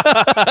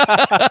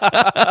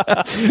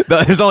joke.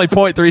 There's only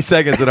 0.3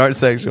 seconds that aren't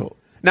sexual.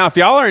 Now, if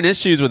y'all are in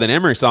issues with an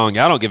Emery song,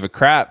 I don't give a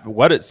crap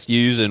what it's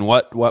used in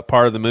what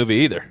part of the movie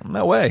either.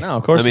 No way. No,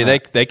 of course I mean,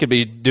 not. they could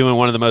be doing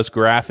one of the most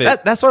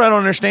graphic. That's what I don't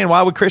understand.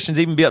 Why would Christians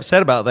even be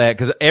upset about that?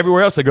 Because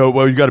everywhere else they go,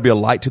 well, you got to be a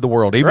light to the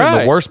world. Even in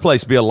Right. the worst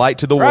place, be a light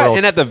to the Right, world.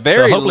 and at the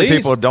very so hopefully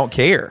least, people don't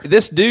care.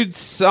 This dude's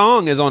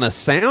song is on a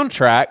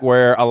soundtrack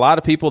where a lot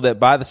of people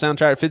that buy the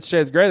soundtrack of 50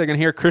 Shades of Grey, they're going to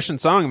hear a Christian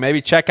song and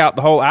maybe check out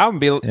the whole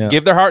album,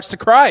 give their hearts to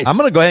Christ. I'm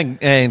going to go ahead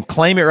and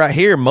claim it right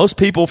here. Most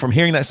people from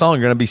hearing that song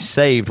are going to be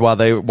saved while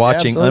they're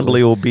watching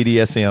Absolutely. unbelievable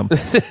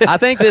BDSM. I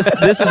think this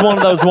is one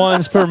of those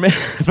ones for me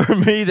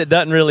that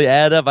doesn't really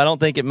add up. I don't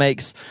think it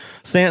makes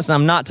sense.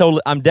 I'm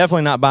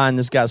definitely not buying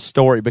this guy's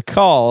story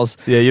because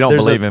Yeah, you don't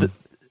there's believe him.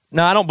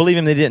 No, I don't believe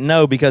him. They didn't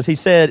know because he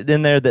said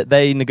in there that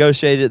they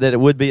negotiated that it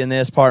would be in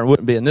this part and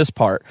wouldn't be in this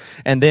part.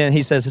 And then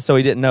he says so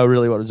he didn't know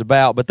really what it was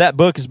about. But that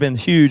book has been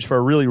huge for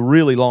a really,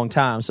 really long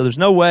time. So there's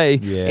no way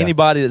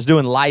anybody that's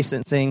doing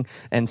licensing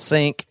and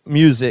sync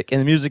music in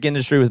the music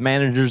industry with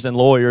managers and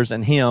lawyers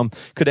and him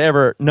could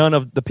ever, none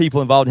of the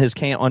people involved in his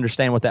camp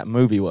understand what that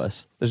movie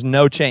was. There's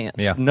no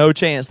chance. Yeah. No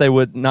chance they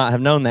would not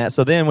have known that.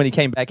 So then when he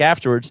came back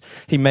afterwards,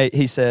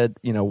 he said,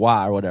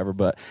 why or whatever.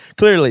 But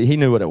clearly he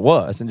knew what it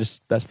was, and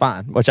just that's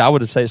fine, which I would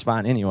have said is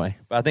fine anyway.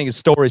 But I think his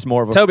story's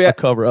more of a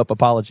cover-up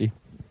apology.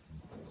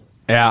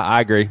 Yeah,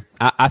 I agree.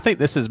 I think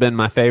this has been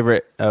my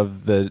favorite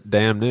of the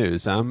damn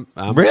news. I'm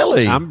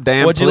Really? I'm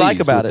damn. What'd you like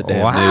pleased about with it? the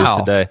damn Wow.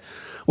 news today?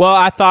 Well,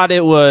 I thought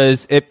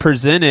it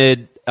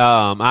presented.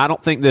 I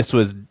don't think this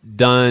was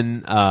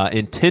done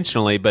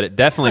intentionally, but it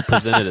definitely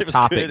presented a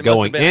topic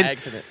going in.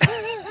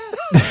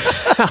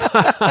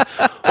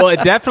 Well,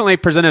 it definitely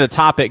presented a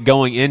topic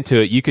going into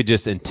it. You could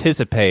just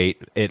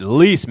anticipate at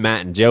least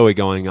Matt and Joey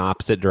going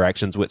opposite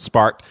directions, which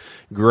sparked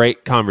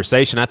great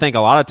conversation. I think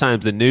a lot of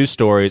times the news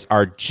stories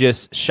are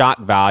just shock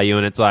value,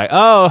 and it's like,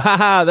 oh,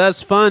 haha,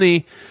 that's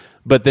funny.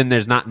 But then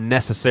there's not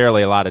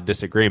necessarily a lot of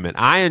disagreement.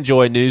 I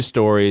enjoy news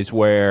stories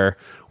where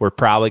we're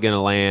probably going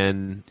to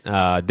land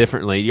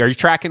differently. Are you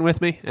tracking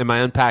with me? Am I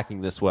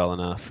unpacking this well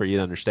enough for you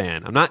to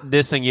understand? I'm not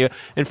dissing you.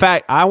 In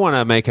fact, I want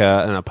to make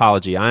an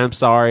apology. I am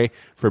sorry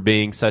for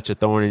being such a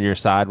thorn in your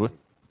side with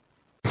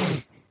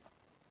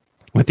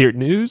your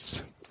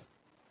news.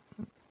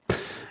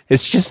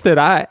 It's just that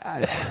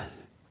I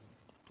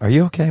Are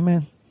you okay,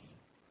 man?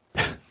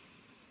 All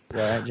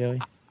right,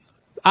 Joey?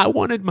 I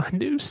wanted my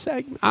news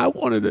segment. I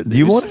wanted a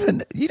news.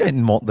 You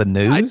didn't want the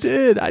news.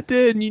 I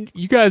did. And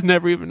you guys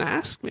never even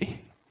asked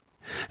me.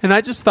 And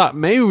I just thought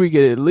maybe we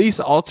could at least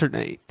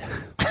alternate.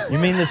 You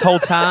mean this whole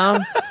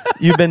time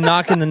you've been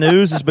knocking the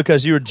news is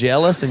because you were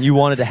jealous and you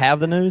wanted to have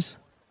the news?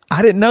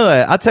 I didn't know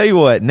that. I'll tell you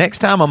what. Next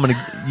time I'm going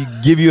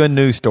to give you a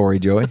news story,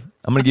 Joey.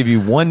 I'm going to give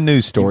you one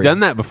news story. You've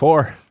done that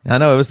before. I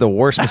know it was the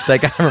worst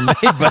mistake I ever made,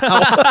 but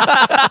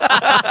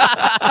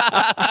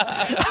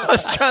I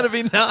was trying to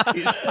be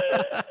nice.